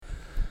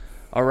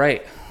All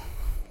right.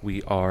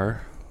 We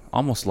are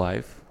almost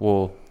live.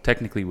 Well,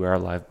 technically we are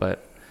live,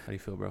 but how do you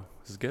feel, bro?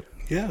 This is good?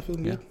 Yeah,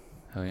 feeling Yeah. good.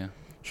 Hell yeah.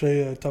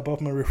 Should I top off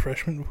my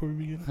refreshment before we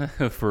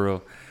begin? For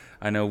real.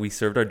 I know we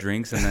served our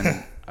drinks and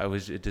then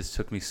it just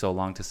took me so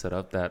long to set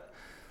up that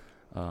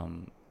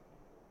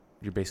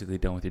you're basically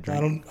done with your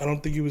drink. I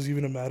don't think it was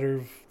even a matter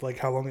of like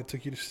how long it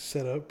took you to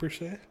set up per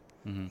se.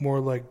 Mm-hmm. More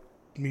like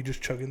me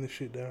just chugging this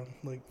shit down.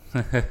 Like,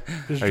 just Are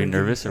you drinking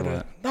nervous or at a-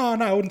 what?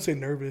 No, I wouldn't say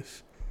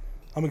nervous.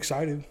 I'm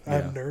excited. I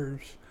Yeah. have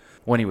nerves.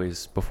 Well,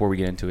 anyways, before we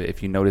get into it,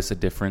 if you notice a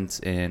difference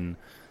in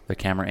the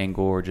camera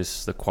angle or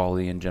just the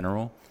quality in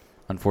general,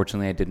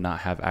 unfortunately, I did not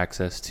have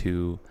access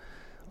to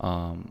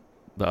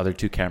the other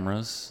two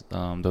cameras.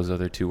 Those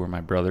other two were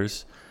my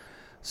brother's.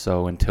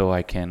 So until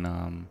I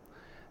can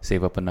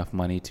save up enough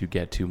money to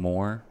get two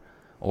more,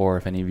 or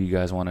if any of you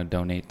guys want to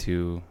donate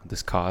to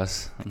this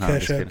cause, no, I'm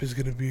just Cash App kidding. is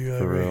gonna be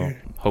For right real.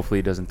 here. Hopefully,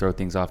 it doesn't throw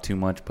things off too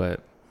much,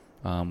 but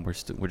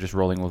we're just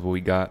rolling with what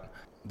we got.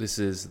 This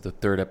is the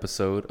third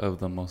episode of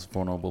the Most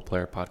Vulnerable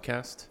Player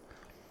podcast.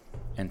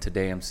 And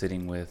today I'm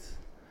sitting with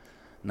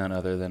none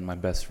other than my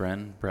best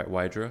friend, Brett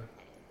Wydra.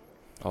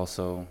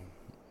 Also,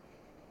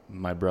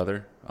 my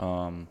brother.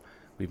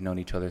 We've known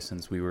each other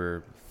since we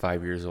were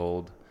 5 years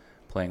old,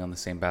 playing on the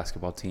same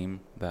basketball team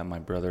that my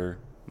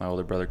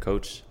older brother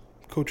coached.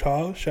 Coach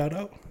Hall, shout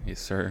out. Yes,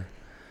 sir.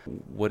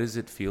 What does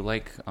it feel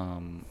like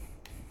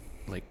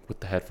with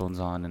the headphones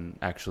on and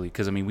actually,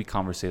 because, I mean, we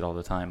conversate all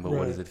the time, but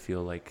what does Right. it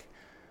feel like?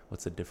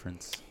 What's the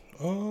difference?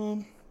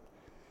 Well,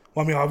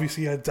 I mean,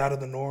 obviously, it's out of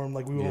the norm.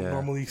 Like, we won't Yeah.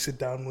 normally sit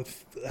down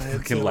with a Fucking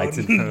headset lights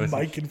on, in front of us.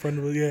 mic in front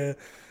of us. Yeah,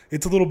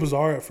 it's a little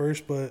bizarre at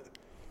first, but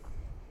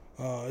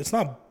it's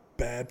not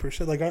bad per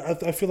se. Like,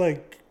 I feel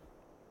like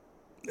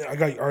I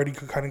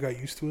kind of got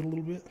used to it a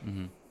little bit.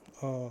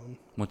 Mm-hmm.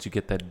 Once you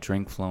get that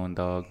drink flowing,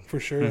 dog. For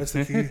sure, that's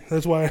the key.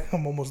 That's why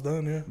I'm almost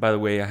done. Yeah, By the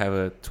way, I have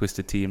a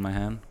twisted tea in my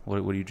hand. What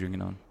are you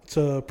drinking on? it's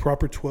a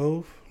Proper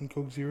 12 and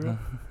Coke Zero.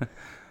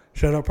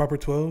 Shout out Proper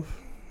 12.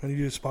 I need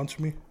you to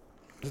sponsor me.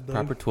 Just Doug.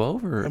 Proper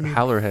 12 or I mean,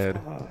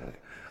 Howlerhead? fuck.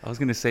 I was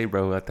gonna say,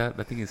 bro, I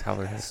think it's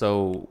Howlerhead.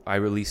 So I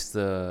released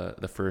the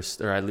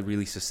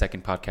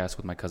second podcast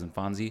with my cousin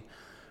Fonzie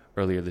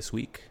earlier this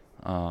week.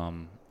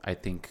 I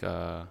think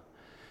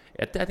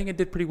it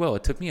did pretty well.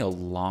 It took me a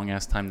long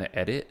ass time to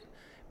edit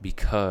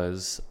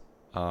because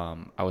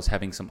I was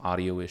having some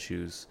audio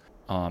issues.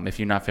 If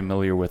you're not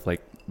familiar with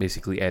like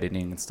basically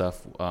editing and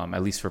stuff,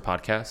 at least for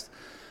podcast,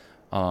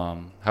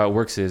 how it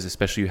works is,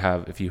 especially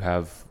if you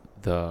have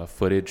the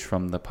footage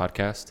from the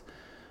podcast,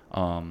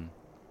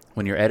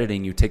 when you're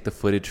editing, you take the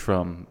footage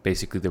from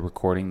basically the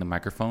recording, the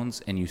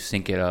microphones, and you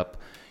sync it up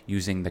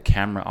using the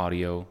camera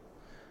audio,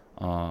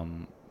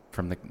 from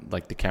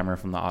the camera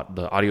from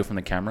the audio from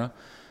the camera.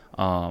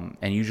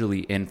 And usually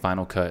in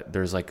Final Cut,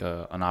 there's like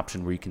an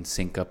option where you can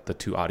sync up the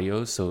two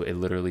audios, so it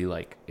literally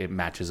it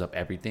matches up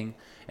everything,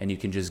 and you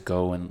can just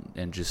go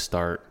and just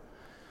start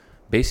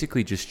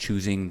basically just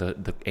choosing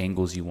the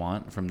angles you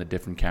want from the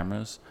different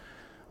cameras.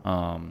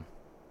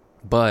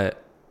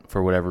 But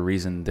for whatever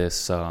reason, this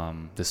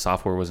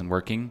software wasn't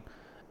working,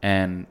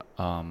 and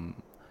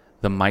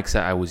the mics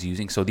that I was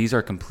using, so these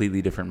are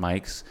completely different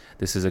mics.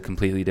 This is a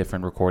completely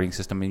different recording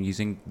system I'm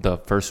using. The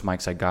first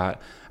mics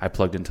I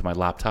plugged into my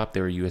laptop.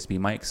 They were USB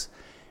mics,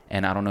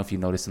 and I don't know if you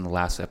noticed in the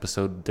last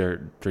episode,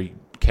 they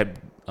kept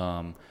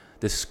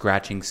this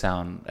scratching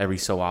sound every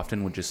so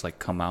often would just like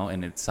come out,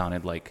 and it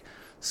sounded like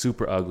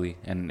super ugly,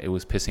 and it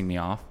was pissing me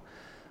off.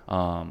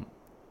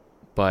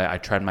 But I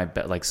tried my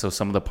best. So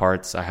some of the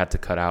parts I had to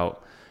cut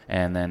out,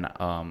 and then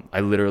I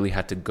literally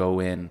had to go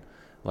in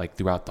like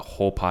throughout the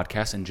whole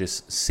podcast and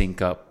just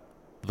sync up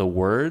the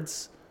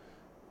words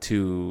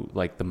to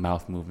like the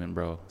mouth movement,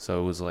 bro.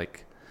 So it was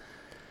like,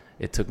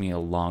 it took me a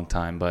long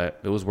time, but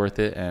it was worth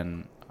it.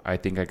 And I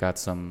think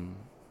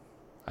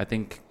I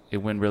think it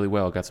went really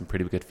well. Got some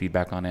pretty good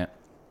feedback on it.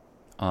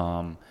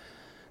 Got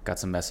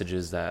some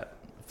messages that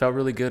felt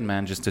really good,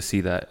 man, just to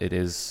see that it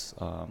is,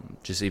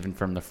 just even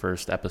from the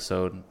first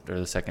episode or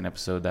the second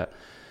episode, that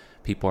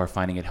people are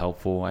finding it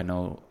helpful. I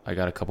know I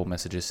got a couple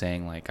messages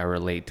saying like I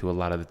relate to a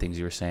lot of the things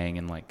you were saying,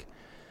 and like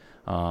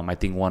I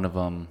think one of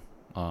them,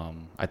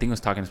 I think it was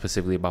talking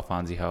specifically about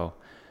Fonzie, how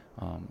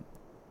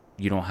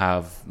you don't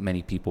have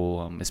many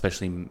people,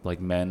 especially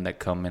like men, that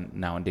come in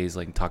nowadays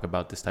like talk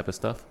about this type of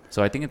stuff.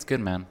 So I think it's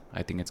good, man.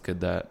 I think it's good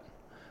that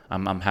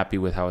I'm happy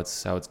with how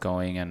it's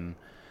going, and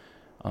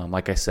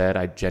like I said,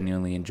 I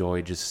genuinely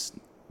enjoy just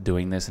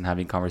doing this and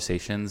having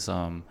conversations.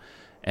 And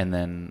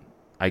then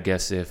I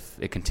guess if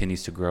it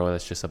continues to grow,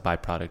 that's just a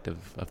byproduct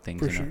of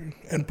things. For sure.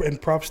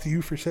 And props to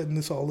you for setting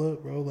this all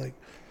up, bro. Like,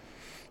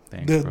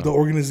 Thanks, the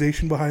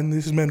organization behind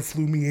this man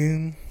flew me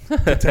in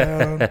to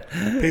town,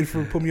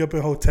 put me up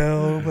in a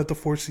hotel at the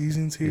Four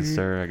Seasons here. Yes,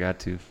 sir. I got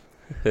to.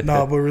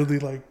 Nah, but really,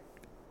 like,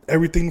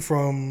 everything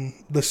from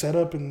the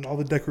setup and all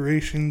the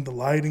decoration, the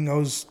lighting, I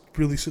was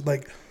really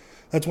like,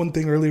 that's one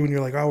thing earlier when you're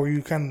like, oh, were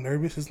you kind of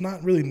nervous? It's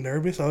not really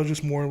nervous. I was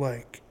just more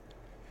like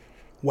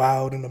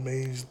wowed and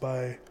amazed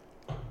by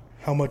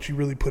how much you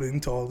really put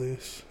into all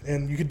this.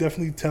 And you could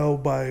definitely tell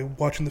by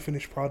watching the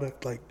finished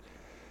product, like,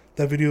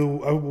 that video,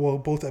 well,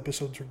 both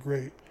episodes were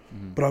great,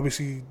 but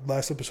obviously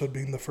last episode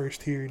being the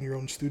first here in your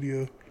own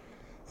studio,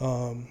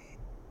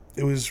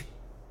 it was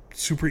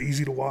super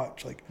easy to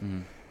watch. Like,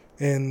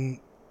 and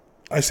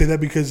I say that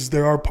because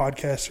there are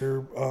podcasts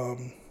or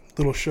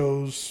little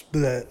shows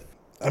that,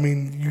 I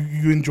mean,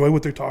 you enjoy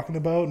what they're talking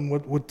about and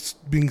what's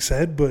being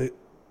said, but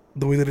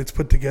the way that it's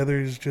put together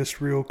is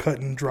just real cut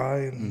and dry,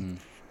 and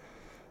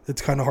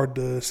it's kind of hard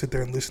to sit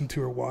there and listen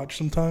to or watch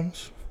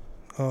sometimes.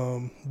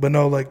 But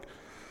no, like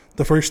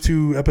the first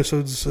two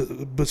episodes,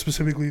 but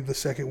specifically the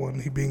second one,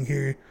 he being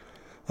here,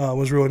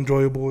 was real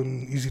enjoyable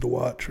and easy to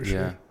watch for sure.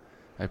 Yeah,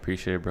 I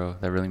appreciate it, bro.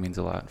 That really means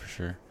a lot for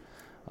sure.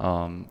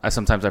 I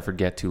sometimes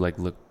forget to like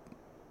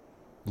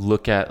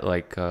look at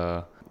like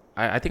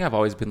I think I've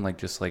always been like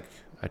just like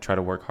I try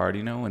to work hard,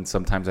 and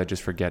sometimes I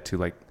just forget to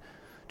like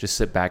just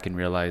sit back and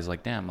realize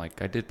like, damn,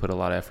 like I did put a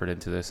lot of effort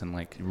into this, and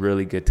like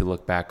really good to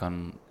look back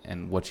on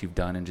and what you've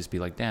done and just be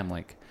like, damn,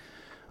 like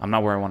I'm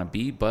not where I want to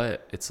be,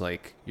 but it's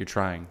like you're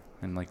trying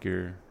and like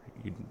you're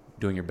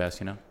doing your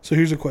best, So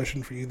here's a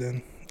question for you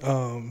then.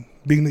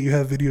 Being that you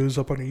have videos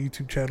up on your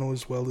YouTube channel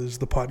as well as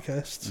the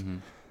podcasts,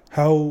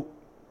 how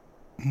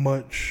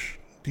much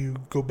do you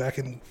go back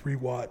and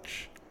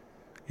rewatch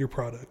your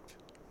product?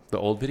 The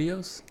old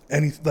videos?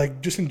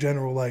 Like just in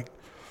general, like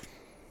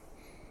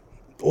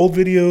old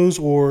videos,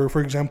 or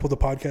for example the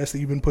podcast that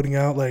you've been putting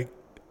out, like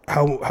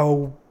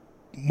how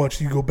much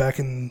do you go back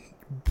and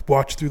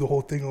watch through the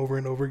whole thing over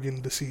and over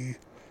again to see,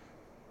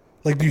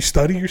 like, do you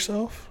study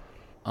yourself?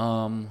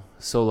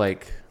 So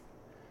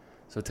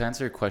to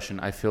answer your question,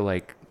 I feel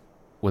like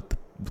with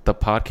the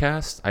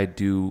podcast I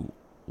do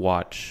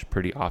watch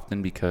pretty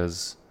often,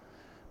 because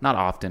not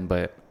often,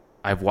 but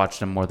I've watched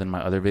them more than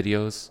my other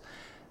videos.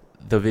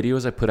 The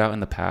videos I put out in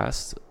the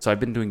past, so I've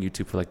been doing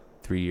YouTube for like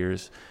 3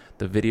 years.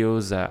 The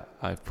videos that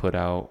I've put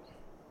out,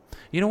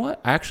 you know what?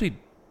 I actually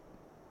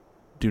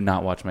do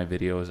not watch my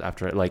videos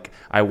after it. Like,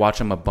 I watch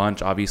them a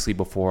bunch, obviously,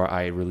 before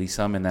I release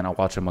them, and then I'll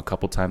watch them a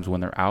couple times when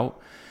they're out.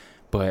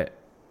 But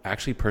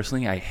actually,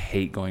 personally, I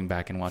hate going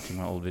back and watching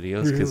my old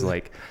videos, because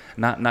like,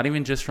 not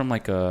even just from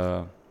like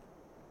I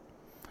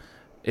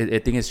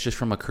think it's just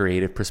from a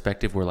creative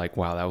perspective where like,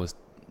 wow, that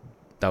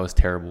was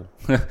terrible.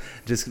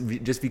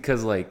 just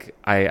because like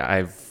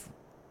I've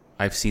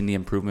seen the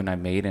improvement I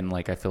made, and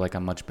like I feel like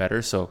I'm much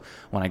better. So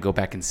when I go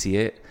back and see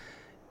it,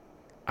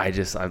 I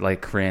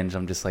like cringe.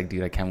 I'm just like,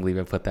 dude, I can't believe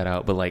I put that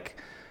out. But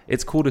like,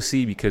 it's cool to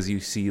see, because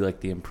you see like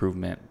the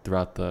improvement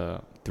throughout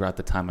the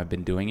time I've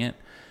been doing it.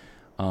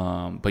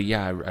 But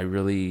yeah, I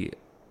really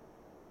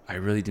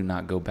do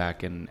not go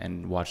back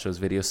and watch those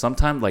videos.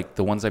 Sometimes like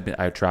the ones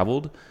I've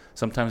traveled,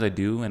 sometimes I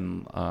do,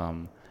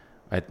 and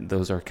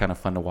those are kind of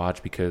fun to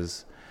watch,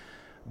 because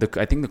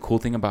I think the cool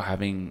thing about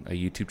having a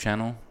YouTube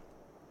channel,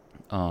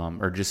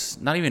 or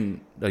just not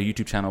even a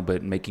YouTube channel,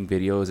 but making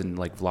videos and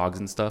like vlogs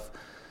and stuff,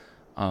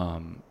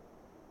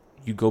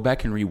 you go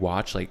back and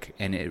rewatch, like,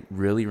 and it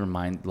really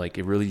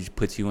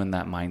puts you in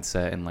that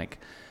mindset, and like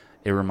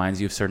it reminds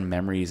you of certain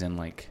memories. And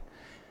like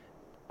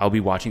I'll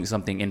be watching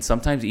something, and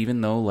sometimes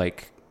even though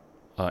like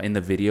in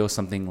the video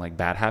something like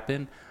bad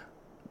happened,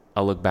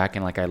 I'll look back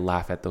and like I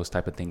laugh at those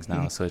type of things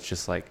now. So it's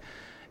just like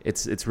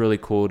it's really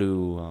cool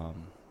to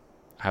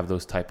have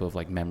those type of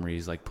like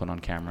memories like put on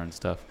camera and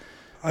stuff.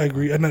 I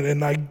agree, and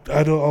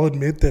I'll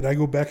admit that I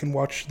go back and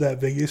watch that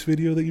Vegas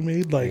video that you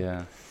made, like,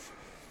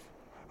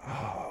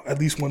 at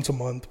least once a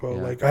month, bro.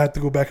 Yeah. Like I have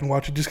to go back and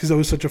watch it just because it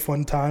was such a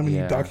fun time, and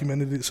you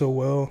documented it so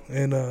well.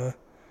 And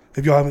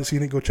if y'all haven't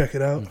seen it, go check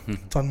it out.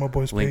 It's on my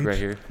boy's link page. right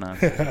here. No,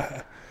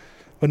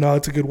 but no,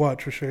 it's a good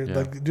watch for sure. Yeah.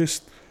 Like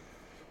just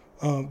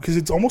because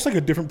it's almost like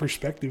a different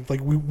perspective.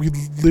 Like we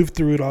lived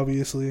through it,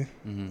 obviously,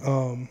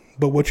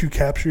 but what you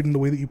captured and the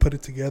way that you put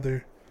it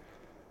together,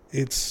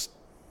 it's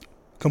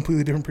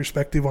completely different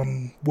perspective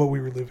on what we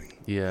were living,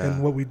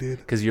 and what we did.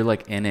 Because you're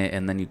like in it,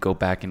 and then you go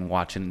back and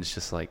watch it, and it's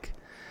just like,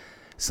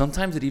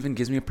 sometimes it even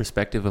gives me a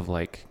perspective of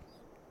like,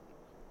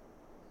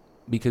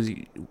 because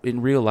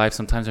in real life,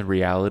 sometimes in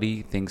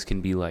reality, things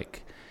can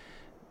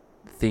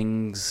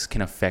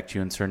affect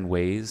you in certain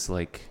ways.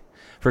 Like,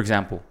 for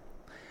example,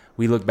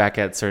 we look back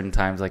at certain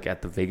times, like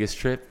at the Vegas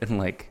trip, and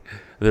like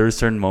there were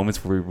certain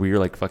moments where we were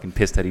like fucking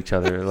pissed at each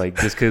other, like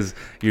just because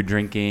you're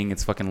drinking,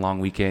 it's fucking long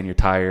weekend, you're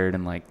tired,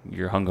 and like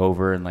you're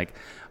hungover, and like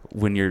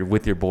when you're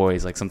with your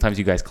boys, like sometimes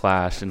you guys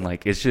clash, and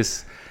like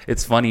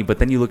it's funny. But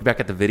then you look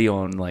back at the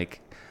video, and like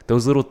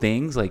those little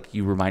things, like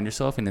you remind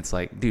yourself, and it's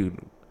like, dude,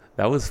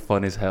 that was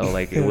fun as hell.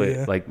 Like it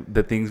was like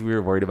the things we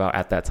were worried about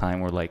at that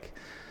time were like,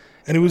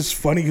 and it was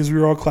funny because we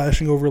were all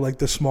clashing over like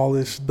the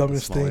smallest,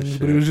 dumbest things, shit.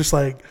 But it was just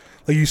like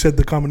you said,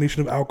 the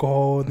combination of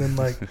alcohol and then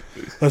like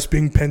us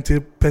being pent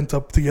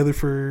up together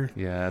for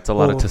it's a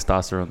lot of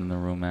testosterone in the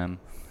room, man.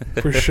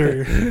 For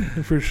sure.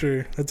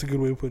 That's a good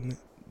way of putting it.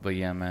 But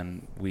yeah,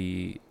 man,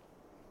 we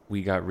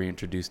got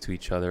reintroduced to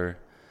each other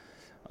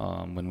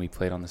when we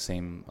played on the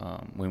same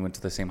we went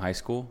to the same high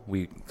school.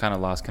 We kind of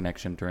lost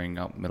connection during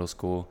middle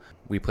school.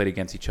 We played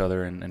against each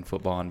other in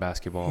football and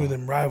basketball. We're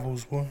them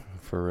rivals, boy.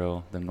 For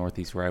real, the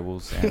Northeast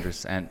rivals.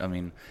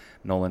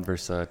 Nolan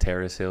versus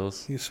Terrace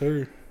Hills. Yes,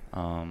 sir.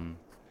 I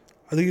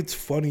think it's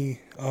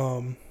funny,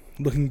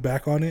 looking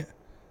back on it,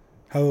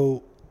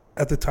 how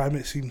at the time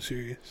it seemed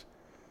serious.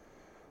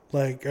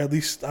 Like, at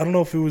least, I don't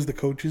know if it was the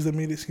coaches that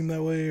made it seem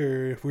that way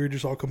or if we were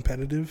just all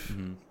competitive,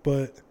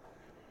 but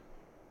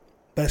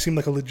that seemed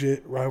like a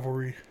legit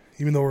rivalry,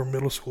 even though we're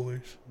middle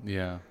schoolers.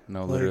 Yeah,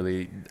 no,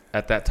 literally,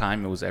 at that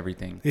time, it was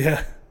everything.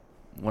 Yeah.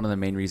 One of the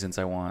main reasons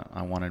I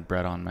wanted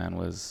Brett on, man,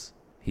 was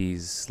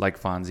he's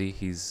like Fonzie.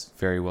 He's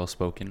very well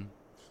spoken,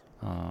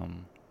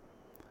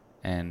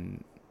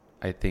 and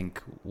I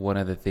think one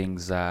of the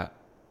things that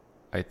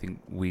I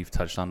think we've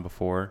touched on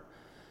before,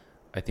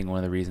 I think one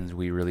of the reasons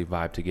we really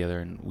vibed together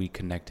and we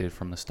connected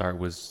from the start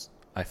was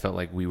I felt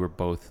like we were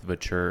both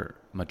mature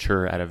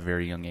at a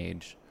very young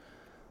age.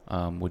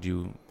 Would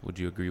you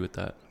agree with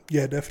that?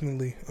 Yeah,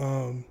 definitely.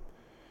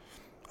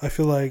 I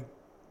feel like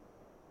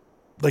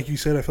you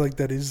said, I feel like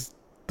that is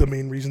the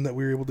main reason that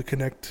we were able to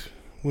connect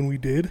when we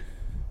did,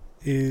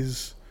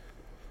 is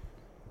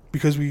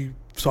because we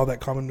saw that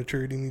common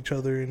maturity in each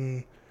other,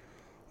 and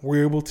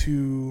we're able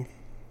to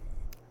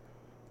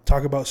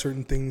talk about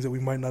certain things that we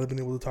might not have been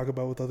able to talk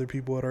about with other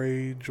people at our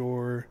age,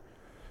 or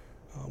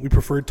we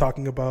preferred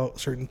talking about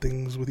certain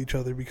things with each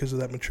other because of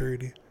that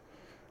maturity.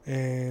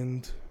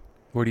 And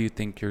where do you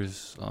think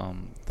yours,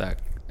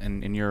 that,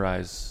 in your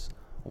eyes,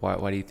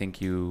 why do you think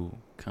you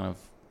kind of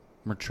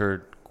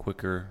matured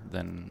quicker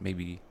than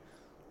maybe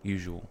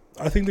usual?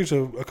 I think there's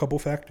a couple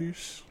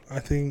factors. I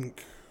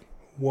think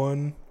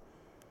one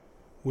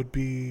would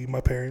be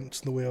my parents,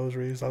 the way I was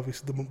raised,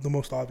 obviously the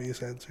most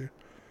obvious answer.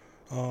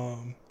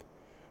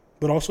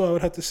 But also I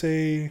would have to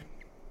say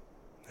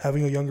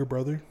having a younger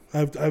brother. I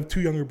have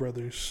two younger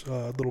brothers,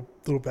 little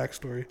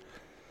backstory.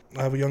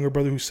 I have a younger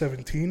brother who's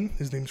 17.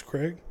 His name's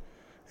Craig.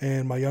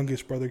 And my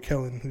youngest brother,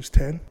 Kellen, who's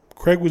 10.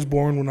 Craig was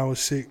born when I was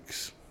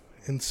 6.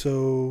 And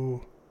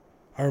so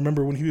I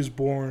remember when he was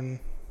born,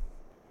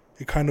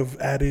 it kind of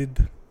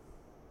added,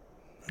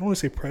 I don't want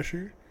to say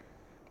pressure,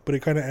 but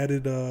it kind of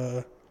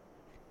added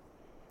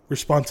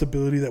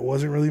responsibility that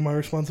wasn't really my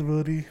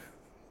responsibility,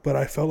 but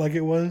I felt like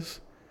it was,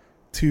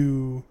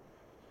 to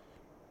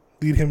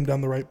lead him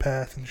down the right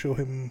path and show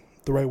him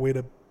the right way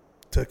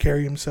to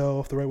carry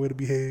himself, the right way to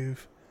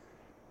behave.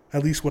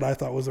 At least what I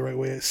thought was the right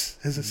way as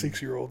a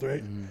 6-year-old,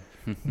 right?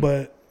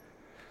 But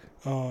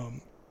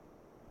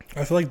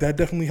I feel like that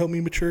definitely helped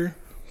me mature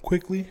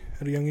quickly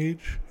at a young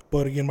age.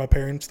 But again, my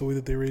parents, the way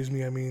that they raised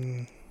me, I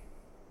mean,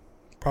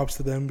 props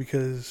to them,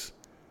 because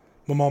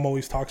my mom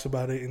always talks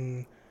about it,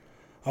 and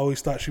I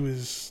always thought she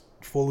was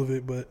full of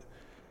it, but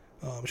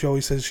she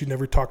always says she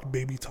never talked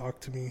baby talk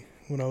to me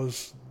when I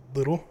was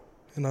little.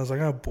 And I was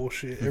like,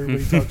 bullshit.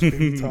 Everybody talks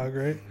baby talk,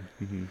 right?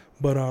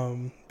 But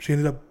she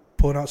ended up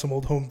pulling out some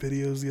old home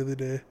videos the other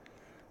day,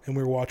 and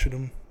we were watching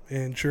them.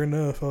 And sure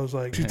enough, I was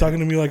like, she's talking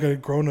to me like a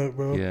grown-up,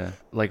 bro. Yeah,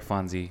 like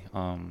Fonzie.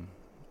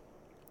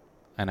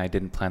 And I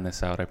didn't plan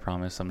this out, I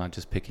promise. I'm not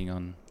just picking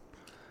on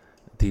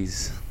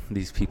these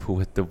people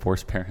with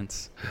divorced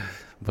parents.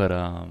 But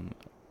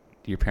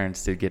your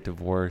parents did get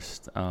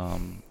divorced.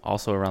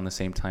 Also around the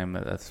same time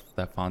that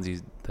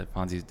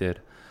Fonzie's did.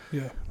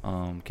 Yeah.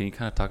 Can you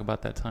kind of talk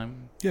about that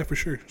time? Yeah, for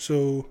sure.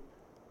 So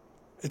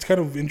it's kind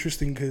of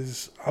interesting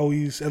because I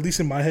always, at least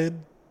in my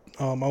head,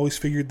 I always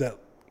figured that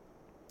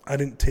I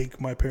didn't take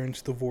my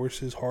parents'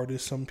 divorce as hard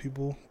as some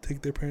people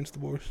take their parents'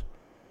 divorce,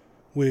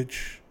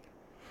 which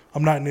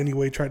I'm not in any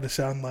way trying to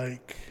sound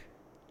like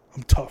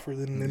I'm tougher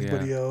than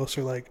anybody else,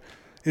 or like,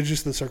 it's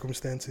just the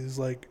circumstances.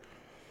 Like,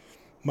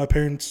 my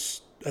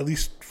parents, at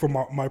least from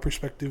my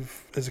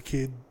perspective as a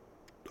kid,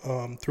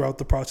 throughout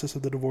the process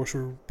of the divorce,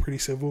 were pretty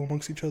civil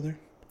amongst each other.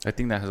 I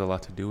think that has a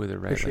lot to do with it,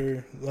 right? For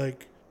sure.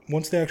 Like,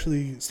 once they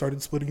actually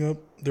started splitting up,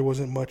 there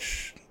wasn't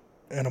much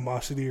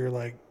animosity or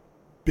like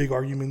big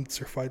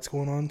arguments or fights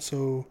going on.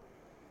 So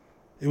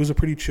it was a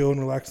pretty chill and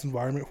relaxed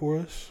environment for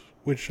us,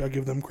 which I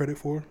give them credit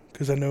for,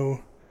 because I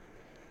know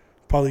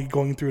probably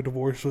going through a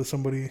divorce with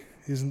somebody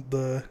isn't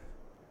the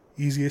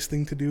easiest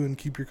thing to do and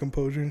keep your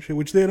composure and shit,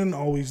 which they didn't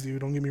always do,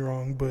 don't get me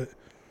wrong, but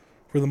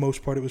for the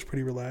most part it was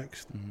pretty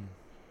relaxed.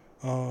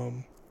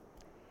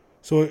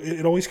 So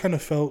it always kind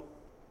of felt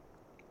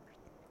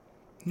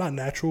not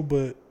natural,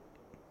 but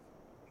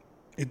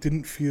it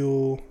didn't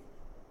feel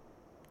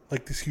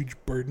like this huge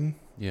burden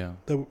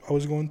that I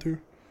was going through.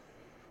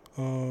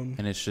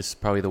 And it's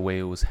just probably the way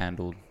it was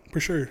handled. For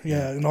sure,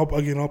 yeah. And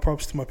all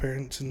props to my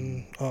parents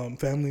and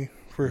family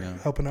for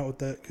helping out with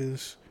that,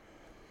 because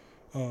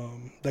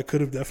that could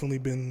have definitely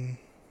been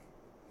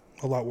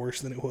a lot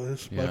worse than it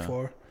was by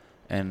far.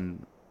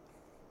 And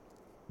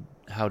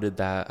how did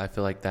that, I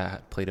feel like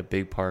that played a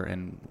big part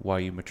in why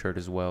you matured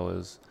as well,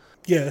 as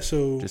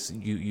so just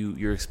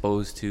you're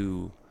exposed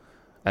to,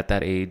 at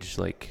that age,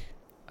 like,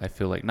 I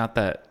feel like, not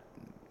that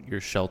you're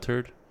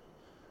sheltered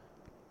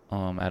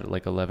at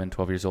like 11,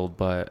 12 years old,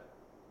 but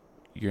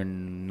you're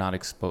not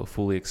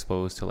fully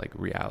exposed to like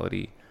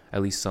reality,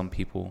 at least some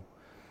people.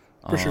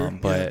 For sure.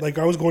 But like,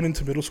 I was going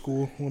into middle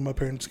school when my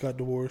parents got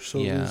divorced, so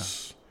it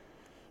was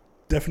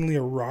definitely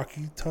a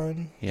rocky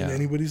time in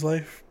anybody's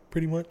life,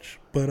 pretty much.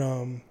 But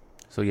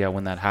So yeah,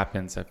 when that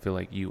happens, I feel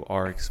like you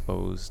are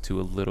exposed to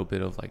a little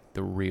bit of like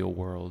the real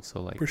world.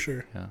 So like For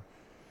sure. yeah.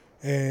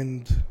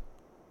 And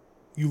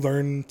you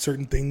learn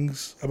certain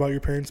things about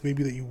your parents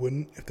maybe that you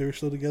wouldn't if they were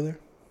still together.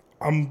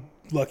 I'm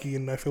lucky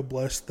and I feel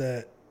blessed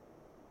that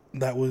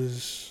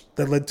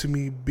led to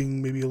me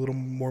being maybe a little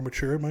more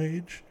mature at my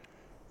age,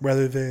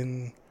 rather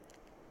than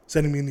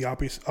sending me in the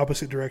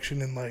opposite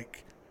direction and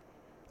like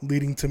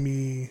leading to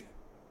me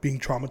being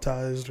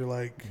traumatized or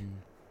like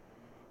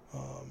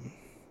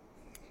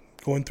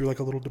going through like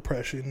a little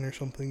depression or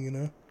something, you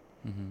know.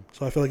 Mm-hmm.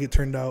 So I feel like it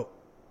turned out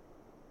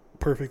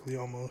perfectly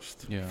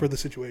almost for the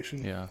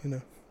situation. Yeah. You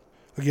know,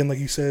 again, like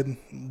you said,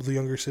 the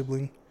younger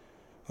sibling.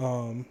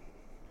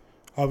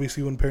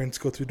 Obviously, when parents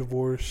go through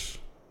divorce,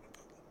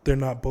 they're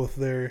not both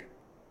there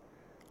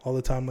all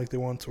the time like they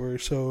once were.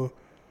 So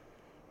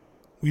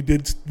we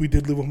did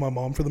live with my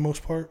mom for the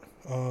most part.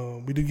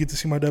 We did get to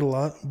see my dad a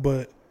lot,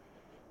 but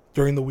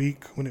during the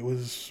week when it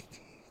was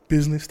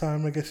business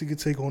time, I guess you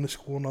could say, going to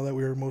school and all that,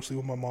 we were mostly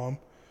with my mom.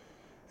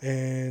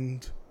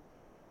 And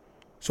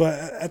so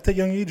at that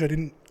young age, I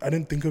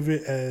didn't think of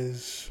it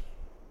as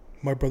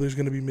my brother's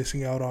going to be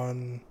missing out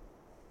on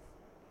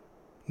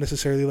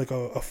necessarily like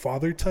a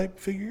father type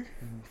figure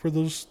for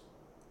those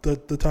the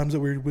times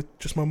that we were with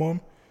just my mom.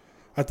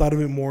 I thought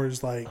of it more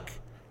as like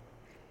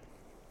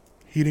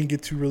he didn't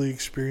get to really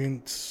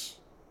experience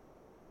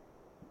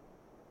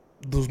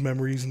those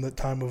memories in that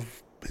time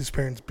of his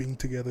parents being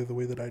together the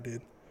way that I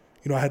did.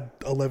 You know, I had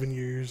 11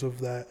 years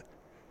of that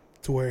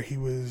to where he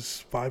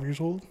was 5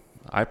 years old.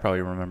 I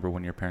probably remember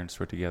when your parents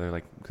were together,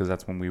 like, because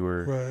that's when we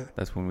were,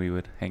 that's when we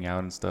would hang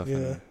out and stuff. Yeah,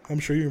 and I'm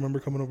sure you remember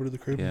coming over to the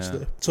crib and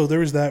stuff. So there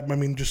was that. I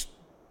mean, just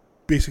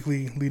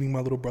basically leading my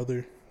little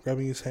brother,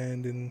 grabbing his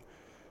hand and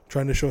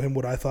trying to show him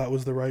what I thought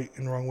was the right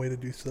and wrong way to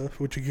do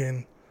stuff, which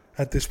again,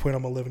 at this point,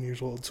 I'm 11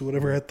 years old. So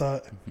whatever I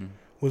thought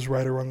was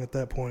right or wrong at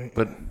that point.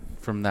 But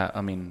from that,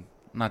 I mean,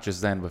 not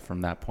just then, but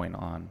from that point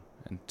on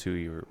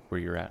into where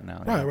you're at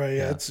now. Right.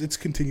 Yeah. It's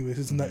continuous.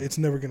 It's not. It's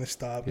never gonna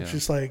stop. It's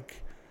just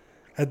like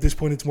at this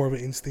point, it's more of an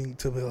instinct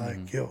to be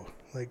like, yo,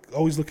 like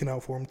always looking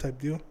out for him type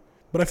deal.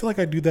 But I feel like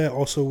I do that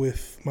also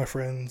with my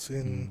friends,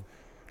 and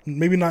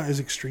maybe not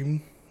as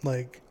extreme.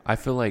 Like I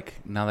feel like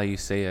now that you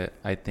say it,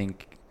 I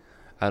think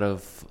out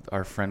of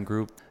our friend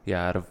group,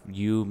 out of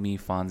you, me,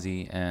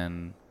 Fonzie,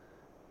 and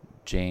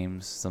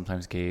James,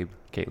 sometimes Gabe,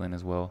 Caitlin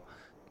as well,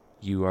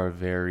 you are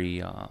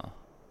very,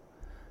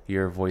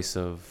 you're a voice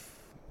of,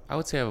 I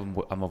would say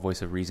I'm a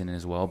voice of reason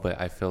as well, but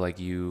I feel like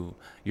you're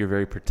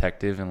very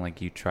protective and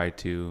like you try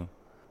to,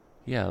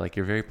 like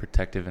you're very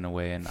protective in a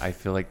way. And I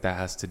feel like that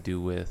has to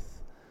do with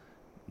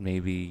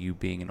maybe you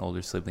being an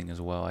older sibling as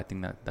well. I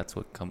think that's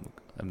what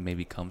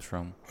maybe comes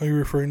from. Are you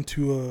referring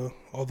to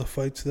all the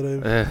fights that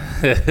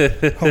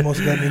I've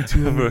almost gotten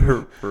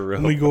into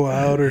when we go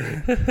out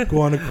or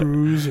go on a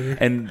cruise?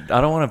 And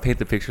I don't want to paint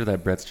the picture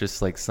that Brett's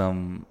just like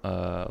some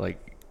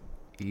like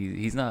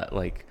he's not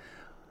like,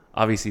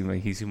 obviously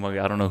like he's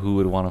I don't know who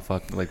would want to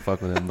fuck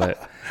with him,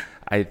 but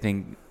I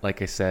think,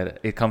 like I said,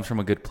 it comes from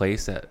a good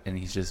place and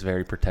he's just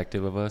very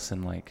protective of us,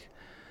 and like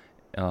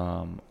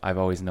I've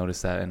always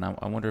noticed that, and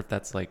I wonder if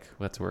that's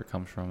where it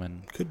comes from.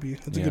 And could be.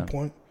 That's a good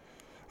point.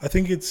 I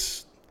think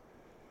it's,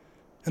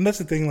 and that's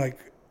the thing, like,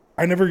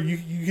 I never,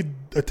 you could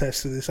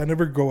attest to this, I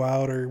never go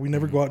out, or we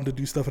never go out to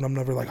do stuff, and I'm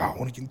never like, I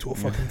want to get into a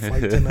fucking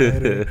fight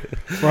tonight,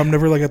 or I'm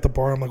never like at the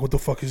bar, I'm like, what the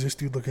fuck is this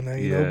dude looking at,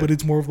 you know? But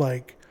it's more of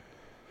like,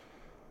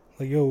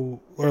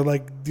 yo, or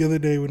like the other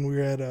day when we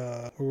were at,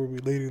 where were we,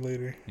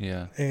 later,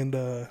 and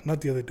not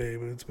the other day,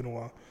 but it's been a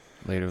while.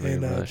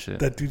 Later, shit.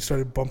 That dude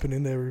started bumping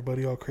into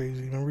everybody all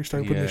crazy. Remember, he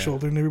started putting his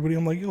shoulder in everybody.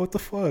 I'm like, yo, what the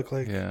fuck?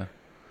 Like,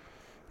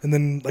 and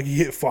then like he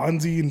hit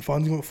Fonzie, and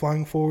Fonzie went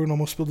flying forward and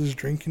almost spilled his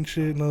drink and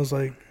shit. And I was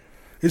like,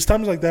 it's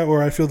times like that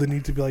where I feel the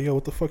need to be like, yo,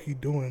 what the fuck are you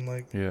doing?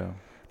 Like,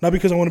 not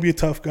because I want to be a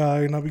tough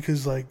guy, not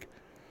because like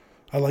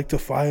I like to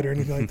fight or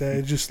anything like that.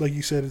 It's just like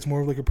you said, it's more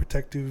of like a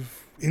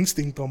protective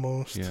instinct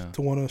almost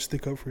to want to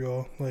stick up for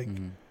y'all. Like,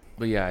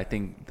 but yeah, I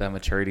think that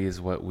maturity is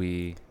why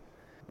we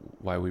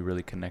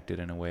really connected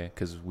in a way,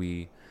 because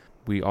we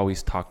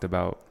always talked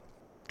about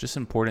just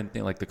important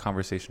thing, like the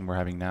conversation we're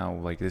having now.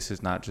 Like, this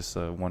is not just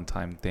a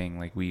one-time thing.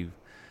 Like we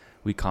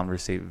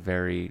conversate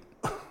very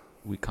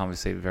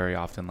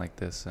often like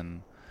this,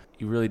 and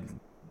you really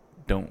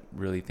don't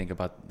really think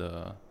about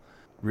the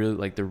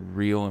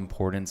real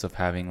importance of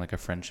having like a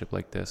friendship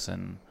like this,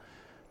 and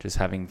just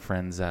having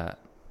friends that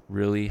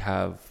really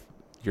have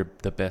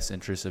the best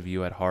interests of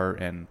you at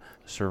heart and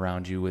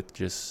surround you with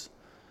just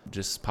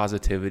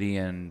positivity,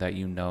 and that,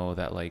 you know,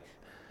 that like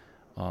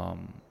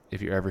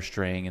if you're ever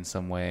straying in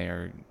some way,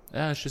 or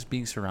it's just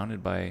being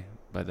surrounded by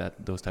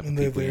those type of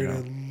people. And they're there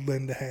to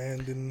lend a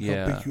hand and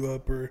help pick you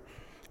up or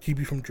keep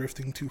you from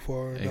drifting too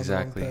far.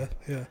 Exactly. Down the wrong path.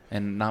 Yeah.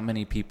 And not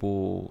many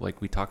people, like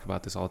we talk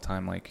about this all the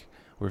time, like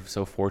we're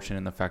so fortunate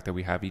in the fact that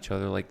we have each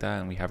other like that,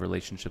 and we have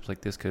relationships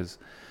like this, because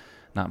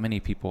not many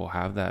people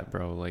have that,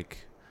 bro. Like,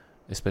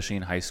 especially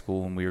in high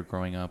school when we were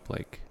growing up,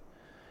 like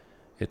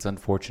it's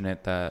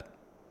unfortunate that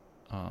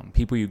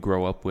people you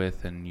grow up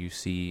with and you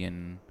see,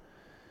 and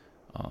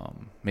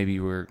maybe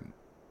you were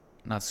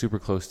not super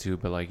close to,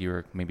 but like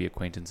you're maybe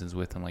acquaintances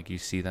with, and like you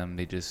see them,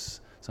 they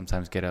just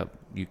sometimes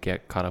you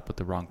get caught up with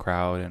the wrong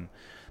crowd, and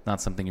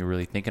not something you're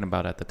really thinking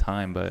about at the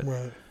time, but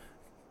Right.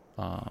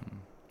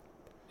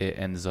 It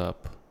ends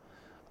up.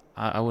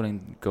 I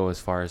wouldn't go as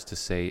far as to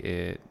say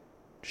it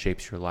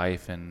shapes your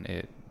life and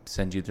it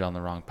sends you down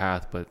the wrong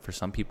path, but for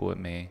some people it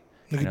may.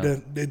 Like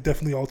it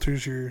definitely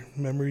alters your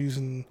memories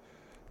and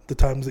the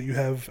times that you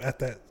have at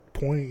that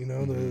point. You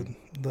know,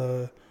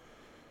 the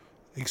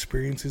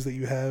experiences that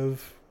you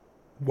have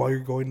while you're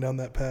going down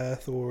that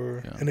path,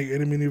 and I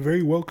mean, it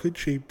very well could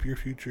shape your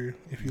future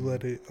if you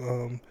let it.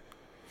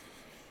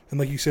 And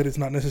like you said, it's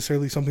not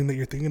necessarily something that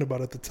you're thinking about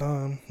at the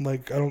time.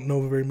 Like, I don't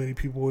know very many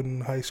people in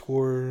high school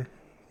or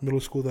middle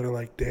school that are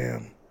like,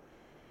 damn,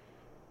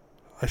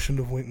 I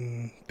shouldn't have went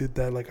and did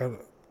that. Like,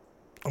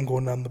 I'm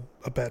going down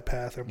a bad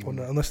path. Or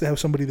unless they have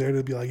somebody there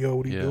to be like, yo,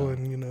 what are you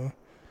doing, you know?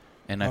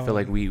 And I feel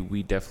like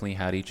we definitely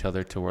had each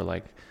other to where,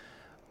 like,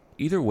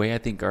 either way, I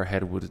think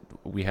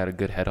we had a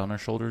good head on our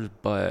shoulders,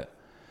 but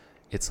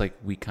it's like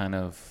we kind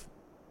of,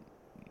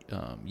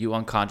 you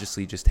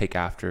unconsciously just take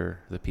after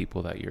the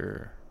people that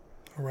you're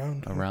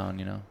around,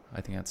 you know.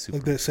 I think that's super.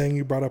 Like that saying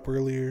you brought up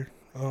earlier,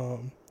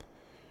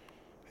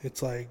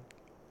 it's like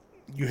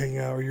you hang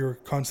out or you're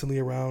constantly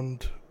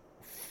around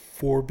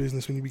 4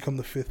 businessmen, you become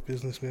the 5th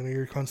businessman, or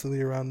you're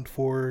constantly around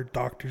 4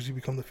 doctors, you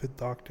become the 5th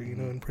doctor, you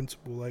know, in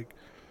principle. Like,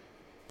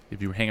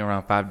 if you hang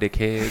around 5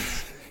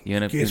 dickheads, you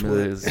end up being the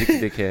 6th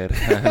dickhead.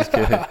 I'm just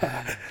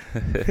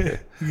kidding.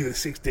 You're the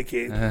 6th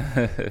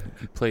dickhead.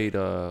 You played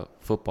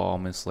football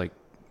almost like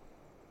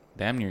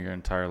damn near your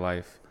entire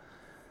life.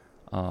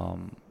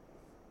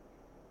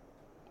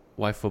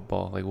 Why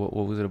football? Like, what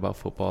was it about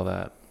football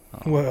that?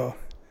 Well,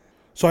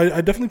 so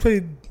I definitely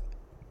played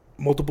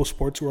multiple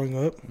sports growing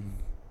up.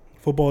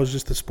 Football is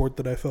just a sport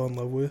that I fell in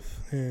love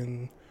with,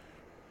 and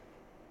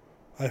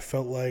I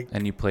felt like.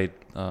 And you played.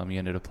 You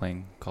ended up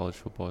playing college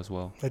football as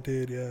well. I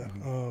did, yeah.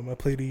 I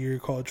played a year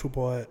of college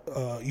football at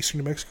Eastern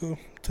New Mexico.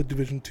 It's a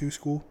Division II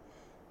school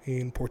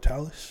in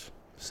Portales.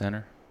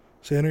 Center,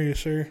 yes,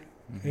 sir.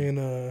 And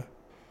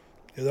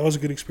that was a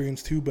good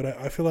experience too. But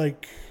I feel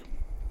like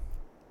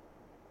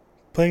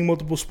playing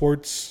multiple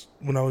sports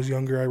when I was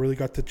younger, I really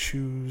got to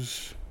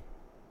choose.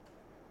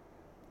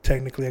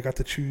 Technically, I got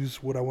to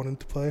choose what I wanted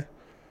to play.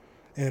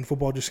 And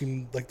football just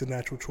seemed like the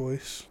natural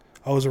choice.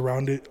 I was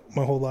around it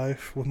my whole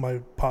life with my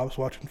pops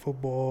watching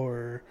football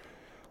or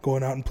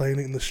going out and playing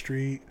it in the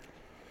street.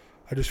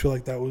 I just feel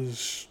like that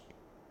was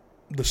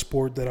the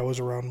sport that I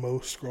was around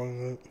most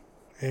growing up.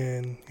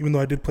 And even though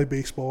I did play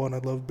baseball and I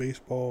loved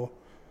baseball,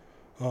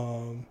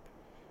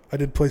 I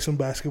did play some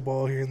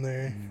basketball here and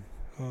there.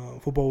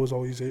 Football was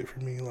always it for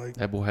me. Like,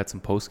 that boy had some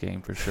post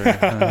game for sure.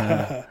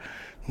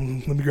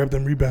 Let me grab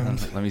them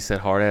rebounds. Let me set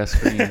hard ass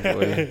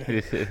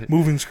screens.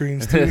 Moving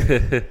screens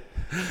too.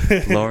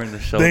 Lowering the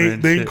shoulder.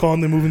 They ain't calling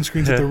the moving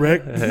screens at the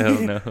rec.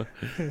 Hell no.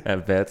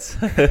 At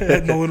Vets.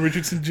 At Nolan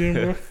Richardson gym,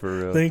 bro. For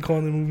real. They ain't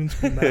calling the moving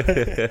screen.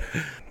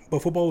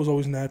 But football was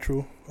always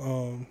natural.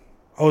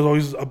 I was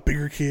always a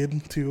bigger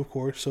kid too, of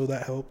course, so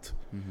that helped.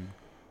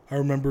 I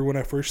remember when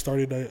I first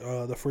started,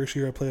 the first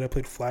year I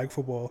played flag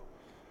football,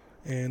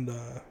 and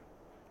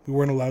we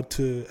weren't allowed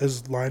to,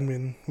 as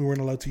linemen,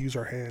 to use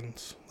our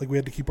hands. Like, we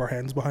had to keep our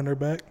hands behind our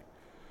back,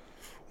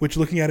 which,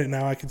 looking at it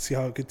now, I can see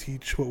how it could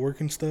teach footwork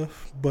and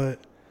stuff, but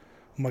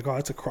I'm like, oh,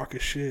 that's a crock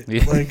of shit.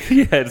 Yeah, like,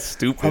 yeah, it's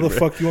stupid. How the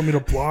fuck you want me to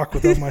block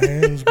without my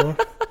hands, bro?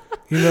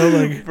 You know,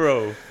 like,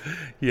 bro,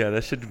 yeah,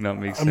 that shit do not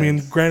make sense. I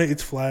mean, granted,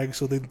 it's flag,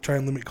 so they try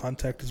and limit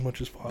contact as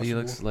much as possible. He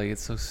looks like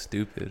it's so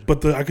stupid.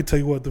 But I could tell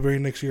you what, the very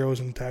next year I was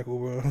in tackle,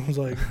 bro. I was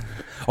like,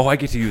 oh, I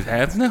get to use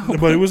hands now?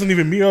 But it wasn't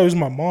even me. It was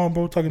my mom,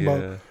 bro, talking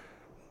about,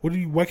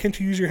 why can't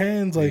you use your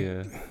hands? Like,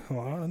 oh,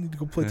 I need to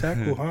go play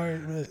tackle. All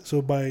right.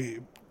 So by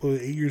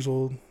 8 years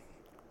old,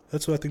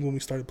 that's what I think when we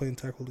started playing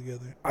tackle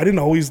together. I didn't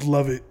always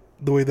love it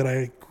the way that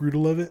I grew to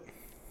love it,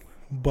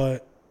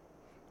 but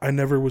I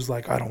never was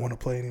like, I don't want to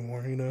play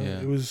anymore, you know?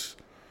 It was...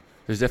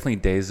 There's definitely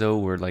days, though,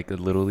 where, like, the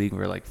Little League,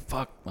 we're like,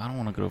 fuck, I don't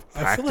want to go to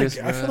practice,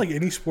 I feel like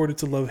any sport,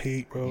 it's a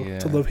love-hate, bro. Yeah.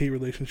 It's a love-hate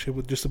relationship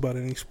with just about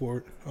any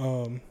sport.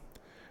 And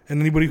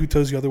anybody who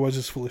tells you otherwise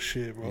is full of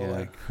shit, bro. Yeah.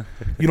 Like,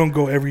 you don't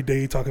go every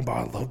day talking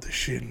about, I love this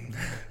shit. And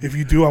if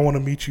you do, I want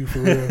to meet you for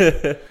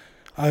real.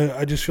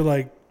 I just feel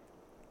like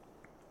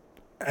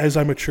as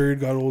I matured,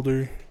 got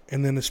older,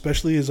 and then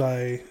especially as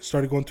I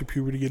started going through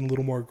puberty, getting a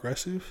little more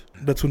aggressive,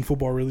 that's when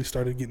football really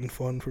started getting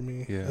fun for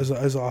me as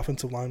an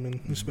offensive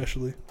lineman,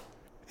 especially.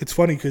 It's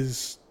funny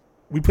because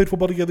we played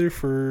football together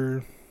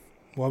for,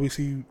 well,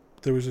 obviously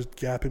there was a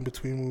gap in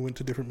between when we went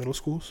to different middle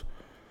schools.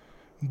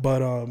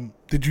 But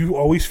did you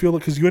always feel it?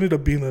 Because you ended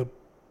up being a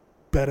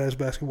badass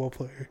basketball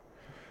player.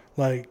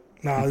 Like,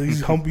 nah,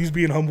 he's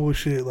being humble as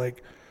shit.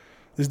 Like,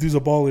 this dude's a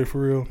baller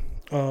for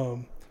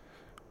real.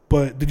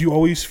 But did you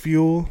always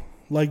feel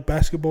like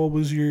basketball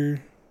was your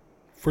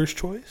first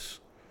choice?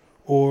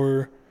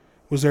 Or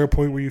was there a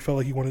point where you felt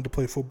like you wanted to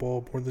play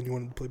football more than you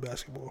wanted to play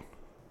basketball?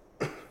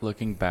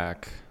 Looking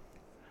back,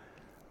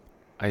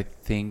 I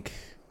think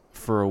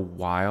for a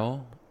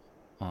while,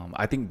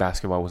 I think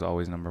basketball was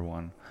always number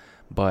one.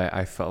 but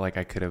I felt like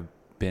I could have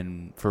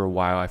been, for a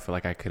while, I feel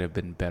like I could have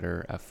been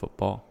better at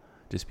football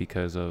just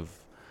because of.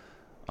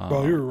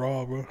 Bro, you're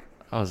raw, bro.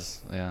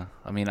 Yeah.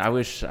 I mean,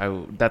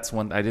 that's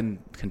one, I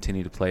didn't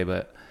continue to play,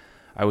 but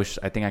I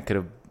think I could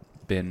have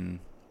been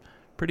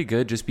pretty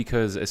good just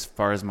because as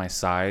far as my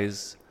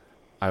size,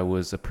 I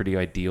was a pretty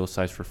ideal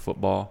size for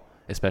football,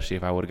 especially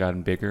if I would have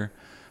gotten bigger.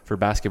 For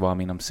basketball, I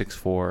mean, I'm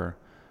 6'4",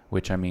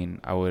 which I mean,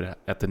 I would,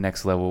 at the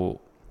next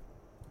level,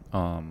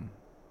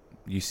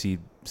 you see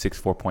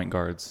 6'4" point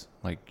guards.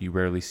 Like, you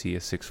rarely see a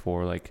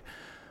 6'4", like,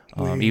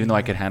 even though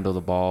I could handle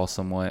the ball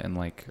somewhat and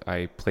like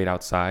I played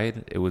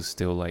outside, it was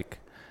still like,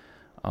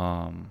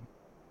 I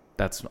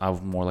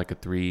was more like a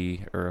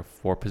 3 or a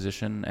 4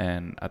 position,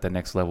 and at the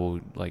next level,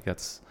 like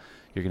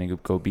you're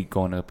gonna be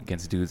going up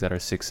against dudes that are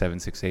 6'7",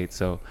 6'8".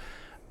 So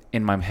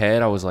in my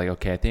head, I was like,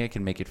 okay, I think I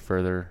can make it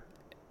further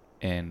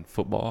in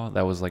football.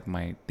 That was like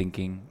my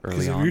thinking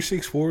early on. Because if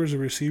you're 6'4" as a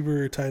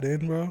receiver or tight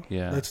end, bro,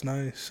 yeah, that's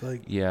nice.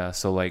 Like, yeah,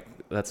 so like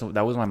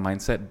that was my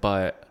mindset,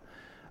 but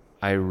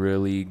I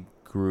really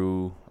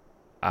grew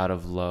out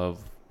of love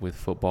with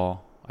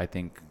football. I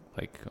think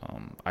like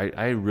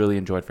I really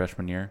enjoyed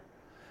freshman year,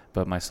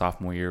 but my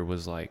sophomore year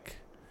was like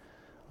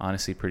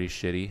honestly pretty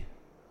shitty.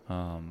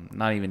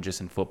 Not even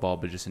just in football,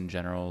 but just in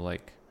general,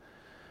 like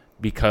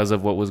because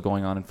of what was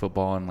going on in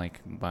football and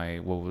like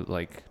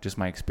just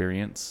my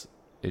experience,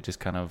 it just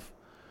kind of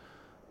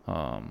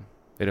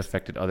it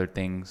affected other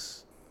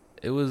things.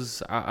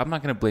 I'm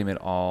not gonna blame it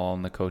all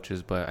on the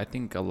coaches, but I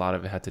think a lot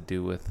of it had to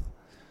do with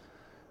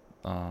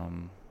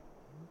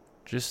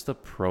just the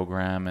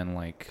program, and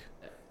like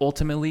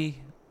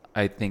ultimately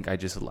I think I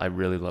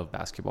really love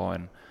basketball,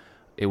 and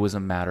it was a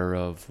matter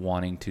of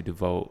wanting to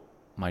devote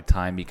my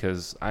time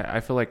because I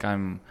feel like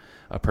I'm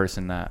a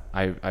person that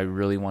I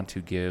really want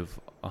to give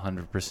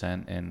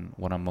 100% in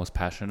what I'm most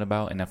passionate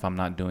about, and if I'm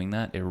not doing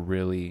that, it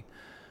really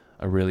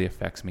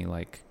affects me.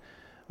 Like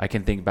I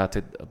can think back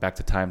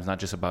to times not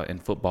just about in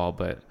football,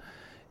 but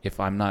if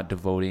I'm not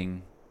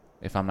giving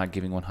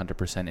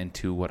 100%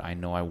 into what I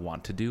know I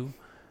want to do,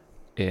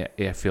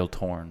 I feel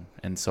torn.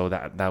 And so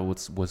that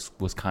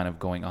was kind of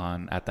going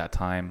on at that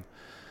time,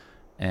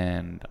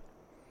 and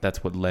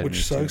that's what led me to.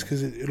 Which sucks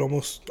because it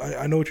almost,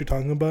 I know what you're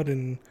talking about,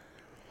 and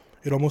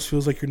it almost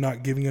feels like you're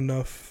not giving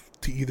enough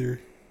to either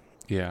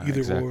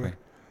exactly. or.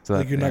 So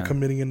like you're not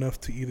committing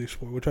enough to either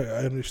sport, which I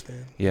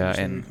understand. Yeah, I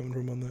understand and where you're coming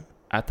from on that.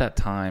 At that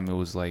time, it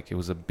was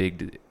a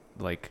big,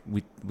 like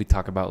we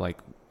talk about like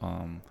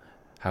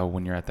how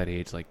when you're at that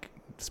age, like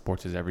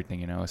sports is everything,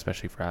 you know,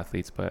 especially for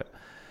athletes. But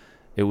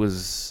it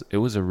was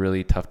a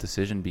really tough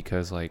decision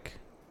because like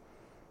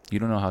you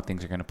don't know how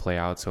things are gonna play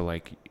out. So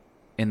like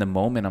in the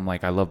moment, I'm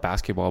like, I love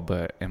basketball,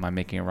 but am I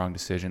making a wrong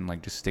decision?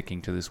 Like just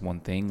sticking to this one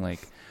thing?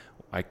 Like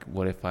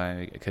what if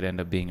I could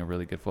end up being a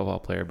really good football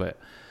player? But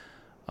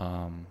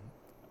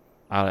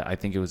I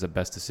think it was the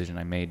best decision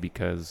I made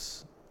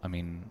because I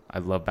mean I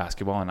love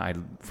basketball,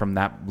 and from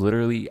that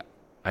literally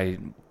I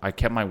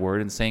kept my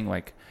word in saying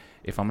like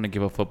if I'm gonna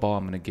give up football,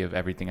 I'm gonna give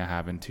everything I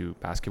have into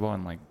basketball,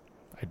 and like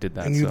I did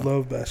that. And you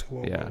love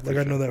basketball. Yeah, like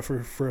I know that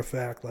for a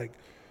fact. Like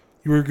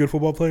you were a good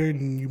football player,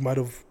 and you might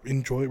have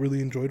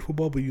really enjoyed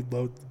football, but you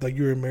loved, like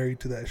you were married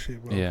to that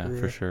shit, bro. Yeah,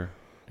 for sure.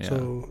 Yeah.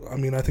 So I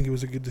mean, I think it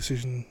was a good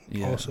decision.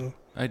 Yeah, also,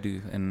 I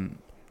do. And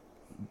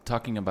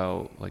talking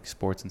about like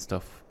sports and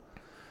stuff,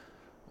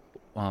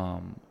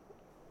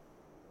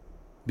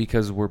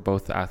 because we're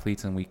both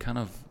athletes, and we kind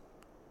of,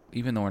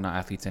 even though we're not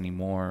athletes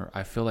anymore,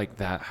 I feel like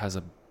that has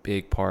a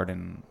big part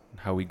in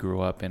how we grew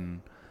up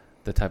and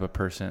the type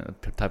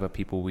of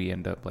people we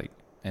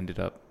ended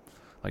up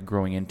like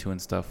growing into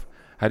and stuff.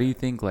 How do you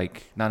think,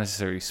 like, not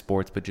necessarily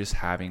sports, but just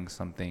having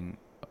something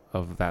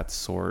of that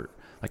sort,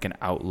 like an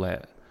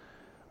outlet,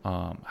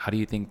 how do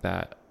you think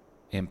that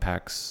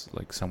impacts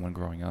like someone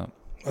growing up?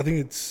 I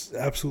think it's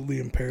absolutely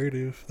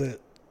imperative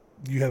that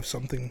you have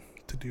something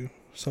to do.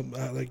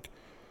 Like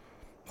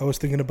I was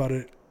thinking about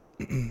it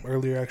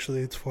earlier.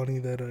 Actually, it's funny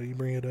that you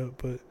bring it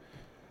up, but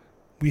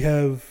we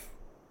have,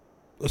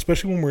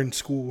 especially when we're in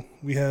school,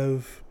 we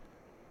have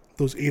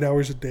those 8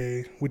 hours a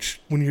day,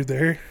 which when you're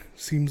there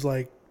seems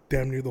like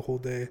damn near the whole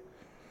day,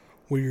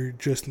 where you're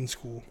just in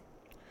school.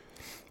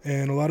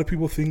 And a lot of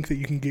people think that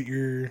you can get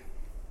your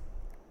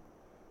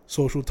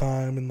social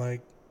time and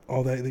like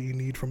all that you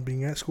need from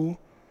being at school.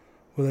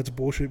 Well, that's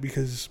bullshit,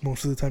 because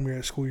most of the time you're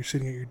at school, you're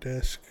sitting at your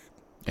desk.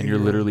 And you're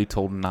literally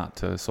told not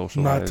to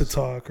socialize. Not to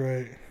talk,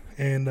 right?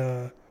 And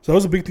so that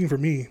was a big thing for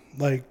me.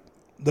 Like,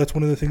 that's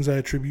one of the things I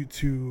attribute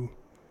to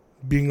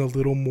being a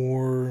little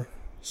more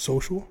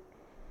social,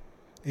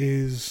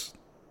 is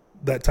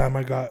that time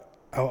I got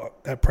out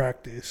at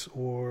practice.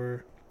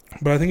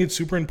 But I think it's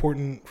super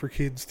important for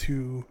kids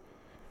to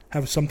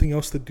have something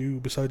else to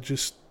do besides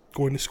just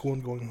going to school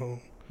and going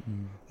home.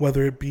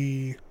 Whether it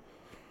be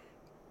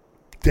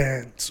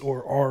dance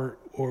or art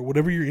or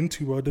whatever you're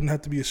into, bro. It didn't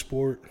have to be a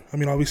sport. I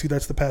mean, obviously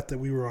that's the path that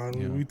we were on.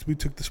 Yeah. We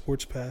took the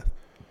sports path,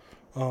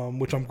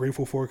 which I'm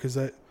grateful for, because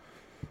I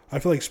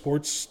feel like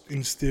sports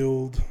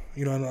instilled,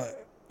 you know, and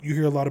you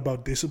hear a lot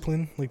about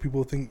discipline. Like,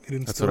 people think it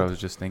instills. That's what I was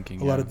just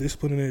thinking. A lot of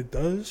discipline, and it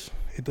does.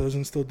 It does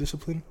instill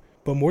discipline.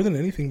 But more than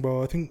anything,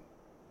 bro, I think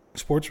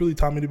sports really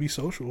taught me to be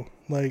social.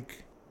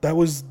 Like, that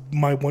was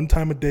my one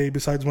time a day,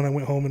 besides when I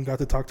went home and got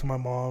to talk to my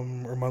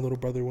mom or my little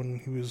brother when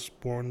he was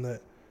born,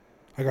 that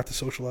I got to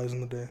socialize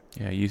in the day.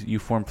 Yeah, you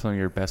formed some of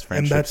your best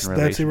friendships and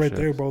that's it right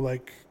there, bro.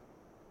 Like,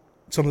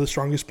 some of the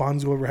strongest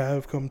bonds you'll ever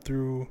have come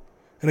through.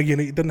 And again,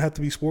 it doesn't have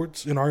to be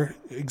sports. In our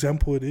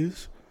example, it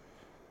is.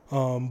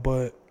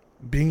 But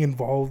being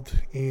involved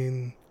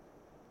in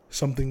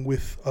something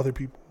with other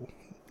people,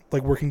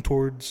 like working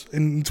towards,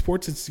 and in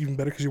sports it's even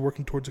better because you're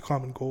working towards a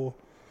common goal.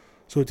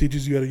 So it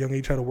teaches you at a young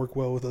age how to work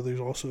well with others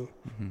also.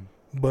 Mm-hmm.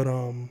 But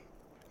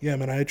yeah,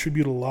 man, I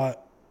attribute a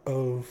lot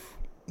of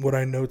what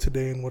I know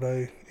today and what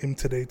I am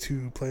today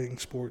to playing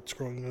sports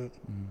growing up.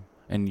 Mm-hmm.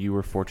 And you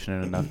were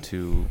fortunate enough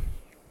to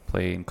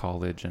play in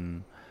college,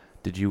 and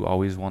did you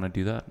always want to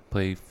do that?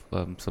 Play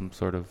some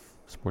sort of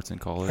sports in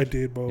college? I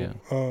did, bro.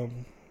 Yeah.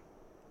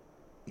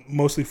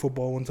 Mostly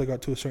football. Once I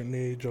got to a certain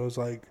age, I was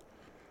like,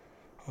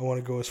 I want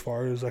to go as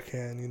far as I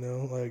can, you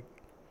know? Like,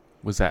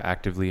 was that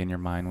actively in your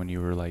mind when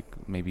you were like,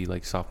 maybe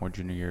like sophomore,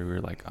 junior year, you were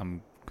like,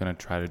 I'm going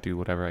to try to do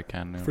whatever I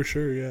can now? For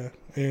sure, yeah.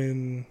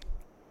 And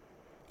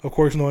of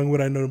course, knowing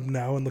what I know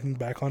now and looking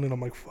back on it,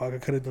 I'm like, fuck, I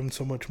could have done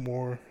so much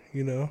more,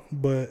 you know?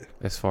 But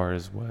as far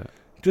as what?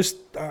 Just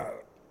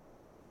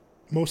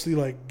mostly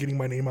like getting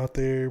my name out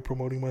there,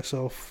 promoting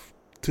myself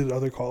to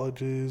other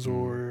colleges,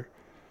 or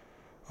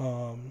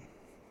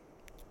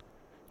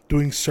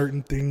doing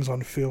certain things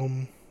on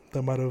film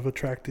that might have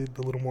attracted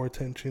a little more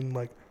attention.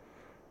 Like,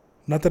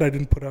 not that I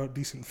didn't put out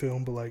decent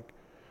film, but like,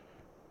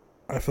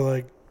 I feel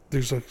like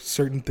there's like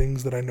certain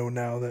things that I know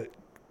now that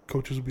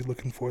coaches would be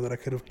looking for that I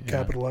could have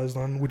capitalized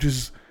on, which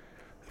is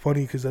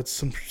funny because that's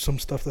some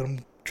stuff that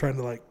I'm trying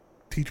to like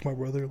teach my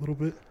brother a little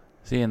bit.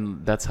 See,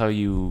 and that's how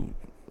you,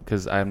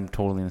 because I'm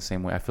totally in the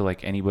same way. I feel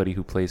like anybody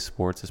who plays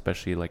sports,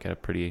 especially like at a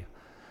pretty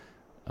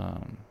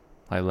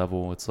high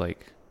level, it's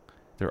like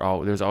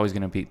there's always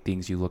going to be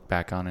things you look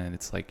back on, and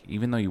it's like,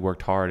 even though you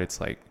worked hard, it's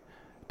like,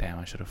 damn,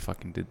 I should have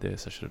fucking did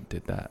this, I should have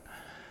did that.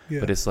 Yeah.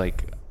 But it's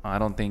like, I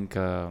don't think,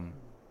 at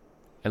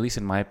least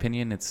in my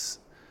opinion, it's,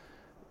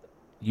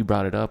 you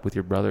brought it up with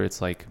your brother, it's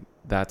like,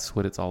 that's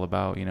what it's all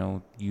about, you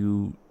know?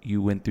 You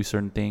went through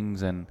certain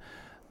things, and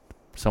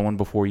someone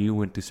before you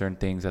went through certain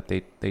things that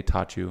they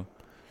taught you,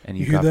 and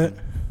you hear that?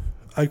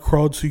 I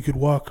crawled so you could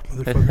walk,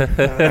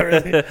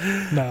 motherfucker.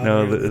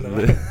 No,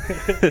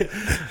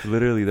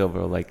 literally though,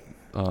 bro. Like,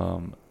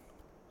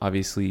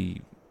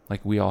 obviously,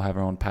 like, we all have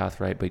our own path,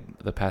 right? But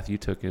the path you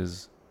took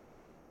is,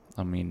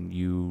 I mean,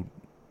 you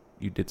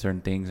did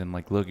certain things, and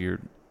like, look,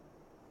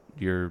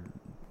 you're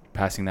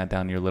passing that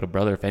down to your little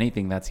brother. If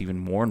anything, that's even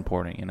more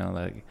important, you know,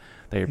 like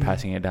that you're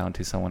passing it down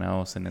to someone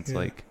else, and it's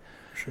like,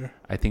 sure.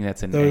 I think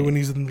that's that way when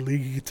he's in the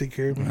league, he can take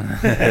care of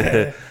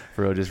me.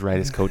 Bro, just ride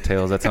his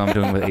coattails. That's how I'm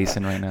doing with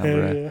Asen right now,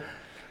 bro. Yeah.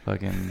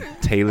 Fucking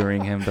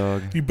tailoring him,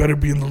 dog. You better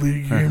be in the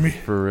league, you hear me?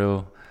 For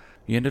real.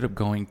 You ended up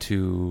going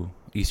to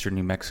Eastern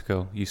New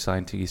Mexico. You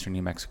signed to Eastern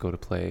New Mexico to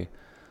play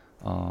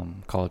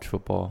college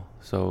football.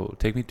 So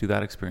take me through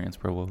that experience,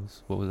 bro.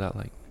 What was that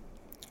like?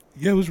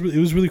 Yeah, it was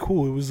really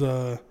cool. It was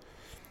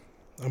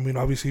I mean,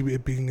 obviously,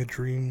 it being a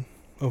dream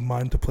of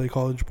mine to play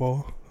college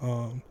ball,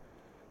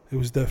 it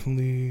was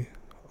definitely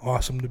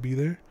awesome to be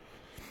there.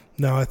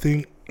 Now, I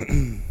think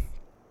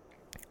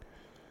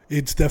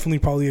it's definitely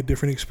probably a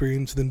different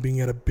experience than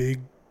being at a big,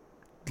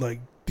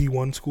 like,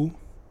 D1 school.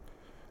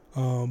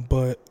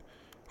 But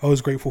I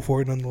was grateful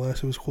for it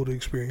nonetheless. It was cool to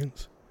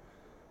experience.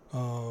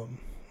 I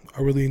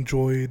really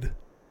enjoyed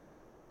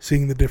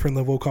seeing the different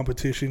level of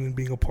competition and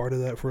being a part of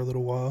that for a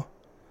little while.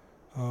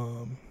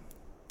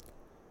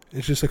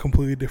 It's just a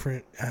completely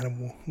different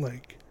animal.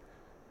 Like,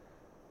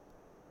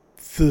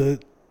 the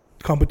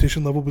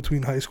competition level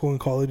between high school and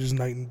college is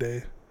night and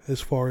day as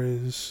far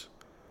as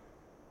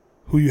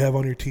who you have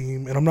on your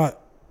team. And I'm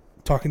not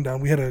talking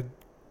down. We had a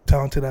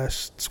talented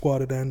ass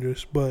squad at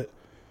Andrews, but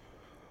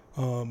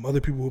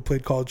other people who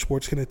played college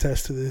sports can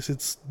attest to this.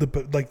 It's the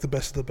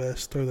best of the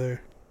best are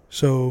there.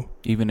 So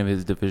even if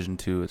it's Division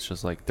II, it's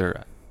just like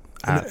they're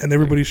and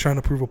everybody's trying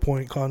to prove a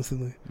point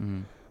constantly.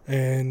 Mm-hmm.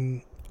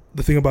 And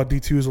the thing about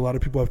D2 is a lot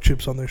of people have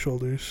chips on their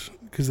shoulders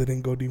because they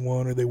didn't go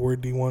D1, or they were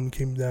D1,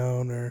 came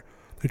down, or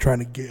they're trying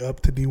to get up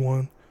to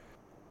D1.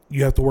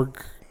 You have to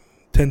work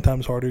 10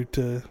 times harder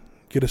to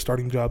get a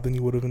starting job than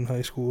you would have in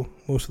high school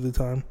most of the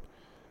time.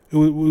 It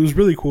was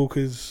really cool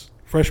because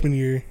freshman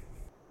year,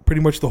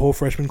 pretty much the whole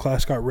freshman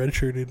class got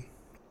redshirted.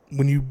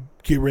 When you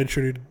get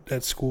redshirted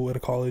at school, at a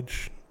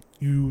college,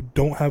 you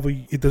don't have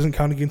it doesn't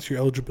count against your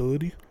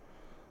eligibility,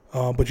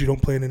 but you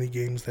don't play in any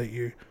games that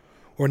year.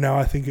 Or now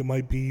I think it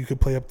might be you could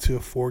play up to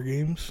 4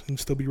 games and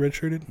still be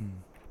redshirted.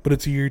 But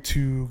it's a year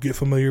to get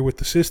familiar with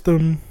the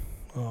system,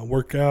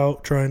 work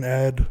out, try and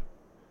add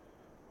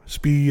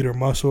speed or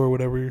muscle or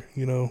whatever,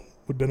 you know,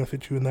 would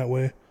benefit you in that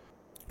way.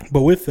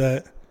 But with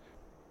that,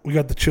 we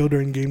got the chill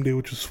during game day,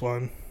 which was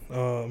fun.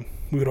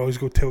 We would always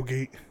go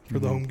tailgate for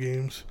the home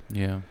games.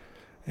 Yeah.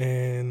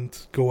 And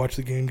go watch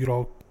the game, get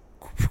all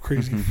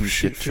crazy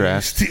shit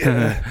trashed.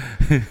 Yeah.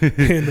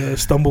 And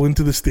stumble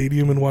into the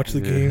stadium and watch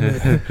the game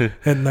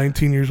at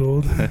 19 years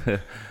old.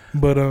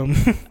 But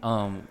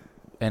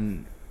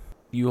and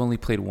you only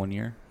played 1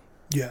 year?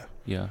 Yeah.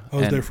 Yeah. I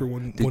was there for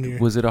one year.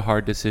 Was it a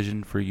hard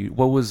decision for you?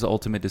 What was the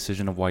ultimate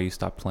decision of why you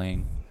stopped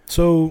playing?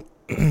 So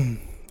it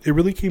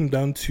really came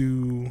down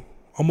to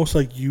almost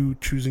like you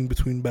choosing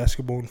between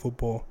basketball and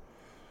football.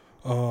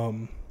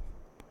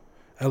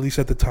 At least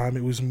at the time,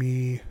 it was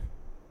me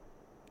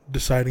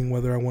deciding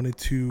whether I wanted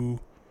to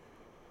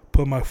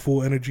put my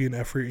full energy and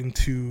effort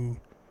into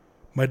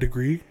my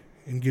degree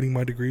and getting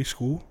my degree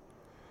school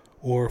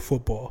or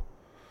football.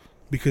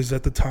 Because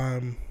at the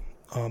time,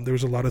 there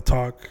was a lot of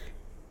talk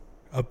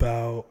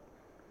about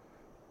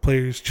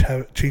players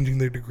changing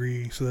their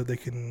degree so that they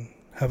can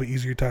have an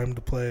easier time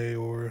to play,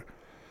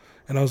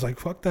 and I was like,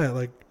 fuck that.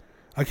 Like,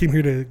 I came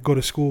here to go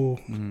to school.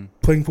 Mm-hmm.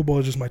 Playing football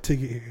is just my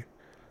ticket here.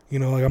 You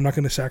know, like, I'm not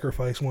going to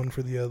sacrifice one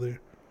for the other.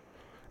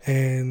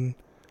 And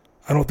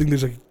I don't think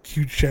there's a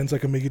huge chance I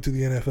can make it to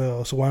the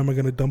NFL. So why am I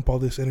going to dump all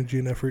this energy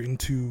and effort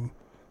into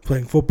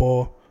playing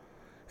football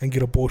and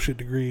get a bullshit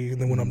degree,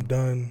 and then when I'm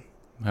done,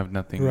 have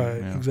nothing.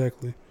 Right, yeah.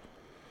 Exactly.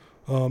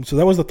 So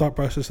that was the thought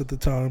process at the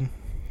time.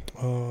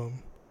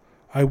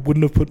 I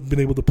wouldn't have been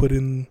able to put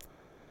in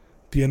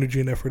the energy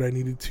and effort I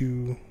needed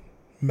to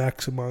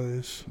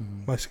maximize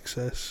my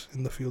success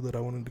in the field that I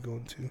wanted to go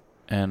into.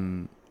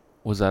 And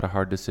was that a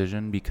hard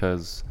decision?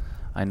 Because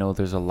I know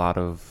there's a lot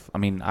of... I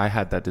mean, I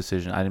had that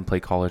decision. I didn't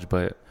play college,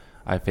 but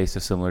I faced a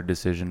similar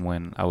decision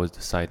when I was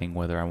deciding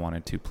whether I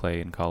wanted to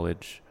play in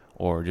college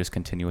or just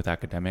continue with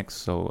academics.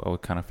 So I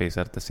would kind of face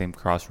that at the same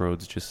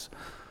crossroads, just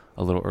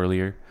a little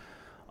earlier.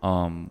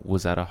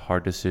 Was that a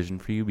hard decision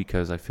for you?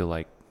 Because I feel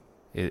like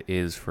it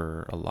is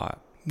for a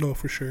lot. No,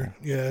 for sure.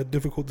 Yeah,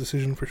 difficult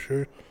decision for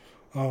sure.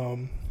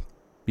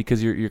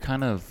 Because you're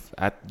kind of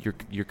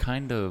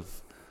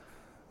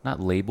not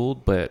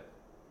labeled, but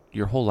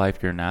your whole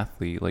life you're an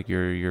athlete. Like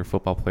you're a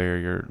football player.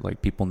 You're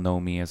like, people know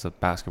me as a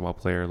basketball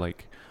player,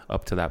 like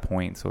up to that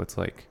point. So it's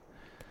like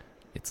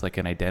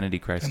an identity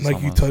crisis. And like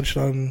almost. you touched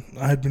on,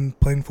 I had been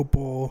playing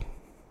football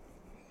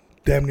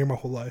damn near my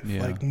whole life,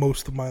 like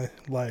most of my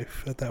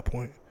life at that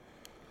point.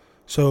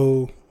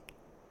 So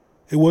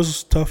it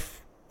was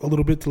tough a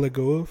little bit to let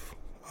go of.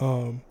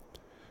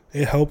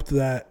 It helped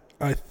that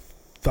I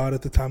thought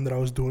at the time that I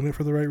was doing it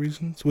for the right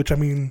reasons, which I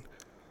mean,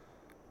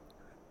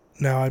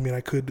 now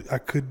I could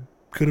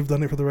have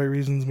done it for the right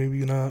reasons,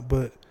 maybe not,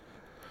 but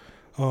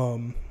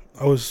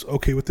I was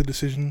okay with the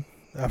decision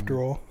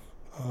after all.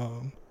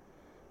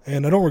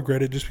 And I don't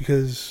regret it, just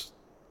because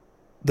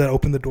that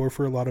opened the door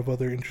for a lot of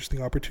other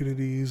interesting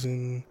opportunities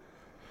and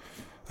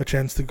a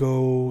chance to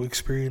go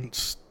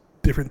experience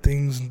different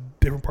things in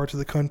different parts of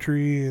the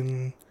country.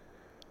 And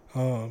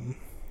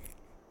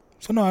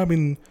so no, I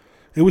mean,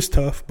 it was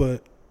tough,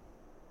 but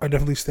I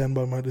definitely stand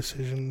by my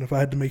decision. If I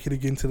had to make it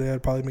again today,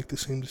 I'd probably make the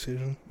same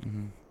decision.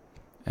 Mm-hmm.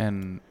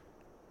 And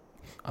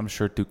I'm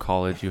sure through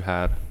college you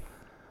had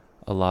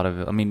a lot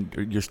of... I mean,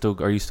 are you still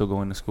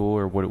going to school,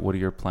 or what are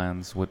your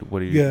plans? What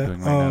are you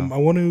doing right now? I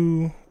want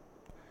to...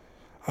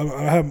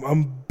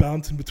 I'm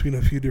bouncing between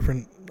a few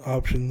different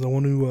options. I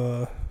want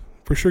to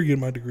for sure get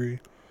my degree,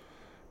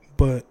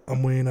 but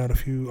I'm weighing out a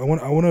few. I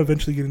want to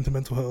eventually get into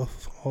mental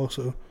health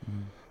also.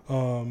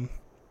 I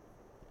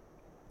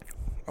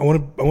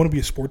want to be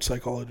a sports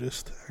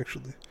psychologist,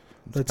 actually.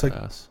 That's like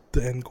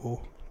the end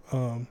goal.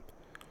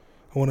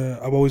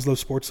 I've always loved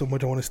sports so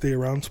much. I want to stay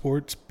around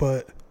sports,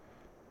 but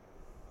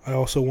I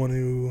also want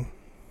to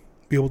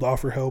be able to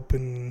offer help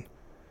in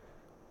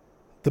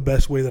the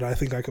best way that I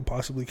think I could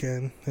possibly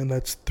can, and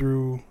that's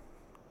through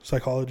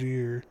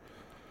psychology or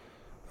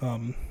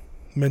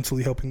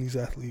mentally helping these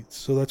athletes.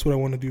 So that's what I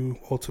want to do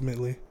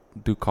ultimately.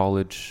 Do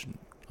college,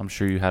 I'm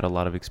sure you had a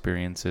lot of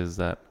experiences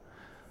that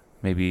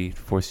maybe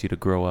forced you to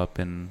grow up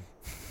in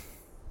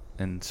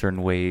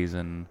certain ways,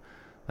 and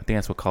I think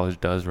that's what college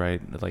does, right?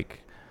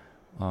 Like,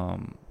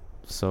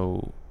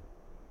 so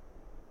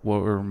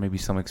what were maybe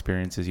some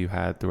experiences you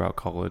had throughout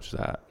college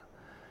that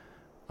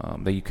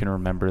you can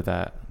remember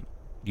that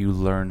you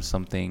learned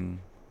something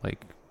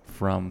like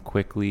from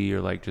quickly, or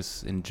like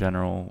just in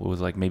general, it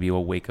was like maybe a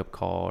wake up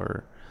call?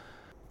 Or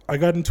I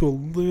got into a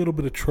little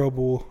bit of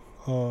trouble.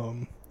 Oh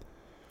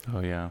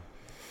yeah,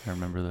 I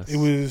remember this. It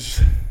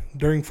was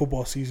during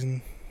football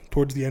season,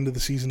 towards the end of the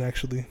season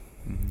actually.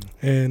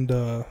 And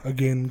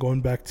again,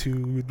 going back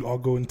to, we'd all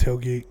go and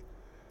tailgate.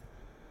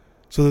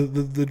 So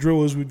the drill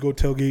was, we'd go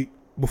tailgate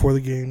before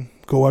the game,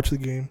 go watch the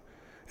game,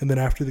 and then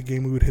after the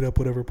game we would hit up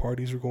whatever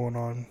parties were going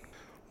on.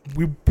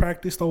 We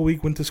practiced all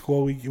week, went to school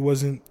all week. It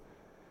wasn't...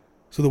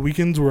 So the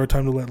weekends were our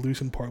time to let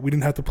loose and part. We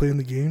didn't have to play in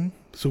the game,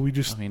 so we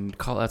just... I mean,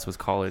 that's what's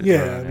college.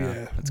 Yeah,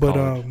 yeah. But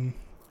college.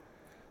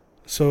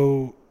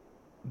 So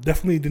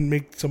definitely didn't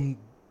make some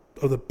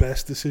of the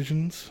best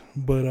decisions.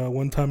 But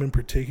one time in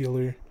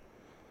particular,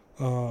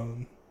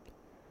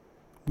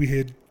 we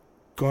had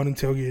gone and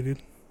tailgated,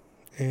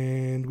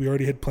 and we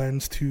already had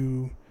plans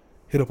to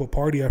hit up a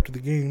party after the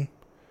game.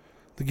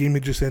 The game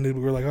had just ended.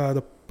 We were like,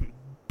 the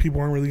people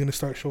aren't really going to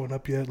start showing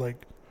up yet.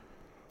 Like,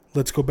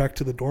 let's go back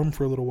to the dorm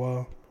for a little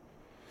while.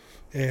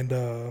 And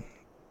the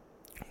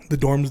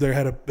dorms there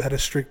had a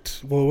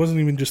strict. Well, it wasn't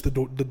even just the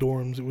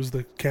dorms. It was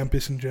the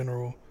campus in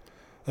general.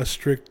 A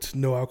strict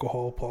no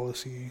alcohol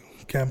policy,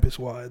 campus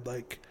wide.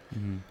 Like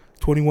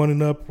 21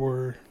 and up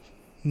or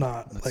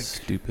not. That's like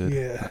stupid.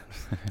 Yeah,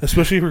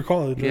 especially for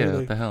college. Yeah, right?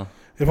 what the hell?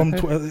 If I'm,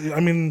 I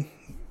mean,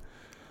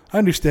 I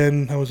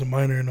understand I was a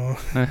minor and all,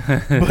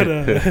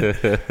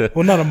 but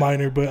well, not a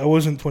minor, but I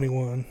wasn't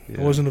 21.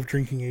 Yeah. I wasn't of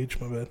drinking age.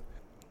 My bad.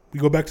 We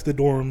go back to the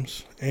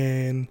dorms,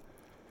 and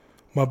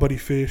my buddy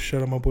Fish,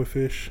 shout out my boy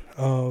Fish,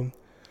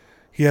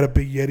 he had a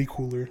big Yeti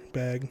cooler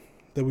bag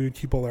that we would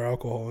keep all our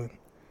alcohol in.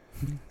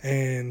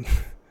 And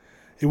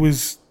it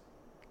was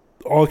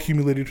all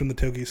accumulated from the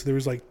tailgate. So there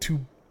was like 2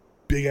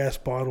 big ass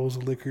bottles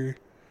of liquor.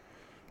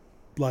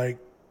 Like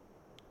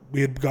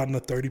we had gotten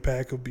a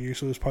 30-pack of beer,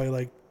 so it was probably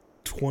like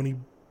 20,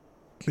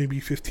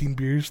 maybe 15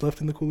 beers left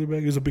in the cooler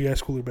bag. It was a big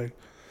ass cooler bag.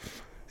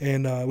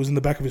 And it was in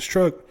the back of his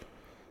truck.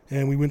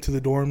 And we went to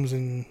the dorms,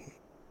 and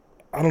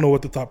I don't know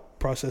what the thought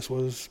process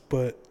was,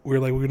 but we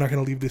were like, we're not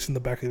going to leave this in the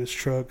back of this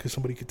truck because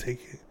somebody could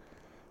take it.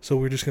 So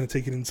we're just going to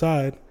take it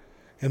inside.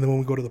 And then when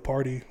we go to the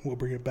party, we'll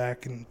bring it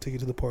back and take it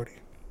to the party.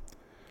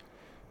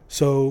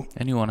 So.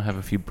 And you want to have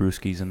a few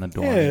brewskis in the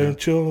dorm. Yeah, and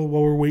chill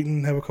while we're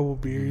waiting, have a couple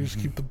of beers,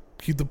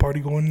 keep the party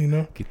going, you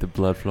know? Keep the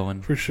blood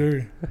flowing. For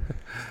sure.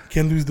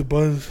 Can't lose the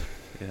buzz.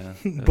 Yeah.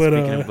 But,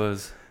 speaking of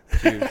buzz,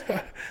 cheers.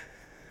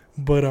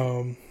 But,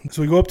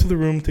 so we go up to the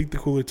room, take the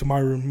cooler to my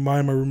room,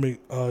 my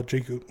roommate,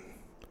 Jacob.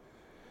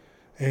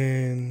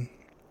 And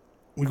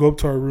we go up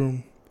to our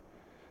room,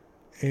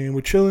 and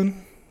we're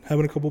chilling,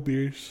 having a couple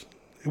beers.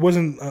 It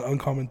wasn't an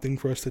uncommon thing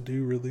for us to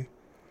do, really.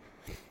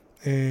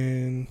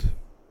 And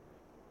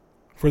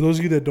for those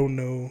of you that don't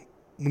know,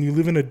 when you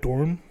live in a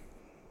dorm,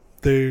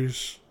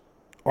 there's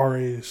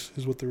RAs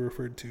is what they're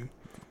referred to.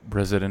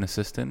 Resident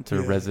assistant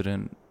or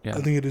resident? Yeah.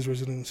 I think it is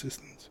resident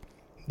assistants.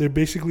 They're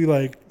basically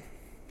like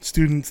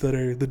students that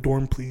are the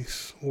dorm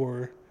police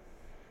or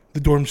the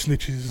dorm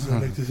snitches, I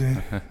like to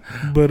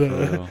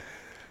say.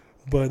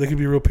 But they could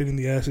be a real pain in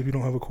the ass if you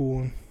don't have a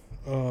cool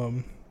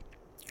one.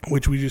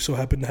 Which we just so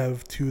happened to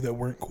have 2 that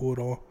weren't cool at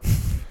all.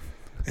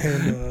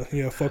 And,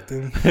 fuck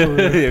them.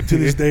 To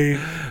this day,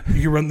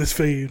 you can run this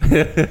fade.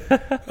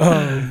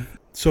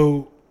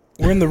 So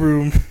we're in the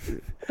room,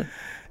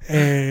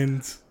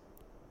 and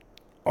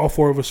all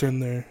 4 of us are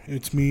in there.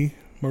 It's me,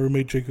 my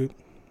roommate Jacob,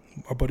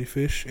 our buddy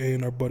Fish,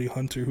 and our buddy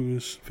Hunter, who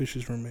is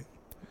Fish's roommate.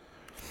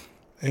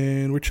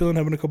 And we're chilling,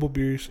 having a couple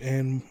beers,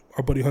 and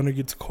our buddy Hunter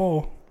gets a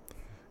call,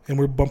 and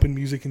we're bumping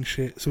music and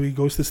shit. So he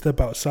goes to step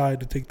outside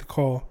to take the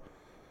call.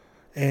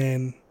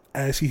 And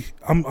as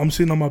I'm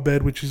sitting on my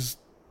bed, which is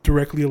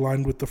directly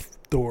aligned with the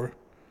door.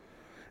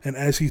 And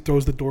as he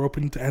throws the door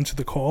open to answer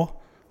the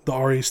call, the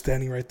RA is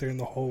standing right there in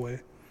the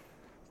hallway,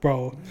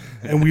 bro.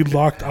 And we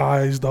locked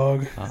eyes,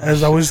 dog.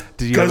 As I was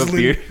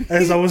guzzling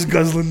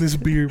this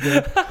beer,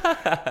 bro.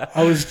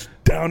 I was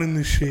down in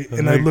this shit,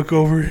 and I look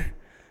over,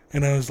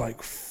 and I was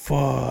like,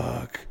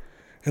 "Fuck!"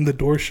 And the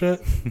door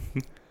shut.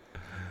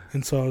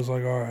 And so I was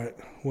like, "All right,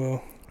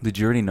 well." Did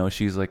you already know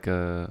she's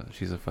a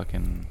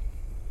fucking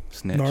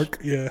snitch? Narc,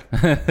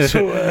 yeah.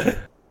 So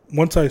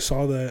once I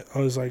saw that, I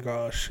was like,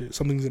 oh shit,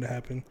 something's gonna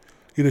happen.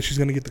 Either she's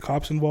gonna get the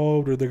cops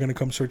involved or they're gonna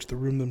come search the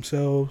room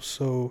themselves.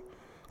 So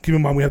keep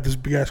in mind we have this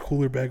big ass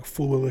cooler bag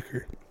full of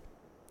liquor.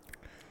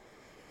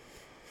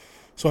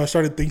 So I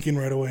started thinking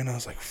right away, and I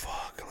was like,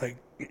 fuck, like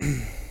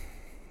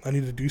I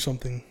need to do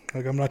something.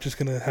 Like I'm not just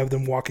gonna have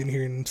them walk in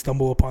here and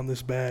stumble upon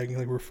this bag,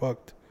 like we're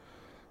fucked.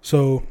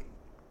 So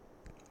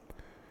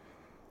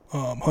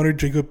Hunter,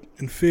 Jacob,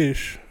 and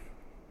Fish,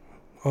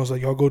 I was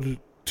like, y'all go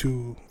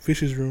to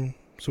Fish's room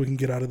so we can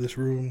get out of this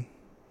room,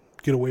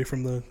 get away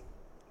from the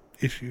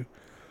issue.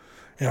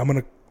 And I'm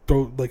going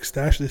to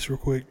stash this real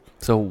quick.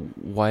 So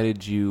why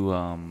did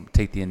you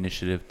take the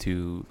initiative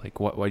to,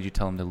 why did you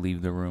tell him to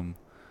leave the room?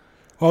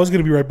 I was going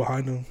to be right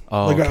behind them.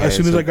 Oh, okay. As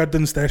soon as I got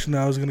done stashing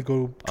that, I was going to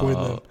go join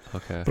them.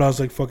 Okay. But I was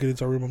like, fuck it,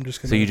 it's our room. I'm just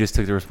going to. So you just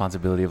took the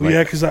responsibility of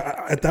yeah, because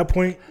at that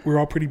point, we were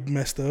all pretty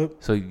messed up.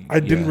 So I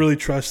didn't really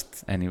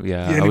trust. I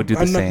would do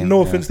the same.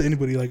 No offense to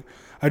anybody.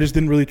 I just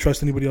didn't really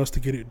trust anybody else to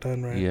get it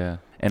done right. Yeah.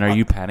 And are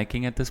you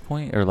panicking at this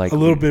point? Or a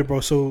little bit, bro.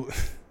 So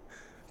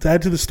to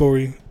add to the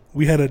story,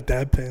 we had a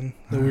dab pen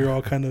that we were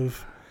all kind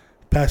of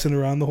passing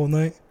around the whole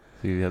night.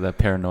 So you had that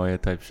paranoia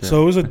type shit.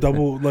 So it was a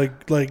double,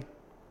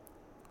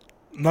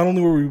 not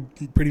only were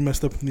we pretty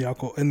messed up from the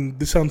alcohol, and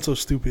this sounds so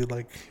stupid,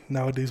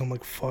 nowadays I'm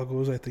like, fuck, what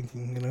was I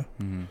thinking, you know?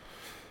 Mm-hmm.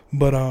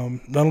 But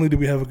not only did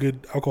we have a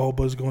good alcohol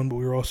buzz going, but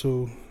we were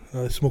also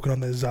smoking on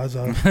that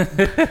Zaza.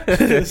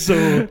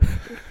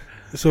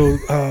 So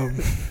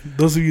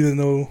those of you that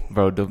know,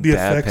 bro, the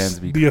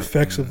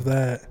effects of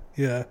that,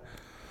 yeah,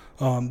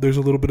 there's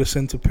a little bit of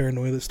sense of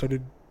paranoia that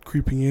started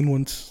creeping in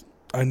once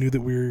I knew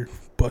that we were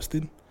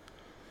busted.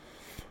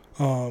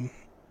 So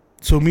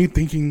me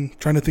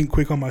trying to think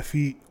quick on my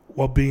feet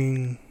while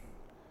being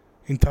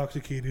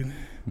intoxicated,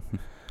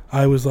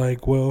 I was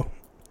like, well,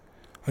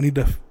 I need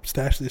to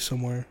stash this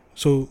somewhere.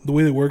 So the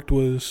way it worked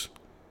was,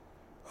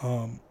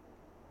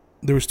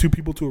 there was 2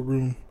 people to a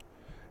room,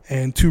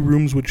 and 2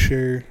 rooms would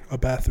share a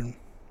bathroom.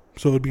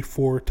 So it would be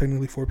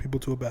technically four people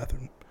to a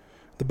bathroom.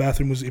 The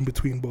bathroom was in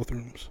between both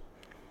rooms.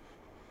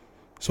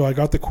 So I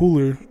got the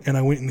cooler and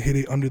I went and hid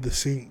it under the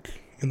sink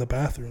in the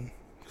bathroom.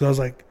 Because I was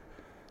like,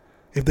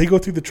 if they go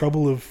through the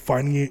trouble of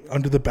finding it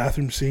under the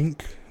bathroom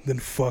sink, then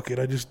fuck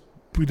it.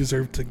 We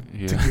deserve to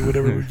get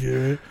whatever we get,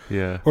 right?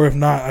 Yeah. Or if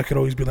not, I could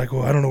always be like,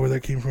 oh, I don't know where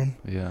that came from.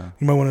 Yeah.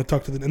 You might want to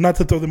talk to them. And not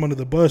to throw them under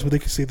the bus, but they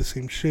could say the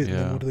same shit. Yeah.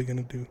 And then what are they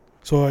going to do?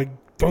 So I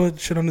throw that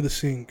shit under the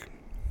sink.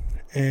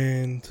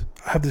 And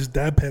I have this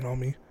dab pen on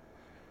me.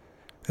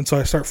 And so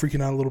I start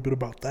freaking out a little bit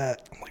about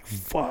that. I'm like,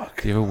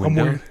 fuck. Do you have a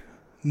window?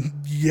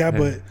 Yeah,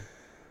 but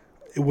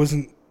it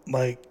wasn't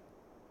like,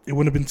 it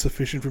wouldn't have been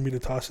sufficient for me to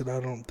toss it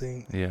out, I don't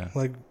think. Yeah.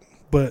 Like,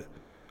 but,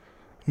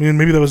 I mean,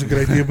 maybe that was a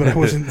good idea, but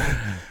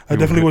I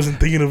definitely wasn't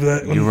thinking of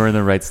that. You were in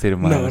the right state of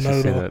mind. No,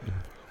 not at all. That.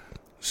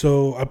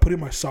 So I put in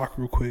my sock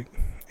real quick,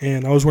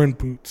 and I was wearing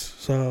boots.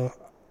 So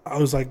I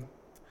was like,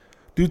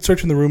 dude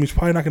searching the room, he's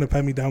probably not going to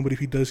pat me down, but if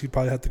he does, he'd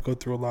probably have to go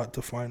through a lot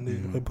to find it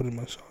if I put in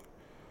my sock.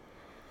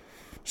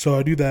 So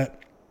I do that,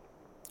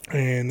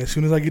 and as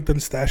soon as I get done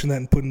stashing that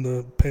and putting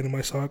the pen in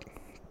my sock,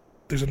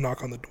 there's a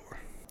knock on the door.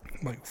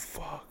 I'm like,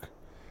 fuck.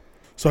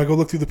 So I go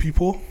look through the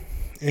people,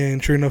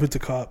 and sure enough, it's a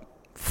cop.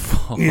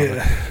 Fuck.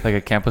 Yeah. Like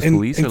a campus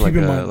police or like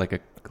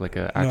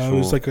a actual... No, it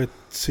was like a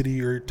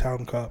city or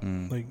town cop.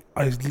 Like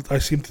I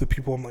see him through the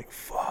people, I'm like,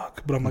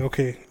 fuck. But I'm like,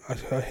 okay,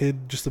 I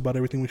hid just about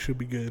everything, we should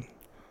be good.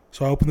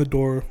 So I open the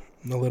door,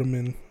 and I let him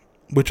in.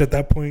 Which at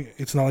that point,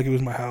 it's not like it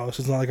was my house.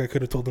 It's not like I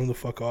could have told them to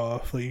fuck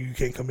off. Like, you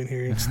can't come in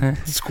here. It's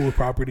school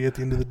property at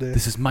the end of the day.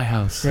 This is my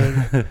house.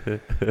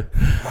 Right?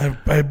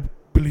 I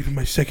believe in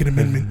my Second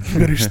Amendment. You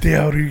better stay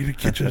out or you're going to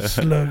catch a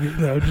slug.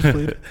 No, just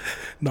played it.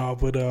 No,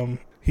 but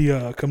he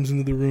comes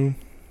into the room,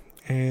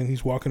 and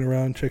he's walking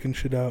around checking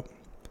shit out.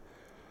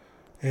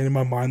 And in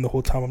my mind the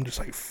whole time, I'm just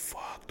like,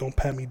 fuck, don't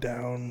pat me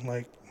down.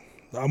 Like,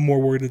 I'm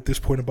more worried at this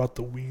point about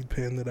the weed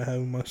pen that I have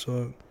in my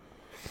sock.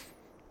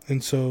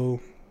 And so...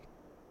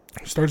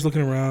 starts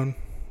looking around.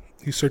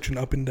 He's searching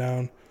up and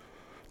down.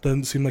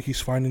 Doesn't seem like he's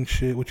finding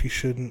shit, which he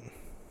shouldn't.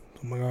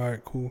 I'm like, all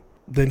right, cool.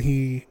 Then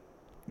he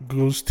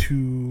goes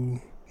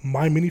to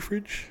my mini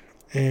fridge,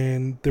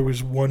 and there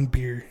was one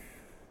beer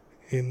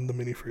in the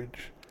mini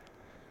fridge.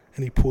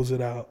 And he pulls it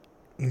out,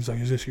 and he's like,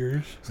 is this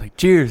yours? It's like,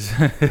 cheers.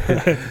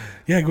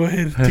 Yeah, go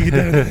ahead. Take it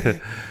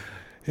down.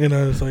 And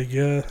I was like,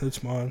 yeah,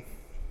 that's mine.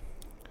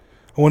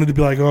 I wanted to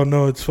be like, oh,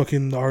 no, it's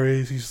fucking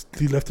RA's.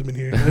 He left him in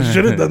here. I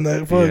should have done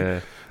that. Fuck.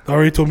 Yeah. They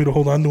already told me to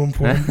hold on to him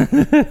for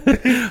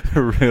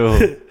him.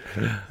 Real.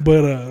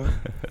 But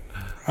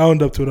I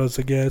owned up to it. I was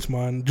like, yeah, it's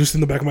mine. Just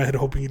in the back of my head,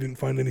 hoping he didn't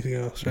find anything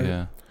else. Right?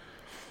 Yeah.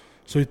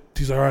 So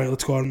he's like, all right,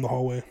 let's go out in the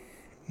hallway.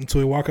 And so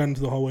we walk out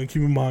into the hallway. And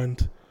keep in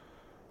mind,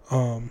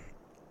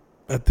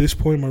 at this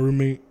point, my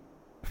roommate,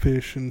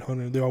 Fish, and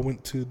Hunter, they all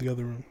went to the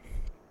other room.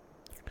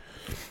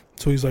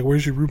 So he's like,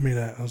 where's your roommate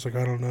at? I was like,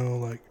 I don't know.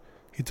 Like,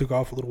 he took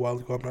off a little while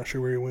ago. I'm not sure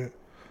where he went.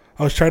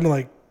 I was trying to,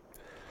 like,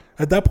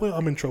 at that point,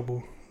 I'm in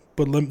trouble.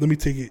 But let me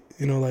take it,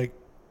 like,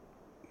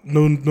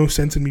 no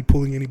sense in me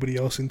pulling anybody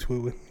else into it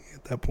with me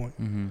at that point.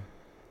 Mm-hmm.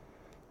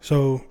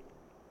 So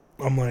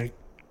I'm like,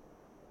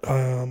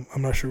 I'm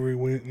not sure where he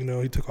went.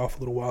 He took off a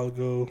little while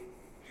ago.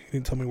 He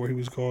didn't tell me where he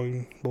was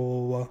going, blah,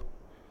 blah, blah.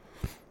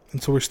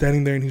 And so we're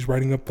standing there, and he's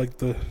writing up, like,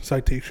 the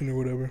citation or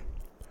whatever.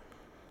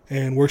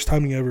 And worst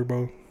timing ever,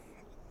 bro.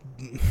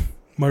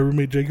 My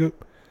roommate, Jacob,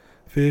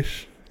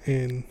 Fish,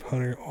 and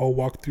Hunter all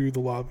walk through the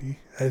lobby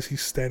as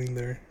he's standing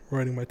there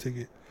writing my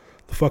ticket.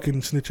 The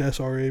fucking snitch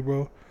SRA,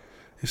 bro,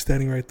 is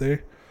standing right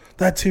there.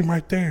 That's him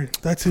right there.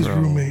 That's his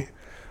roommate.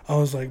 I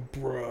was like,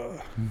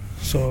 bruh.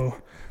 So,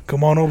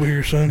 come on over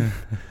here, son.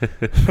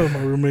 So my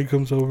roommate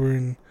comes over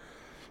and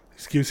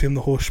gives him the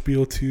whole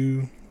spiel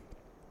to...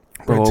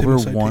 Bro, over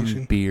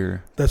one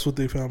beer. That's what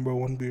they found, bro.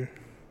 One beer.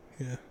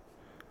 Yeah.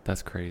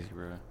 That's crazy,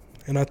 bro.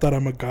 And I thought I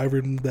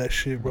MacGyvered that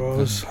shit, bro.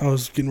 I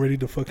was getting ready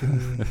to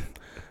fucking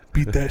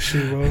beat that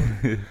shit, bro.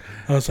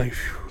 I was like,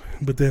 phew.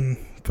 But then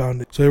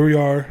found it. So here we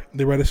are.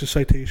 They write us a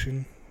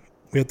citation.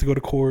 We have to go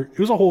to court. It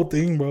was a whole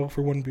thing, bro,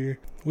 for one beer.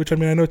 Which, I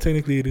mean, I know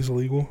technically it is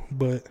illegal,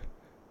 but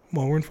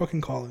come on, we're in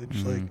fucking college.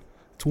 Mm-hmm. Like,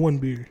 it's one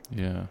beer.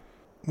 Yeah.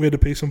 We had to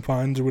pay some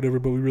fines or whatever,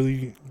 but we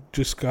really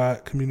just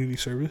got community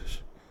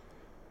service,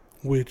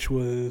 which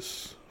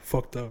was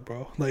fucked up,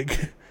 bro.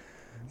 Like,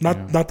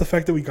 not the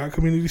fact that we got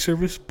community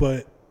service,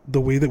 but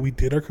the way that we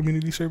did our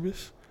community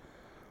service.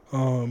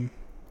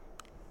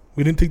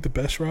 We didn't take the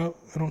best route,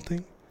 I don't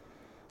think.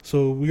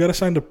 So we got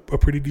assigned a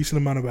pretty decent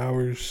amount of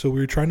hours. So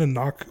we were trying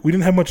to we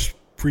didn't have much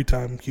free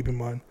time, keep in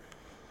mind.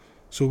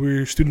 So we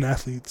were student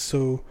athletes.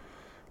 So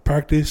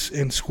practice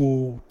and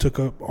school took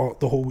up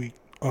the whole week.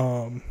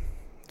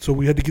 So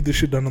we had to get this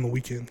shit done on the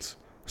weekends.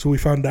 So we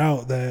found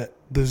out that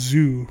the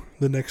zoo,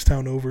 the next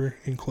town over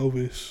in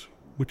Clovis,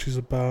 which is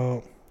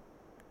about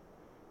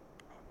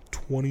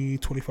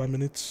 25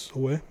 minutes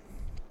away,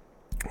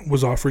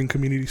 was offering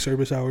community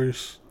service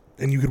hours,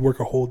 and you could work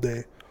a whole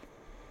day.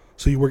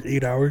 So you work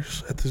 8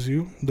 hours at the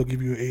zoo, they'll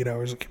give you 8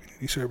 hours of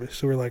community service.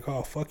 So we're like,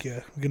 oh, fuck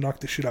yeah, we can knock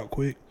this shit out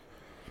quick.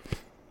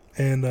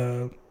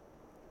 And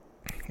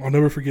I'll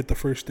never forget the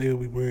first day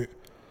we went.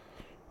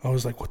 I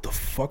was like, what the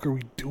fuck are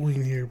we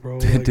doing here, bro?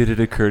 Like, did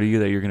it occur to you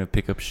that you're going to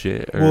pick up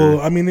shit? Or?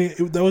 Well, I mean, we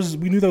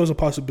knew that was a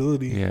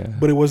possibility. Yeah.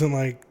 But it wasn't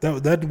like,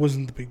 that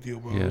wasn't the big deal,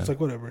 bro. Yeah. It was like,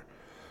 whatever.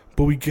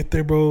 But we get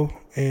there, bro,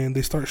 and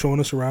they start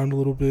showing us around a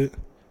little bit.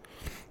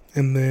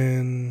 And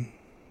then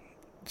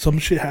some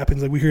shit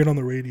happens. Like, we hear it on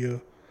the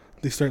radio.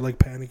 They start, like,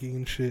 panicking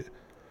and shit.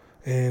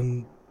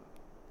 And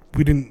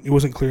it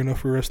wasn't clear enough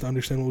for us to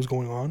understand what was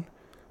going on.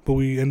 But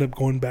we end up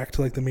going back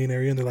to, like, the main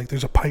area, and they're like,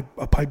 there's a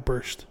pipe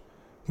burst.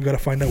 We got to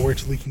find out where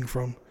it's leaking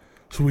from.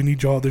 So we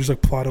need y'all. There's a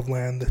plot of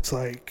land that's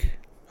like,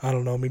 I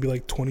don't know, maybe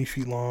like 20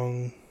 feet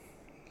long,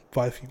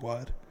 5 feet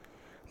wide.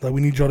 Like,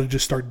 we need y'all to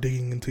just start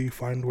digging until you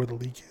find where the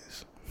leak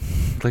is.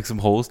 Like some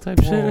holes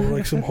type shit?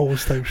 Like some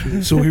holes type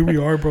shit. So here we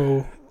are,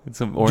 bro. With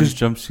some orange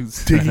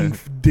jumpsuits.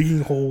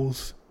 digging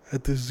holes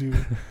at this zoo,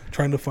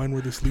 trying to find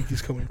where this leak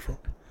is coming from.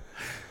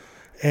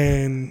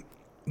 And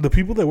the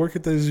people that work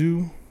at that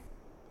zoo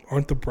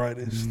aren't the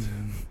brightest.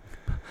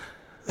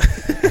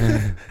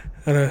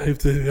 And I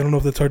don't know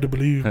if that's hard to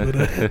believe,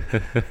 but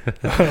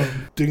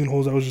digging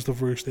holes, that was just the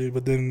first day.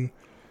 But then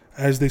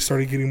as they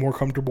started getting more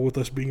comfortable with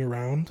us being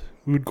around,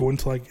 we would go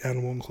into like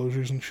animal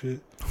enclosures and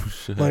shit. Oh,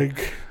 shit.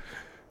 Like,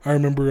 I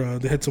remember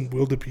they had some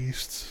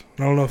wildebeests.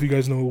 I don't know if you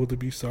guys know what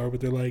wildebeests are,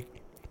 but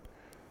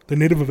they're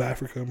native of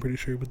Africa, I'm pretty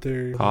sure. But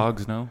they're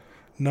hogs, no?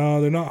 No,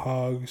 they're not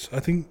hogs.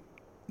 I think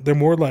they're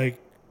more like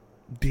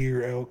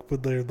deer, elk,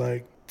 but they're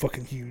like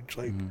fucking huge,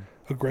 like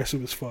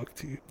aggressive as fuck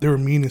too. They were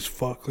mean as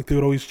fuck. Like, they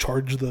would always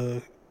charge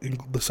the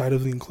side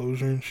of the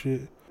enclosure and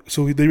shit.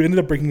 So they ended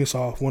up breaking us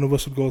off. One of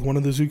us would go with one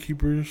of the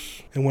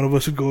zookeepers, and one of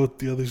us would go with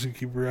the other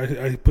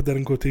zookeeper. I put that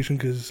in quotation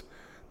because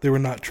they were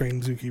not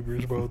trained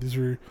zookeepers, bro. These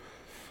were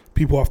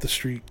people off the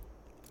street,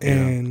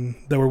 and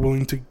that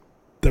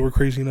were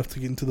crazy enough to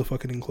get into the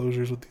fucking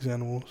enclosures with these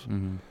animals.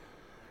 Mm-hmm.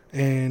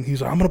 And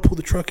he's like, I'm gonna pull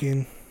the truck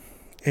in,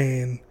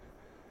 and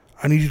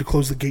I need you to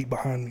close the gate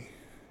behind me.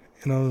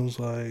 And I was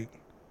like,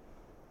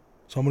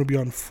 so I'm going to be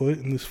on foot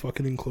in this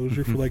fucking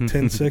enclosure for like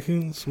 10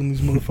 seconds when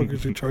these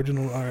motherfuckers are charging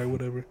on. All right,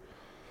 whatever.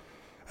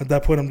 At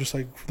that point, I'm just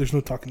like, there's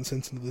no talking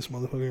sense into this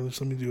motherfucker. Just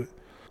let me do it.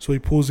 So he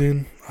pulls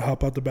in. I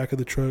hop out the back of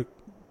the truck,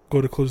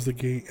 go to close the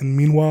gate. And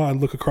meanwhile, I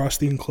look across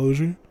the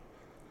enclosure,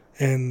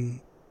 and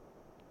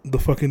the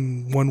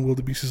fucking one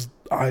wildebeest's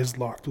eyes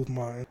locked with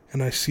mine.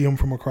 And I see him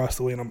from across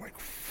the way, and I'm like,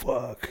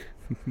 fuck.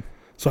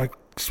 So I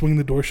swing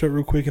the door shut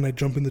real quick, and I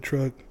jump in the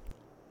truck.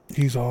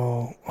 He's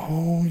all,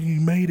 oh,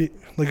 you made it.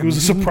 Like, it was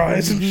a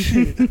surprise and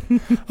shit.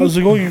 I was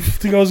like, oh, you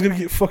think I was going to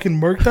get fucking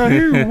murked out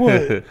here or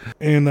what?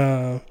 And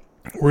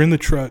we're in the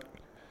truck.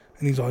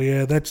 And he's all,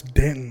 yeah, that's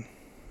Denton.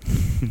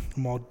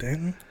 I'm all,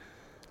 Denton?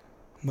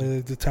 I'm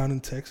like, the town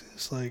in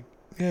Texas? Like,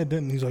 yeah,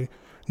 Denton. He's like,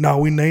 no,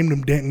 we named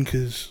him Denton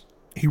because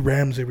he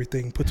rams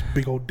everything, puts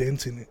big old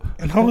dents in it.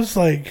 And I was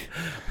like,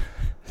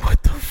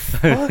 what the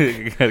fuck?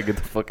 You got to get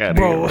the fuck out of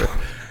here, bro.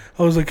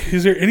 I was like,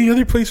 is there any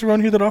other place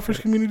around here that offers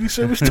community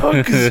service,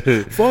 dog?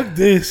 'Cause fuck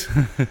this.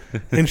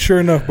 And sure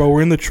enough, bro,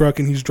 we're in the truck,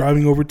 and he's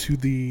driving over to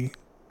the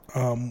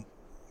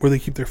where they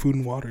keep their food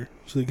and water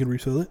so they can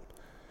refill it.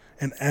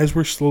 And as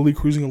we're slowly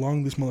cruising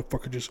along, this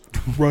motherfucker just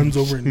runs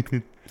over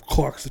and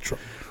clocks the truck.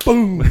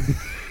 Boom!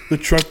 The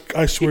truck,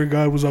 I swear to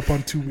God, was up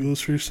on two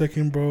wheels for a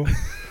second, bro.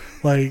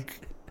 Like,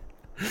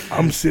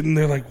 I'm sitting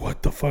there like,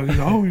 what the fuck?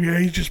 Oh, yeah,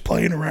 he's just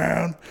playing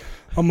around.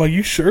 I'm like,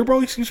 you sure, bro?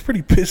 He seems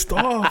pretty pissed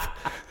off.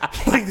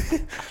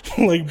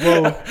 like,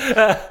 bro,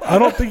 I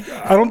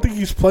don't think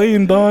he's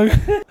playing, dog.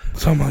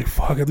 So I'm like,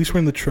 fuck. At least we're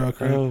in the truck,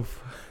 right? Oh.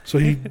 So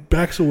he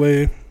backs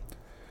away,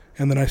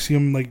 and then I see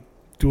him like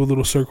do a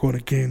little circle, and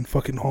again,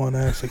 fucking hauling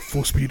ass, like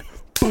full speed,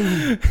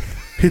 boom,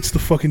 hits the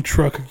fucking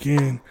truck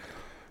again.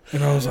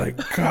 And I was like,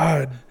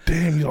 God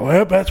damn. He's like,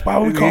 yep, that's why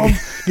we call him.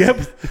 Yep,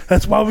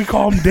 that's why we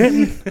call him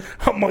Denton.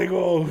 I'm like,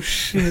 oh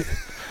shit.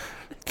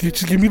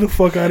 Just get me the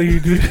fuck out of here,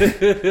 dude. Get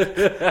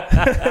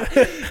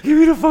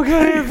me the fuck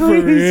out of here, please.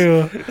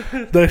 For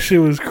real. That shit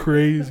was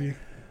crazy.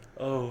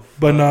 Oh, fuck.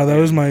 But nah, that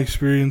was my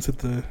experience at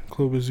the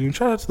Clovis Zoo.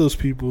 Shout out to those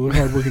people. They're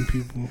hardworking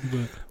people.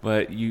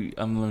 But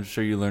I'm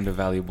sure you learned a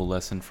valuable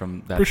lesson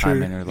from that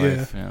time in your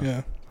life.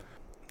 Yeah.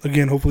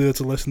 Again, hopefully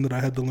that's a lesson that I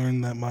had to learn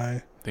that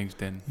my... Things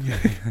didn't. Yeah.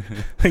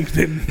 Things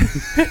didn't.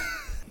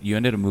 You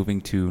ended up moving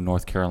to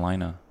North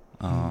Carolina,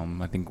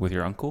 I think with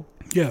your uncle?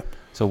 Yeah.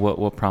 So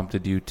what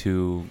prompted you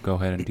to go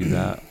ahead and do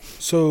that?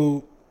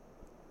 So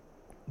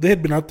they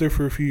had been out there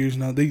for a few years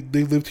now. They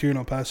lived here in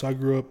El Paso. I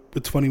grew up.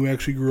 It's funny, we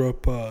actually grew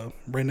up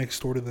right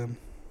next door to them,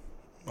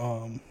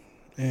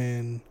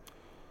 and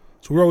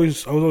so I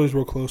was always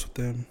real close with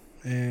them.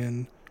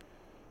 And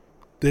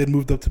they had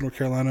moved up to North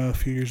Carolina a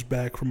few years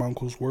back for my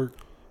uncle's work.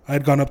 I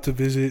had gone up to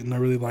visit, and I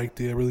really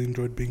liked it. I really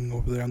enjoyed being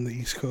over there on the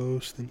East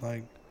Coast, and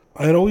like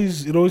it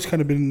always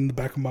kind of been in the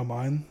back of my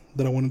mind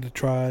that I wanted to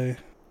try.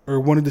 Or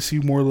wanted to see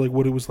more like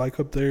what it was like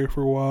up there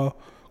for a while,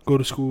 go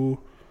to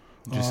school.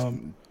 Just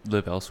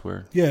live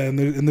elsewhere. Yeah, and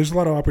there's a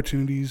lot of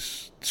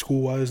opportunities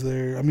school-wise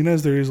there. I mean,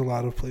 as there is a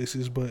lot of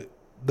places, but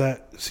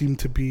that seemed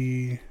to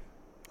be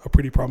a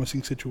pretty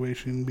promising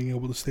situation, being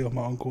able to stay with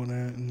my uncle and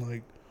that. And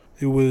like,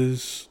 it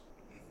was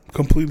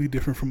completely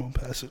different from El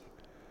Paso.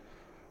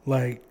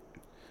 Like,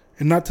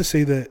 and not to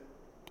say that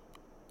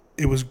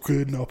it was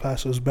good and El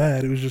Paso was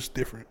bad. It was just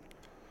different.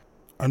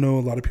 I know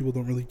a lot of people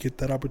don't really get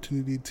that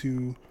opportunity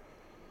to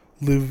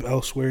live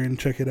elsewhere and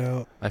check it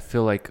out. I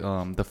feel like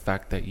the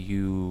fact that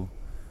you,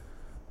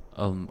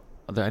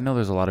 I know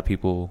there's a lot of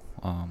people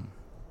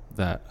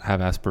that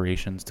have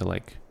aspirations to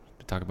like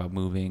to talk about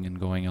moving and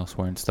going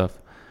elsewhere and stuff,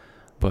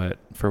 but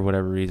for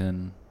whatever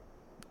reason,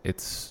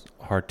 it's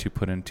hard to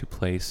put into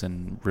place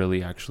and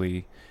really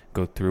actually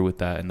go through with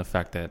that. And the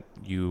fact that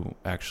you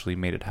actually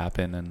made it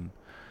happen, and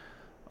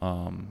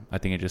I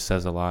think it just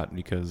says a lot,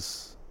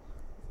 because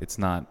it's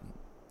not,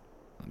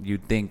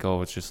 you'd think,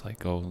 oh, it's just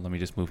like, oh, let me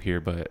just move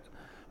here, but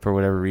for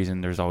whatever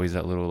reason, there's always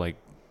that little like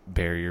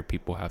barrier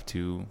people have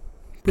to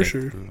for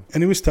sure through.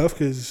 And it was tough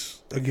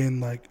because, again,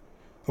 like,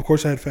 of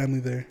course I had family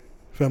there,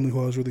 family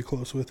who I was really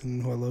close with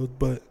and who I loved,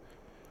 but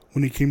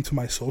when it came to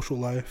my social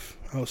life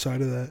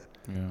outside of that,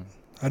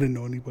 I didn't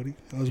know anybody.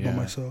 I was by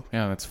myself.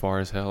 Yeah, that's far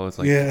as hell. It's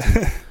like,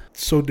 it's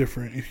so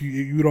different. If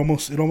it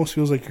almost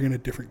feels like you're in a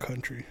different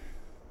country.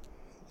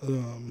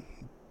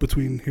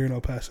 Between here in El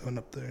Paso and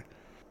up there,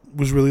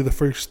 was really the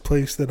first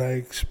place that I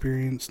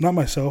experienced, not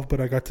myself,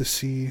 but I got to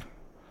see.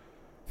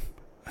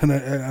 And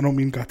I don't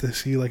mean got to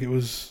see like it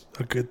was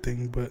a good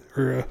thing, but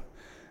or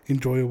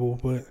enjoyable,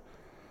 but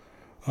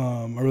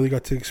I really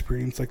got to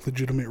experience like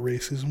legitimate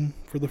racism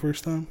for the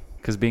first time.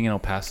 Because being in El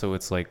Paso,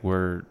 it's like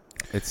we're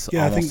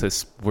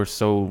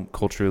so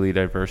culturally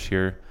diverse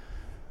here.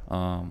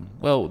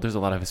 Well, there's a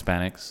lot of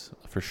Hispanics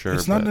for sure.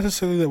 It's not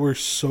necessarily that we're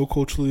so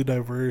culturally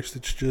diverse.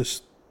 It's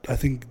just, I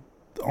think,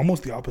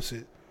 almost the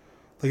opposite.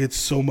 Like, it's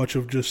so much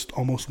of just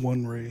almost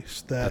one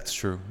race that's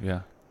true.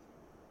 Yeah,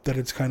 that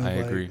it's kind of I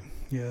agree.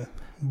 Yeah,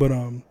 but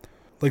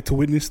like to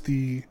witness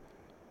the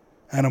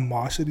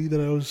animosity that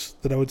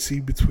I would see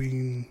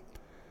between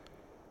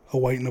a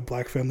white and a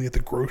black family at the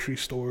grocery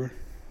store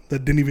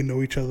that didn't even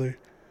know each other.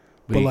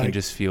 But you can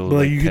just feel, but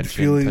like you could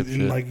feel it,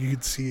 and like you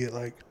could see it.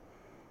 Like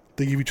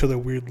they give each other a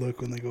weird look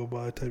when they go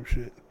by, type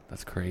shit.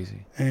 That's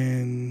crazy.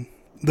 And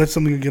that's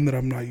something again that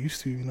I'm not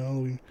used to. You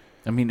know,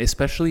 I mean,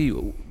 especially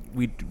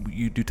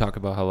you do talk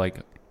about how like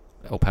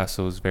El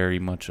Paso is very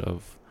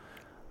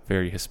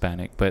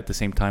Hispanic, but at the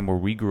same time, where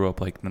we grew up,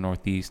 like the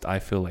Northeast, I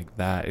feel like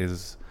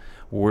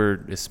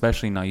we're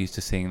especially not used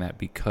to saying that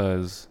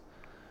because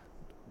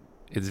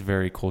it's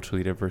very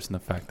culturally diverse in the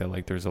fact that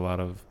like there's a lot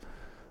of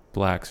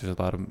blacks, there's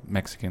a lot of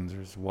Mexicans,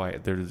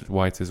 there's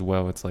whites as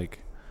well. It's like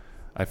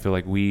I feel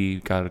like we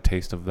got a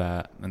taste of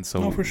that, and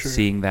so for sure.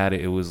 Seeing that,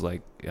 it was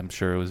like, I'm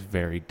sure it was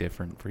very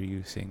different for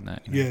you seeing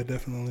that. You know? Yeah,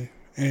 definitely,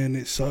 and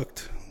it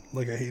sucked.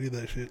 Like I hated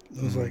that shit.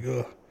 I was like,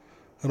 ugh,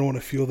 I don't want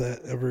to feel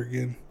that ever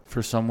again.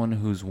 For someone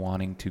who's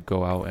wanting to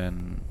go out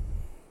and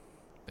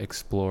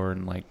explore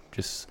and like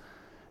just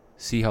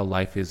see how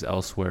life is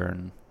elsewhere,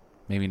 and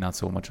maybe not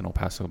so much in El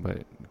Paso, but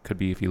it could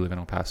be if you live in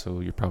El Paso,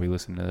 you're probably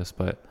listening to this,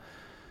 but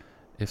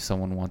if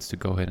someone wants to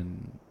go ahead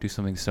and do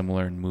something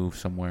similar and move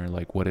somewhere,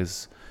 like what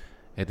is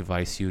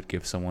advice you would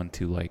give someone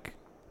to like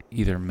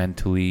either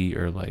mentally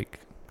or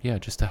like,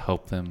 just to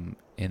help them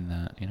in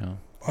that, you know?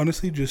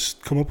 Honestly,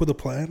 just come up with a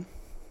plan,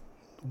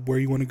 where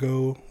you want to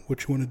go,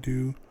 what you want to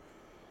do.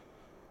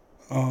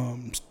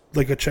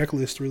 Like a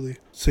checklist, really.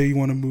 Say you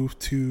want to move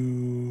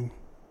to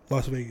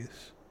Las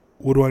Vegas.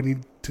 What do I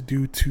need to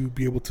do to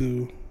be able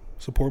to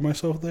support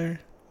myself there?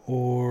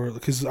 Or,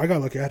 because I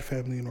got lucky, I had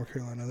family in North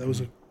Carolina. That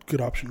was a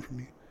good option for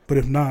me. But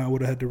if not, I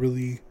would have had to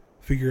really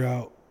figure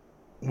out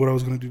what I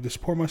was going to do to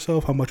support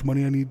myself, how much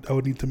money I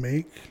would need to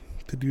make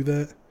to do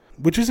that,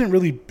 which isn't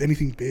really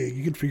anything big.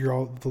 You can figure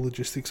out the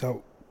logistics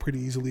out pretty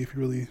easily if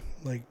you really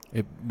like.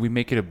 We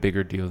make it a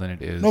bigger deal than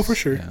it is. No, for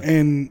sure. Yeah.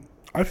 And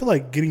I feel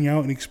like getting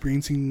out and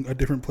experiencing a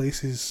different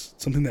place is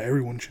something that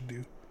everyone should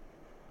do.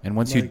 And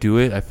once you do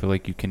it, I feel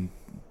like you can,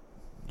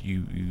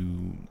 you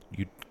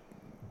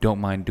don't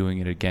mind doing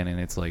it again. And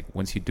it's like,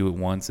 once you do it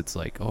once, it's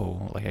like,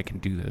 oh, like I can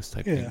do this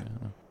type thing. You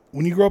know?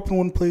 When you grow up in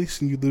one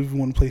place and you live in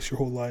one place your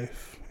whole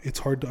life, it's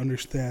hard to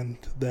understand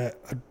that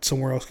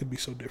somewhere else could be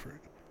so different.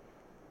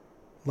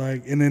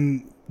 Like, and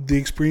then the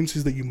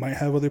experiences that you might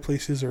have other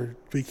places or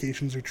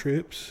vacations or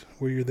trips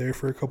where you're there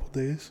for a couple of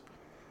days,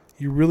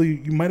 you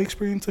might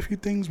experience a few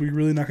things, but you're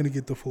really not going to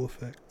get the full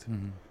effect.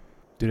 Mm-hmm.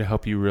 Did it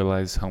help you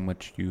realize how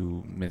much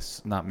you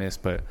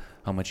but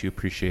how much you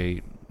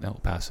appreciate El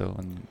Paso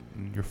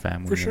and your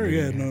family? For sure,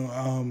 yeah.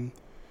 No,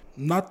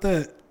 not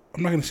that,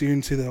 I'm not going to sit here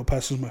and say that El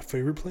Paso is my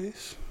favorite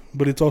place,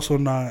 but it's also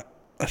not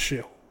a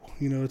shithole.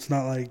 You know, it's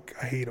not like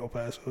I hate El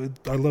Paso.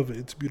 I love it.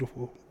 It's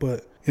beautiful,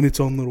 but in its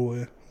own little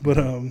way. But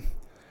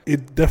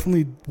it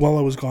definitely, while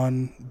I was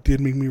gone,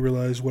 did make me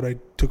realize what I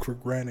took for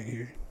granted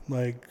here.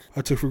 Like,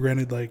 I took for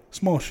granted, like,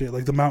 small shit,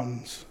 like the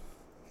mountains.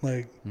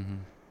 Like,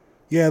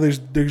 yeah,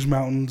 there's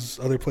mountains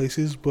other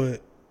places,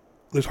 but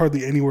there's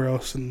hardly anywhere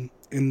else in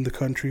the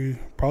country,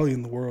 probably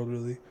in the world,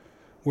 really,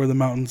 where the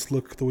mountains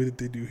look the way that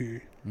they do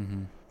here.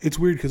 Mm-hmm. It's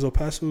weird because El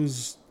Paso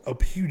is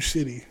a huge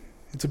city.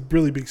 It's a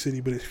really big city,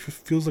 but it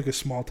feels like a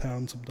small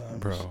town sometimes.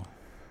 Bro.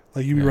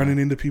 Like, you be running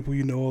into people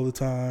you know all the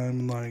time,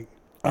 and, like,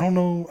 I don't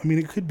know. I mean,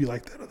 it could be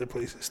like that other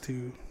places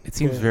too. It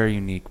seems very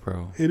unique,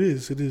 bro. It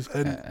is.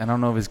 I don't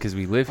know if it's because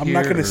we live here. I'm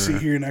not going to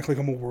sit here and act like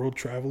I'm a world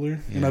traveler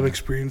and I've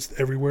experienced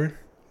everywhere.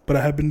 But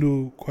I have been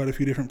to quite a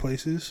few different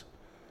places.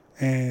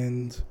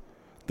 And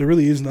there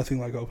really is nothing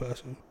like El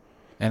Paso.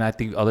 And I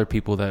think other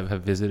people that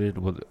have visited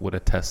would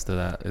attest to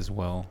that as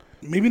well.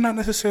 Maybe not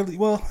necessarily.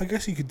 Well, I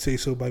guess you could say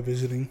so by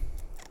visiting.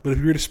 But if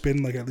you were to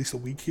spend like at least a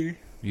week here,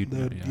 you'd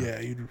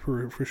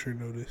for sure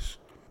notice.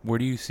 Where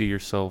do you see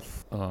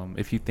yourself,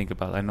 if you think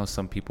about it? I know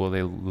some people,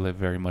 they live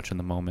very much in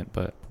the moment,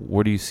 but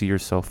where do you see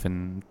yourself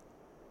in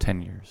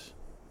 10 years?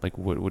 Like,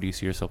 what do you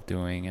see yourself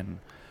doing? And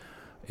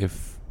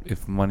if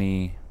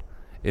money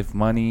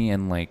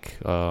and like,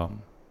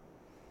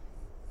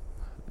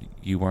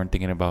 you weren't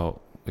thinking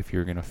about if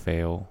you're going to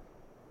fail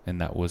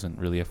and that wasn't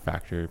really a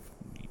factor,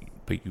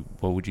 but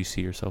what would you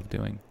see yourself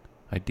doing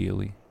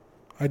ideally?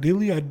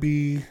 Ideally, I'd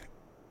be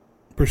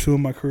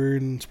pursuing my career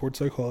in sports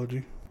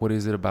psychology. What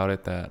is it about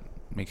it that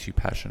makes you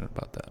passionate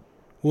about that?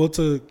 Well,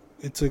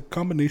 it's a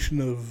combination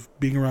of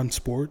being around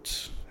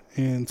sports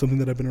and something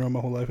that I've been around my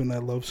whole life and I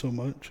love so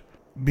much.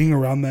 Being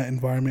around that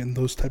environment and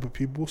those type of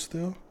people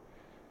still,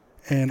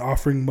 and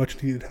offering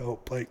much needed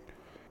help. Like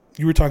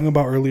you were talking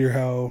about earlier,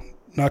 how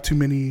not too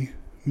many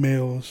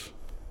males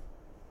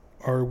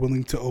are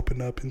willing to open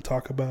up and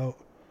talk about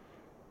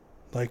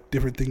like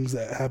different things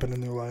that happen in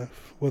their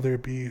life, whether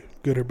it be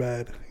good or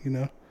bad, you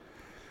know?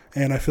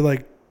 And I feel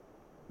like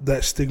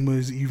that stigma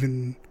is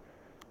even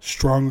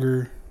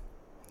stronger,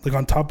 like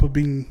on top of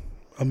being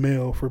a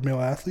male for male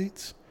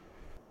athletes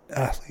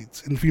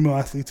and female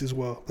athletes as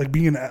well. Like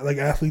being like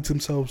athletes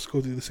themselves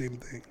go through the same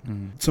thing.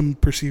 Mm-hmm. Some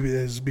perceive it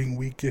as being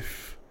weak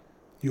if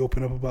you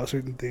open up about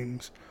certain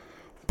things,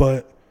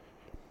 but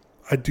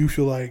I do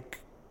feel like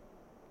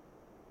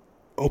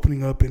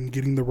opening up and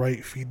getting the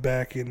right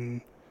feedback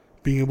and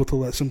being able to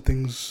let some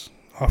things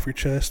off your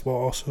chest while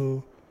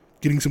also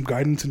getting some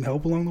guidance and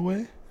help along the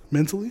way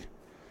mentally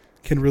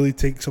can really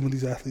take some of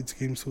these athletes'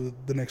 games to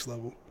the next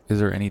level. Is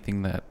there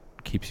anything that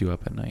keeps you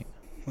up at night?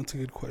 That's a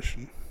good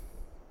question.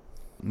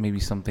 Maybe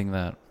something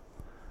that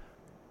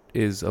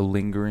is a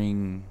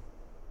lingering...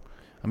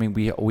 I mean,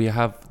 we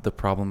have the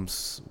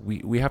problems...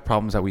 We have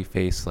problems that we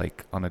face,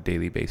 like, on a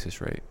daily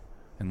basis, right?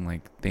 And,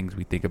 like, things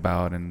we think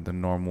about and the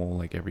normal,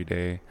 like,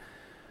 everyday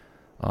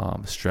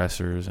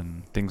stressors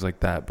and things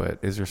like that. But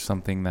is there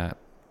something that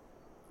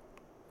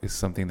is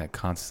something that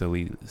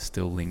constantly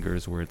still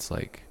lingers where it's,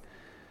 like...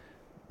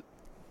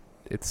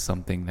 it's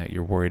something that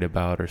you're worried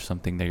about or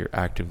something that you're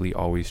actively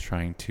always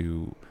trying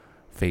to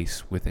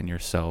face within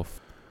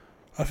yourself?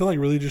 I feel like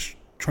really just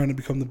trying to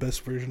become the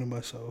best version of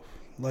myself.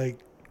 Like,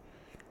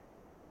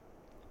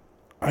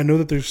 I know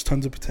that there's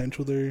tons of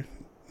potential there,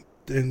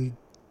 and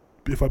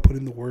if I put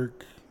in the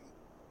work,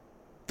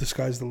 the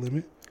sky's the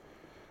limit.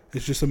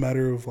 It's just a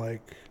matter of,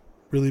 like,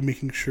 really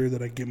making sure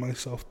that I get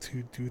myself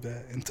to do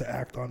that and to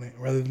act on it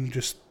rather than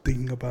just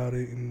thinking about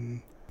it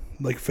and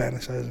like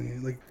fantasizing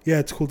it. Like, yeah,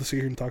 it's cool to sit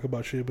here and talk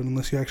about shit, but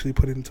unless you actually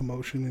put it into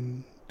motion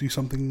and do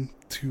something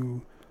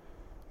to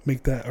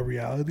make that a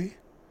reality,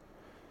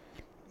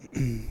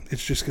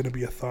 it's just going to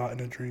be a thought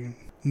and a dream.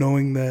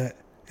 Knowing that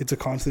it's a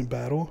constant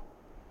battle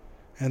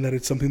and that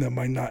it's something that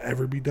might not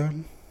ever be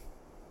done,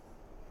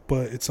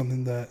 but it's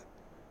something that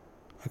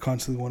I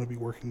constantly want to be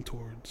working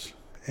towards.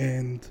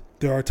 And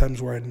there are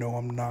times where I know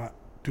I'm not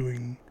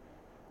doing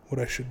what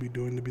I should be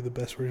doing to be the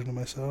best version of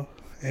myself.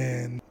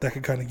 And that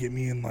could kind of get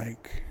me in,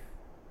 like,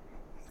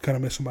 kind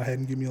of mess with my head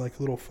and give me, like,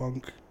 a little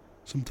funk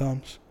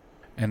sometimes.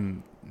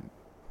 And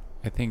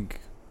I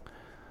think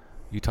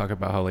you talk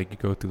about how, like, you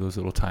go through those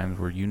little times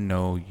where you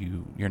know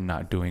you're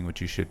not doing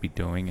what you should be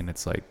doing. And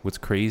it's like, what's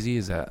crazy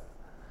is that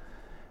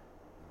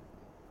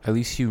at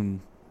least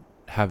you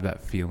have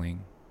that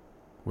feeling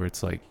where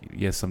it's like,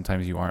 yes,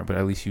 sometimes you aren't, but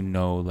at least you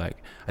know, like,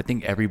 I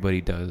think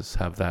everybody does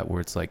have that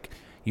where it's like,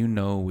 you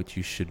know what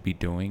you should be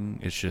doing.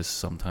 It's just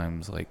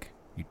sometimes, like,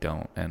 you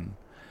don't. And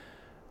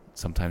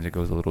sometimes it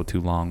goes a little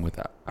too long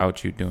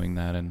without you doing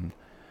that.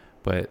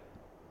 But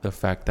the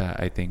fact that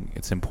I think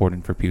it's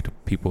important for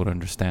people to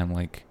understand,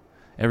 like,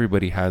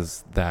 everybody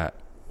has that,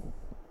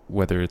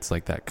 whether it's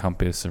like that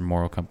compass or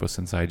moral compass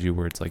inside you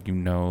where it's like, you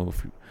know,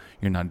 if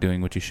you're not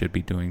doing what you should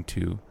be doing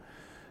to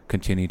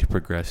continue to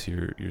progress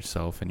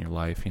yourself and your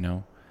life, you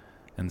know?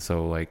 And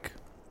so, like,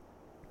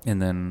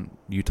 and then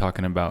you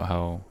talking about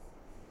how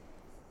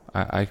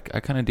I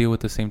kind of deal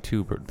with the same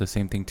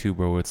thing too,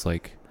 bro. It's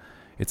like,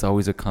 it's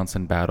always a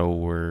constant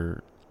battle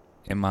where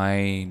am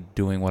I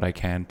doing what I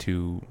can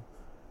to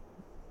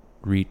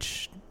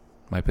reach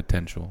my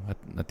potential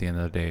at the end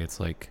of the day? It's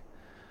like,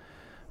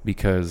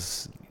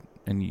 because,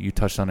 and you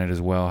touched on it as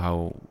well,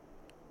 how,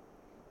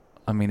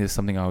 I mean, it's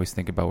something I always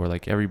think about where,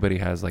 like, everybody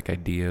has, like,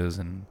 ideas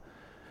and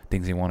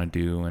things they want to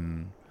do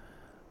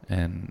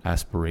and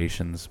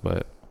aspirations,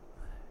 but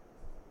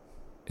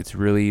it's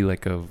really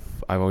like I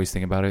always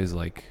think about it is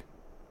like,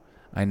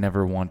 I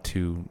never want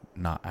to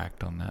not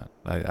act on that.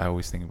 I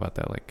always think about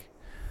that. Like,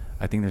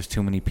 I think there's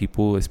too many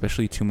people,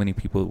 especially too many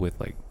people with,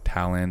 like,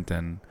 talent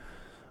and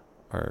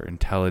are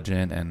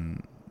intelligent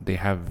and they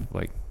have,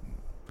 like,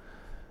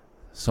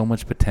 so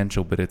much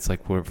potential, but it's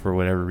like for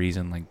whatever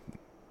reason, like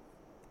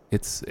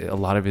it's a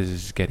lot of it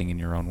is just getting in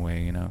your own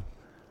way, you know.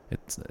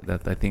 It's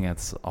that I think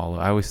that's all.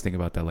 I always think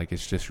about that. Like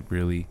it's just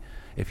really,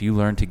 if you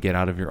learn to get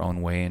out of your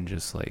own way and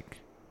just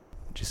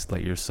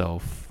let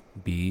yourself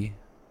be,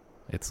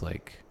 it's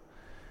like,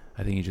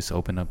 I think you just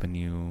open up a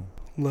new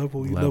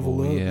level. You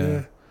level up, yeah.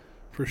 yeah,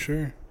 for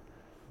sure.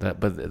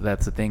 But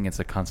that's the thing. It's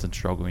a constant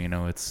struggle, you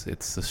know. It's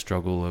the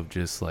struggle of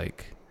just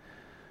like.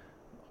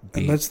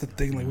 And that's the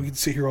thing. Like we can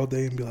sit here all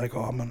day and be like,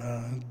 "Oh, I'm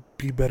gonna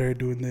be better at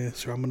doing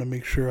this," or "I'm gonna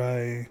make sure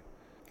I,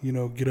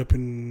 get up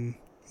and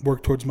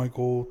work towards my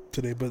goal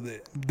today." But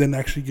then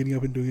actually getting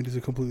up and doing it is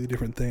a completely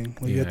different thing.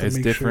 Like you have to it's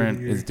make different.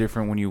 Sure it's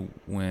different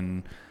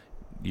when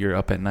you're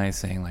up at night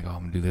saying like, "Oh,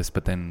 I'm gonna do this,"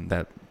 but then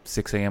that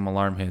 6 a.m.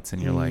 alarm hits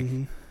and you're like,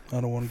 "I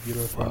don't want to get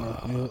up."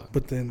 Right now.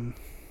 But then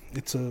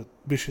it's a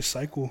vicious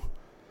cycle.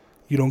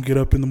 You don't get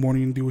up in the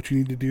morning and do what you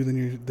need to do, then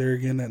you're there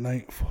again at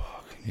night.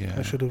 Fuck. Yeah.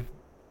 I should have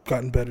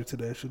gotten better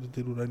today. I should have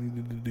did what I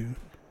needed to do.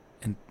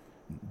 And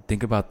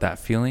think about that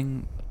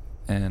feeling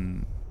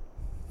and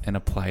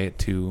apply it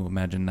to,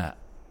 imagine that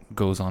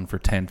goes on for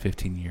 10,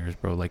 15 years,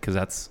 bro. Like,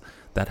 because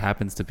that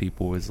happens to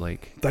people, is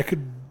like...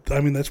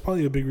 that's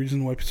probably a big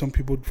reason why some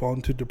people would fall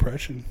into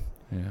depression.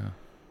 Yeah.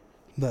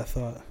 That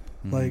thought.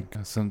 Mm-hmm. Like...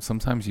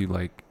 Sometimes you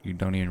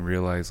don't even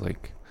realize,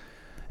 like...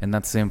 And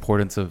that's the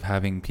importance of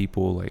having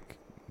people, like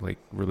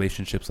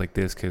relationships like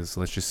this, because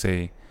let's just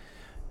say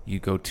you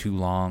go too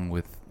long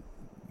with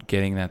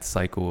getting that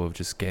cycle of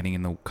just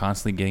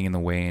constantly getting in the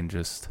way, and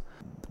just...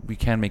 We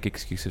can make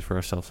excuses for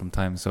ourselves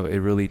sometimes, so it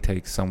really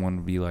takes someone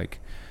to be like,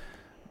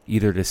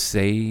 either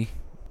to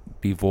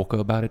be vocal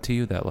about it to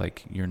you, that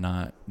like you're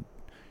not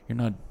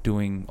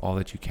doing all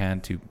that you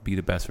can to be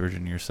the best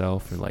version of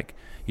yourself, or like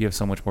you have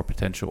so much more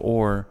potential.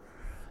 Or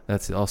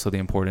that's also the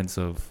importance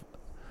of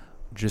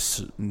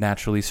just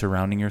naturally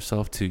surrounding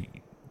yourself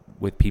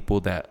with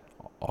people that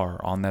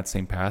are on that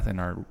same path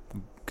and are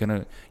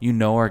gonna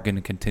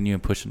continue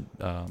and push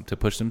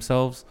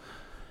themselves.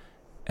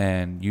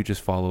 And you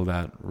just follow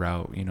that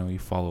route, you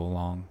follow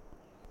along.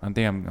 I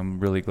think I'm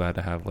really glad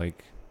to have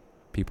like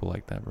people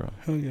like that, bro.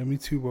 Hell yeah, me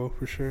too, bro,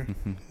 for sure.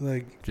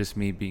 Like, just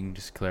me being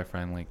just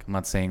clarifying, like I'm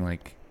not saying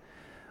like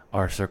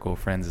our circle of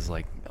friends is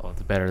like, oh,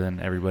 it's better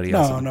than everybody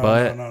else,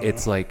 but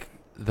it's like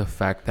the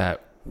fact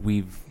that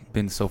we've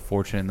been so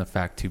fortunate in the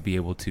fact to be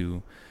able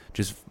to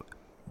just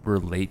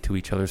relate to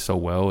each other so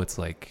well. It's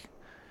like,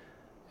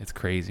 it's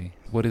crazy.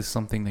 What is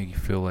something that you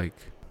feel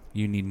like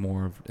you need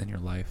more of in your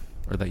life,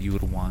 or that you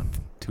would want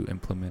to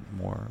implement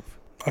more of?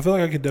 I feel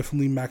like I could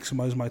definitely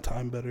maximize my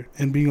time better,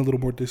 and being a little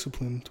more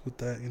disciplined with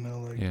that,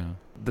 Yeah.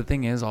 The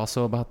thing is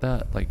also about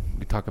that, like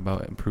we talk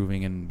about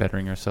improving and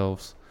bettering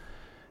ourselves,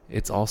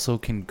 it's also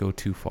can go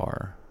too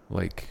far.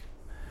 Like,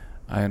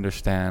 I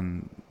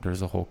understand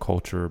there's a whole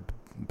culture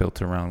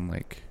built around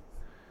like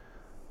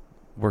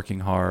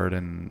working hard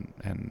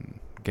and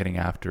getting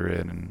after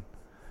it, and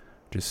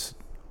just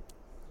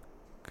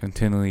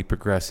continually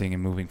progressing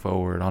and moving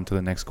forward onto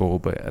the next goal.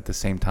 But at the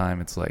same time,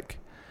 it's like,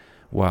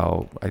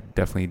 wow, I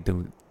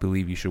definitely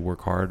believe you should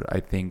work hard. I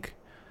think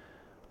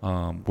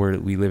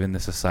we live in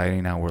this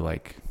society now where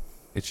like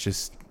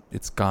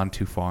it's gone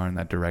too far in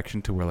that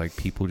direction, to where like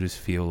people just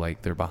feel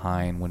like they're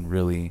behind, when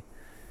really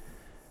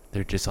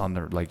they're just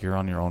you're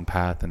on your own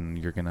path, and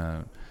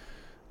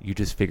you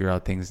just figure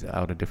out things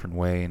out a different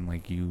way, and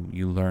like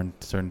you learn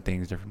certain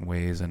things different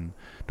ways. And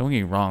don't get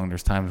me wrong,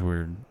 there's times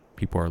where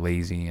people are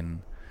lazy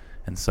and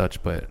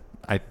such, but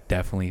I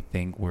definitely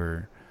think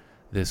we're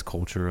this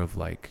culture of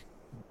like,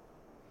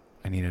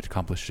 I need to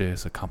accomplish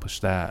this, accomplish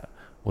that,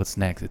 what's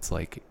next. It's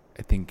like,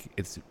 I think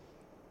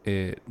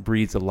it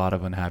breeds a lot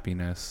of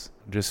unhappiness,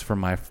 just from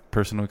my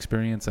personal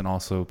experience, and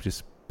also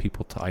just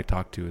people I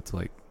talk to. It's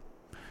like,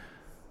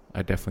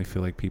 I definitely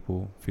feel like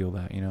people feel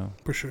that,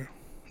 For sure.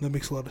 That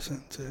makes a lot of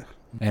sense, yeah.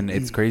 And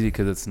it's crazy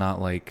because it's not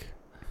like,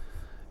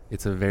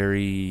 it's a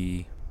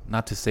very,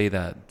 not to say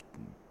that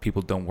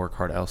people don't work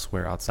hard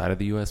elsewhere outside of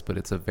the U.S., but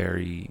it's a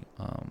very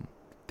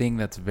thing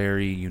that's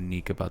very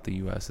unique about the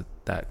U.S.,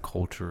 that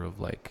culture of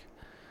like,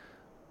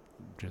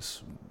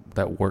 just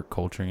that work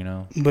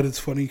culture, But it's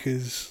funny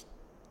because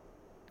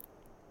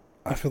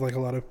I feel like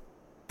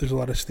there's a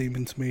lot of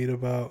statements made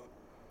about,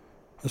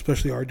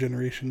 especially our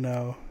generation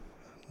now,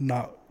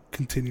 not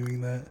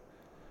continuing that,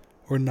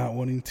 or not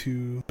wanting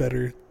to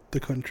better the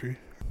country.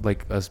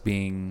 Like us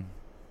being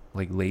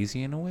like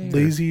lazy in a way?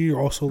 Lazy, or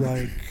also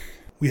like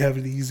we have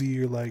it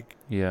easy, or like...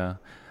 Yeah.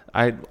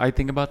 I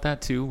think about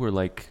that too, where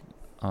like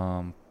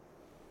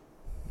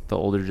the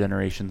older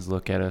generations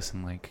look at us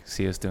and like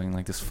see us doing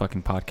like this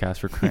fucking podcast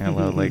for crying out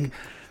loud. Like,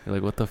 they're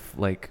like, what the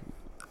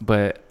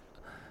but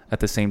at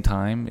the same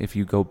time, if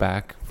you go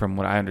back, from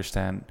what I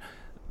understand,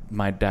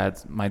 my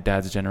dad's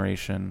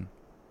generation,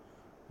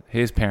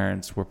 his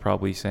parents were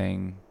probably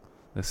saying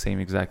the same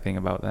exact thing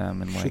about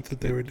them, and shit like that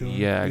they were doing.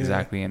 Yeah,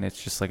 exactly. And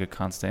it's just like a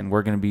constant.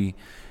 We're gonna be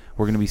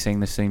saying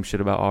the same shit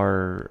about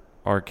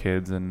our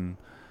kids, and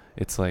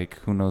it's like,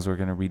 who knows what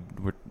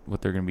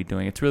they're gonna be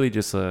doing. It's really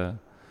just a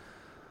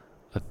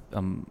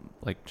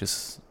like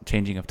just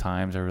changing of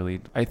times are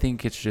really, I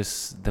think it's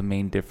just the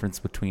main difference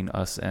between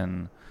us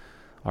and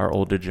our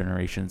older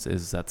generations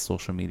is that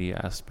social media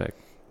aspect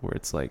where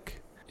it's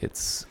like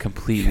it's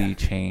completely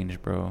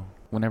changed, bro.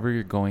 Whenever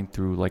you're going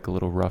through like a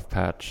little rough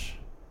patch,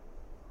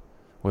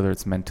 whether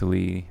it's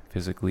mentally,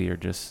 physically, or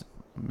just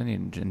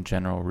in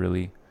general,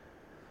 really,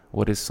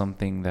 what is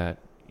something that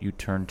you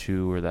turn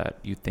to or that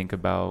you think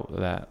about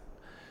that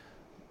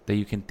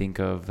you can think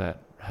of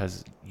that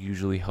has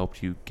usually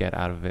helped you get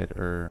out of it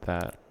or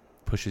that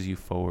pushes you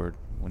forward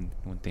when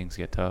things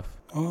get tough?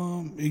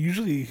 It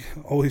usually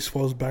always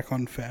falls back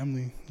on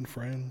family and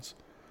friends.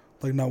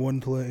 Like not wanting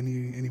to let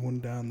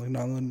anyone down. Like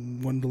not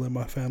wanting to let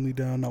my family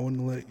down. Not wanting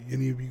to let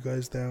any of you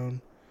guys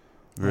down.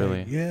 Really?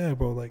 Like, yeah,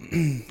 bro. Like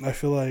I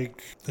feel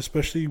like,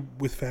 especially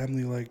with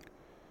family, like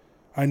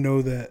I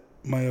know that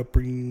my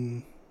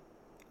upbringing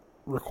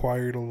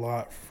required a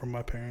lot from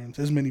my parents,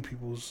 as many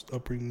people's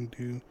upbringing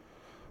do.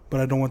 But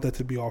I don't want that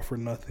to be all for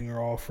nothing or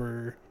all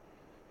for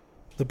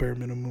the bare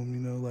minimum, you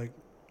know? Like,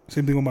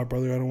 same thing with my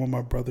brother. I don't want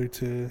my brother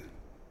to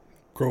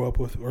grow up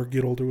with or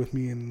get older with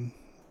me and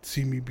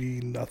see me be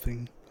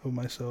nothing of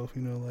myself,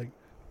 you know? Like,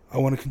 I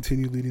want to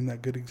continue leading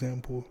that good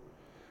example.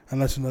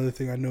 And that's another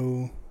thing. I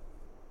know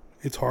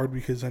it's hard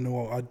because I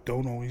know I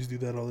don't always do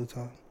that all the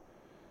time.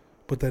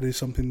 But that is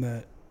something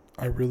that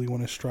I really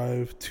want to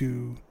strive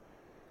to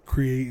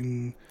create.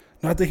 And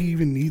not that he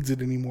even needs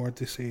it anymore at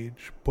this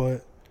age,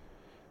 but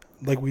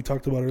like we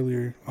talked about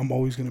earlier, I'm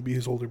always going to be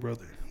his older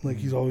brother. Like,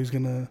 he's always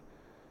going to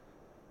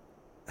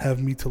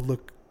have me to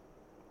look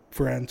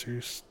for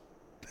answers.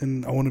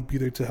 And I want to be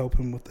there to help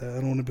him with that. I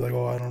don't want to be like,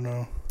 oh, I don't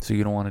know. So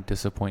you don't want to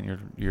disappoint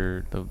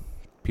the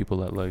people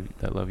that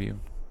love you?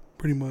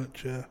 Pretty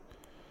much, yeah.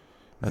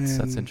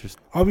 That's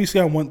interesting. Obviously,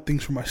 I want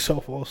things for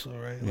myself also,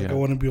 right? Like, Yeah. I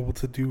want to be able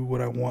to do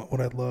what I want,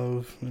 what I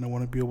love. And I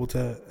want to be able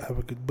to have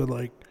a good... But,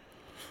 like,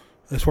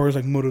 as far as,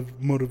 like,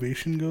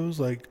 motivation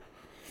goes, like...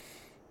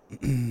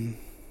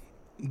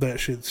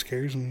 that shit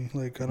scares me.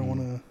 Like, I don't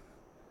want to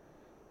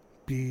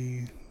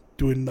be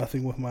doing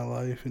nothing with my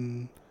life,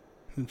 and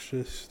it's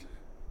just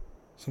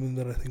something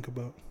that I think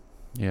about.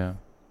 Yeah.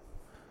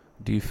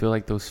 Do you feel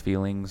like those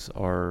feelings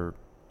are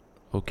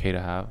okay to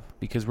have?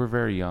 Because we're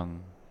very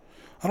young.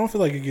 I don't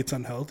feel like it gets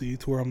unhealthy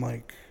to where I'm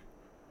like,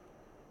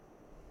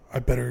 I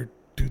better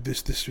do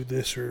this, or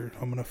this, or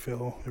I'm going to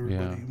fail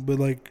everybody. Yeah. But,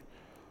 like,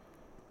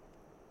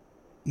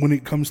 when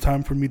it comes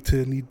time for me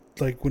to need,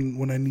 like,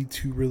 when I need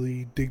to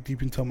really dig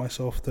deep into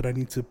myself, that I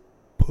need to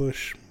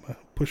push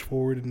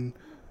forward and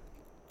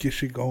get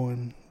shit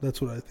going,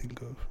 that's what I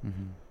think of.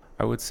 Mm-hmm.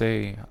 I would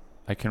say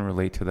I can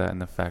relate to that in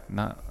the fact,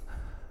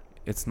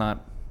 it's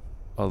not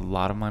a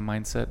lot of my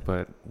mindset,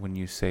 but when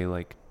you say,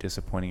 like,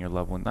 disappointing your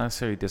loved one, not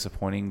necessarily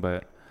disappointing,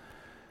 but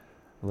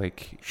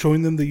like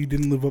showing them that you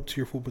didn't live up to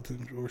your full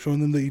potential, or showing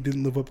them that you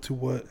didn't live up to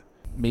what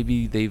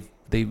maybe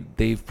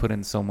they've put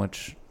in so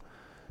much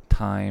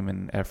time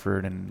and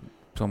effort and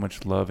so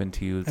much love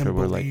into you, and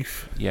we're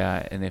belief. Like,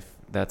 yeah, and if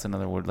that's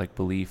another word, like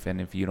belief, and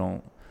if you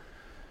don't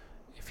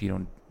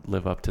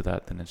live up to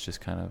that, then it's just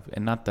kind of,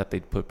 and not that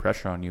they put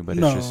pressure on you, but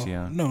it's just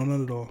no,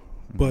 not at all.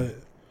 Mm-hmm. But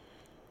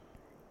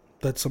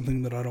that's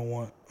something that I don't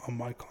want on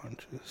my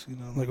conscience, you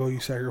know, like, oh, you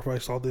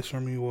sacrificed all this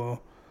for me.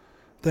 Well,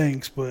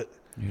 thanks, but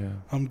yeah,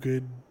 I'm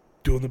good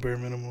doing the bare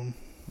minimum.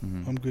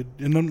 Mm-hmm. I'm good,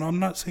 and I'm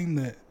not saying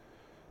that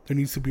there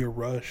needs to be a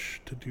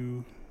rush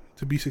to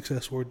be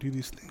successful or do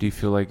these things. Do you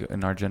feel like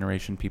in our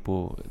generation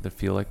people that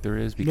feel like there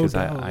is? Because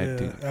no doubt, I yeah,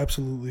 do.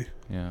 Absolutely.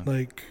 Yeah.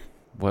 Like,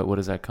 what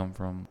does that come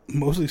from?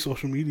 Mostly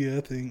social media,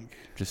 I think.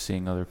 Just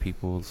seeing other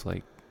people's,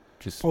 like,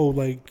 just... Oh,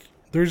 like,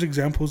 there's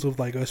examples of,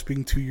 like, us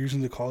being 2 years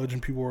into college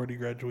and people already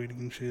graduating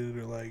and shit,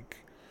 or, like...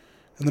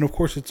 And then, of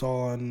course, it's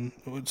all on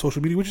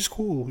social media, which is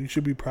cool. You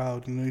should be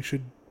proud, you know? You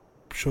should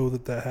show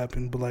that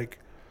happened. But, like,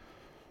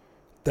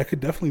 that could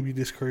definitely be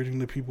discouraging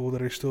to people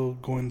that are still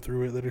going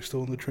through it, that are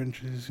still in the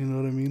trenches, you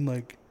know what I mean?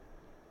 Like,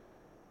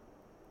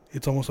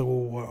 it's almost like,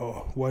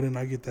 well, why didn't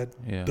I get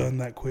that done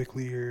that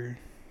quickly, or...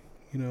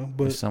 You know,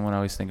 but there's someone I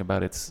always think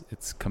about, it's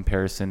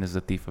comparison is the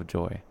thief of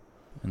joy,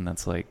 and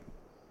that's like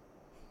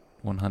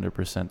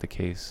 100% the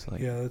case. Like,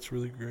 yeah, that's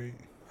really great.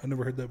 I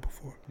never heard that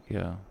before.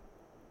 Yeah,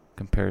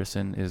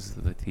 comparison is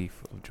the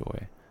thief of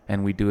joy,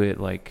 and we do it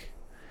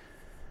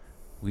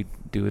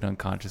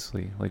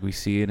unconsciously. Like, we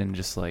see it and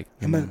just like,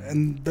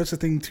 and that's the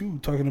thing too.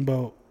 Talking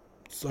about,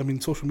 I mean,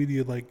 social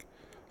media. Like,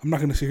 I'm not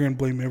gonna sit here and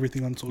blame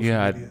everything on social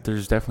media. Yeah,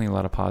 there's definitely a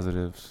lot of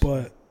positives,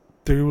 but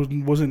there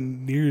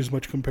wasn't near as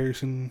much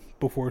comparison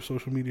before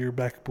social media, or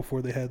back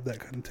before they had that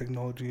kind of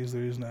technology, as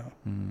there is now.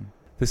 Mm.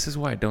 This is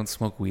why I don't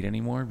smoke weed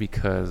anymore,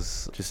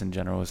 because just in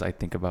general, as I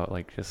think about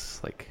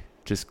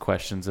just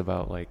questions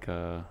about like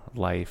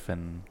life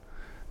and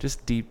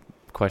just deep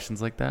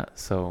questions like that.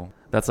 So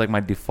that's like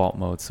my default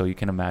mode. So you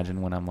can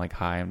imagine when I'm like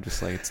high, I'm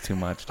just like, it's too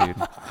much, dude.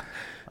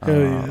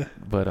 Yeah.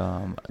 But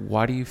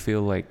why do you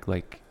feel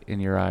like in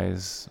your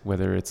eyes,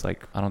 whether it's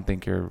like, I don't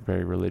think you're a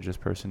very religious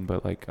person,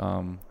 but like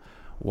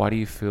why do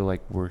you feel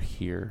like we're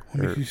here?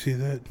 What makes you say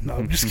that? No,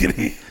 I'm just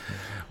kidding.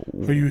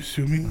 Are you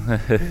assuming?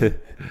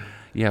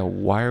 yeah,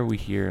 why are we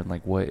here? And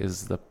like, what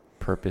is the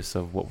purpose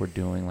of what we're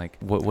doing? Like,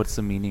 what's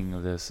the meaning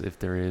of this, if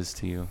there is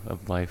to you,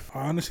 of life?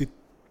 I honestly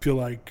feel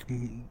like,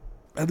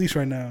 at least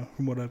right now,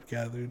 from what I've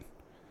gathered,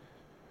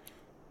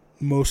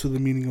 most of the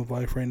meaning of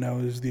life right now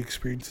is the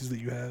experiences that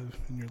you have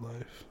in your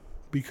life.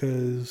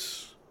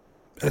 Because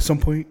at some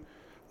point,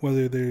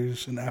 whether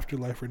there's an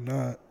afterlife or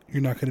not,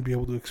 you're not going to be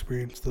able to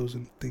experience those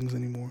things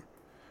anymore.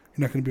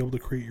 You're not going to be able to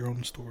create your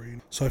own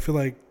story. So I feel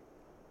like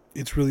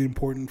it's really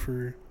important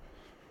for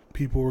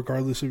people,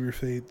 regardless of your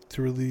faith,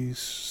 to really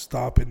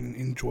stop and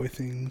enjoy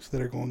things that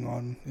are going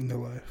on in their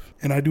life.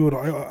 And I do it.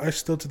 I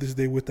still to this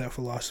day, with that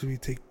philosophy,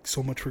 take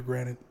so much for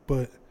granted.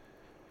 But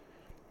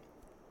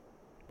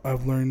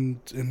I've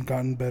learned and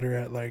gotten better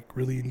at like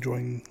really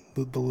enjoying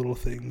the little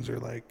things, or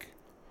like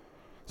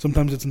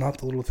sometimes it's not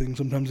the little things,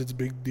 sometimes it's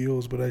big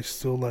deals, but I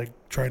still like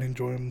try and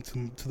enjoy them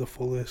to the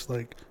fullest.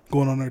 Like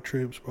going on our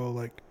trips, bro.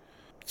 Like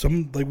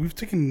we've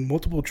taken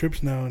multiple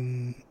trips now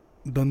and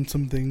done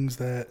some things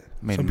that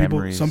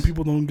some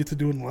people don't get to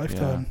do in a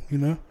lifetime, you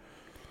know?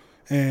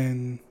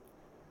 And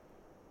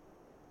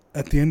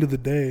at the end of the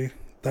day,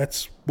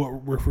 that's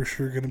what we're for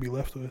sure going to be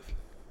left with.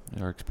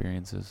 Our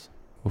experiences.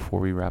 Before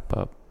we wrap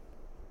up,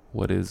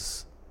 what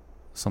is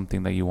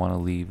something that you want to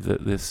leave?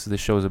 This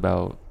show is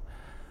about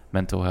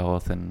mental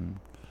health and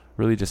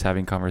really just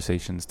having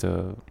conversations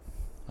to,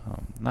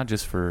 not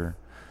just for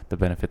the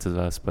benefits of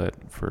us, but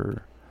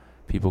for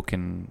people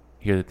can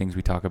hear the things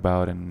we talk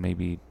about and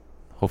maybe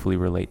hopefully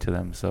relate to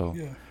them. So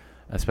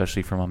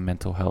especially from a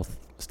mental health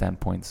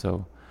standpoint.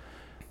 So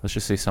let's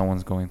just say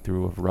someone's going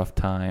through a rough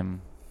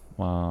time.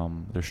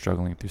 They're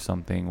struggling through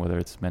something, whether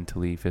it's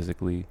mentally,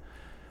 physically.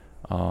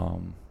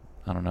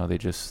 I don't know.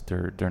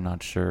 They're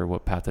not sure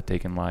what path to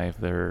take in life.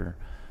 They're,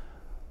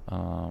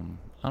 I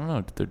don't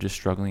know. They're just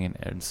struggling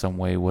in some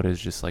way. What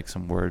is just like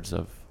some words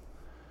of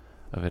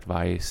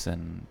advice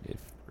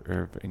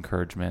or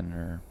encouragement,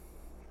 or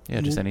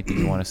just anything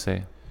you want to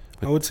say?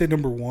 I would say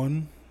number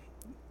one,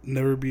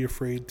 never be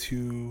afraid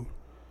to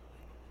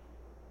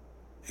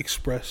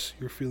express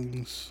your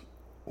feelings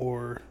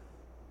or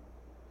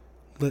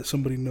let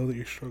somebody know that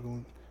you're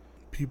struggling.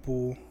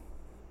 People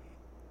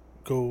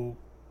go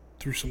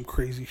through some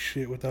crazy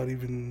shit without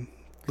even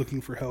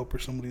looking for help or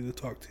somebody to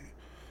talk to.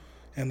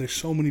 And there's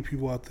so many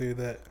people out there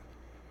that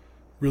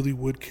really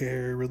would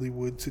care, really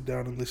would sit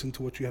down and listen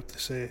to what you have to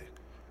say.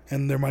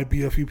 And there might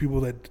be a few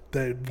people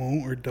that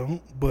won't or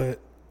don't, but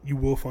you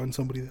will find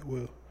somebody that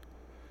will.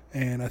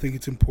 And I think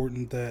it's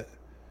important that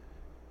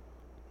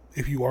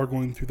if you are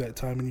going through that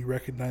time and you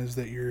recognize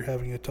that you're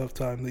having a tough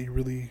time, that you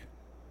really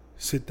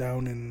sit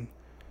down and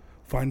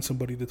find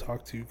somebody to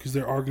talk to, because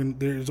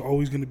there's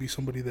always going to be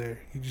somebody there.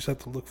 You just have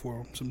to look for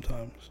them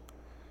sometimes.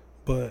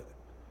 But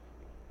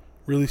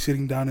really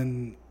sitting down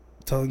and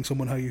telling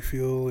someone how you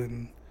feel,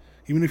 and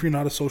even if you're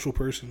not a social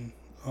person,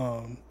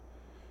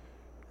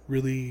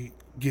 really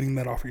getting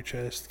that off your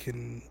chest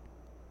can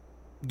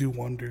do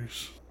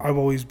wonders. I've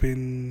always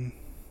been,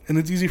 and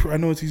I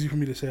know it's easy for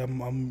me to say,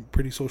 I'm a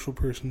pretty social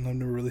person. I've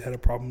never really had a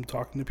problem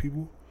talking to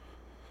people,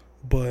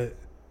 but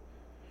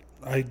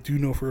I do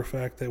know for a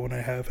fact that when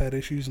I have had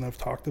issues and I've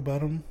talked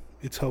about them,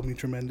 it's helped me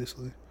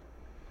tremendously.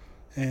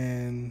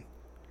 And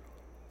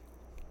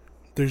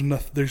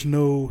there's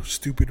no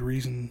stupid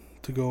reason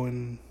to go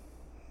and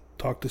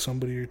talk to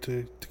somebody or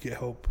to get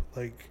help.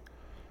 Like,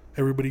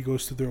 everybody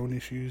goes through their own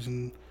issues,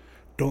 and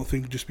don't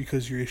think just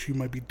because your issue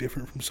might be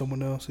different from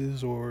someone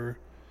else's, or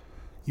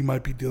you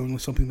might be dealing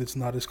with something that's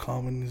not as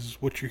common as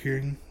what you're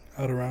hearing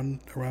out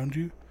around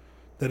you,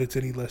 that it's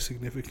any less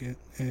significant.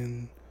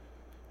 And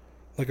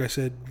like I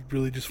said,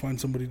 really just find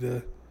somebody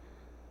to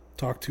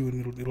talk to,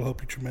 and it'll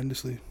help you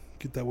tremendously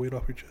get that weight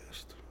off your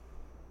chest.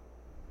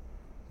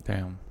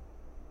 Damn,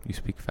 you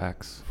speak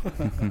facts.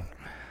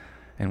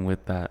 And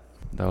with that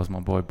was my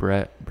boy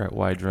Brett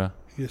Wydra.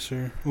 Yes,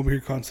 sir. Over here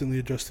constantly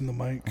adjusting the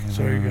mic.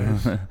 Sorry,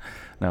 guys.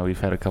 No,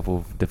 we've had a couple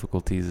of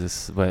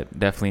difficulties, but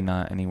definitely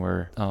not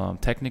anywhere.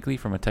 Technically,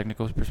 from a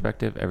technical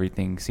perspective,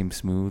 everything seemed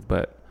smooth,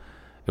 but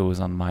it was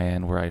on my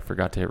end where I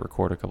forgot to hit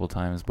record a couple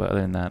times. But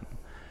other than that,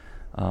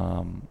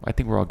 I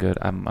think we're all good.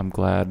 I'm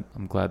glad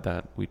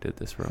that we did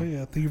this, bro. Oh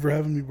yeah, thank you for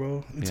having me,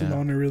 bro. It's an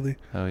honor, really.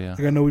 Oh yeah.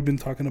 Like, I know we've been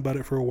talking about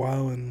it for a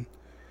while, and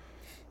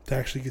to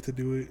actually get to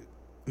do it,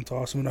 it's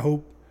awesome. And I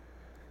hope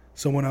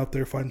someone out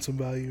there finds some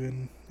value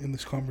in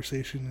this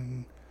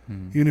conversation,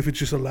 and even if it's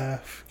just a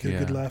laugh, get a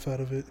good laugh out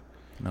of it.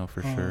 No,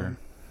 for sure.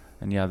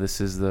 And yeah, this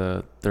is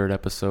the third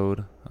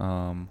episode.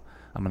 I'm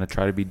gonna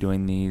try to be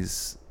doing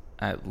these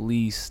at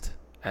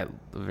the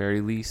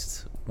very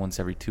least once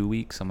every 2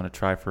 weeks. I'm gonna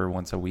try for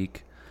once a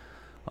week.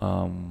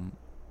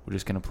 We're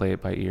just gonna play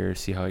it by ear,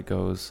 see how it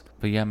goes.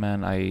 But yeah,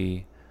 man,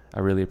 I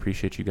really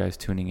appreciate you guys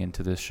tuning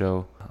into this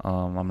show.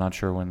 I'm not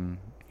sure when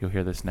you'll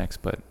hear this next,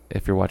 but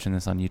if you're watching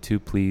this on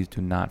YouTube, please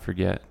do not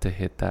forget to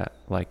hit that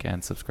like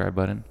and subscribe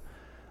button,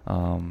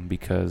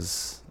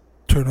 because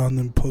turn on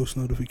them post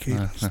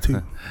notifications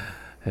too.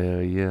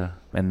 Hell yeah.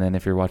 And then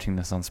if you're watching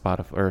this on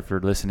Spotify, or if you're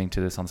listening to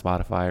this on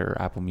Spotify or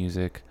Apple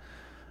Music,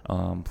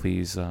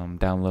 Please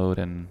download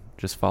and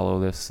just follow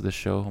this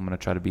show. I'm gonna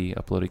try to be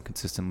uploading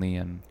consistently,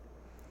 and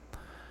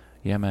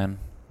yeah, man,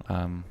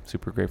 I'm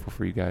super grateful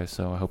for you guys.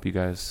 So I hope you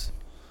guys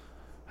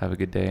have a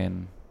good day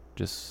and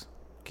just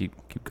keep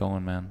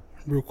going, man.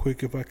 Real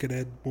quick, if I could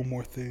add one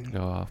more thing.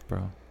 Go off,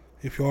 bro.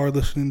 If you are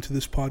listening to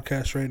this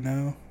podcast right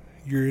now,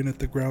 you're in at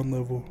the ground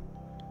level.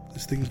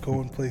 This thing's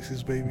going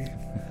places, baby.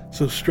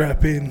 So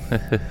strap in,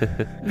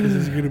 because this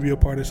is going to be a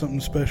part of something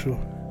special.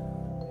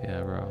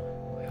 Yeah,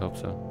 bro. I hope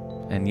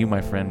so. And you,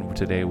 my friend,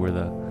 today were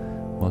the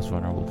most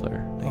vulnerable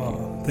player.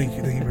 Thank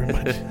you very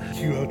much.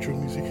 Cue outro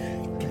music.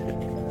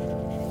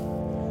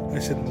 I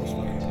said most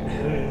vulnerable.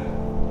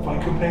 Yeah.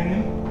 Fun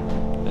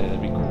companion? Yeah,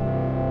 that'd be cool.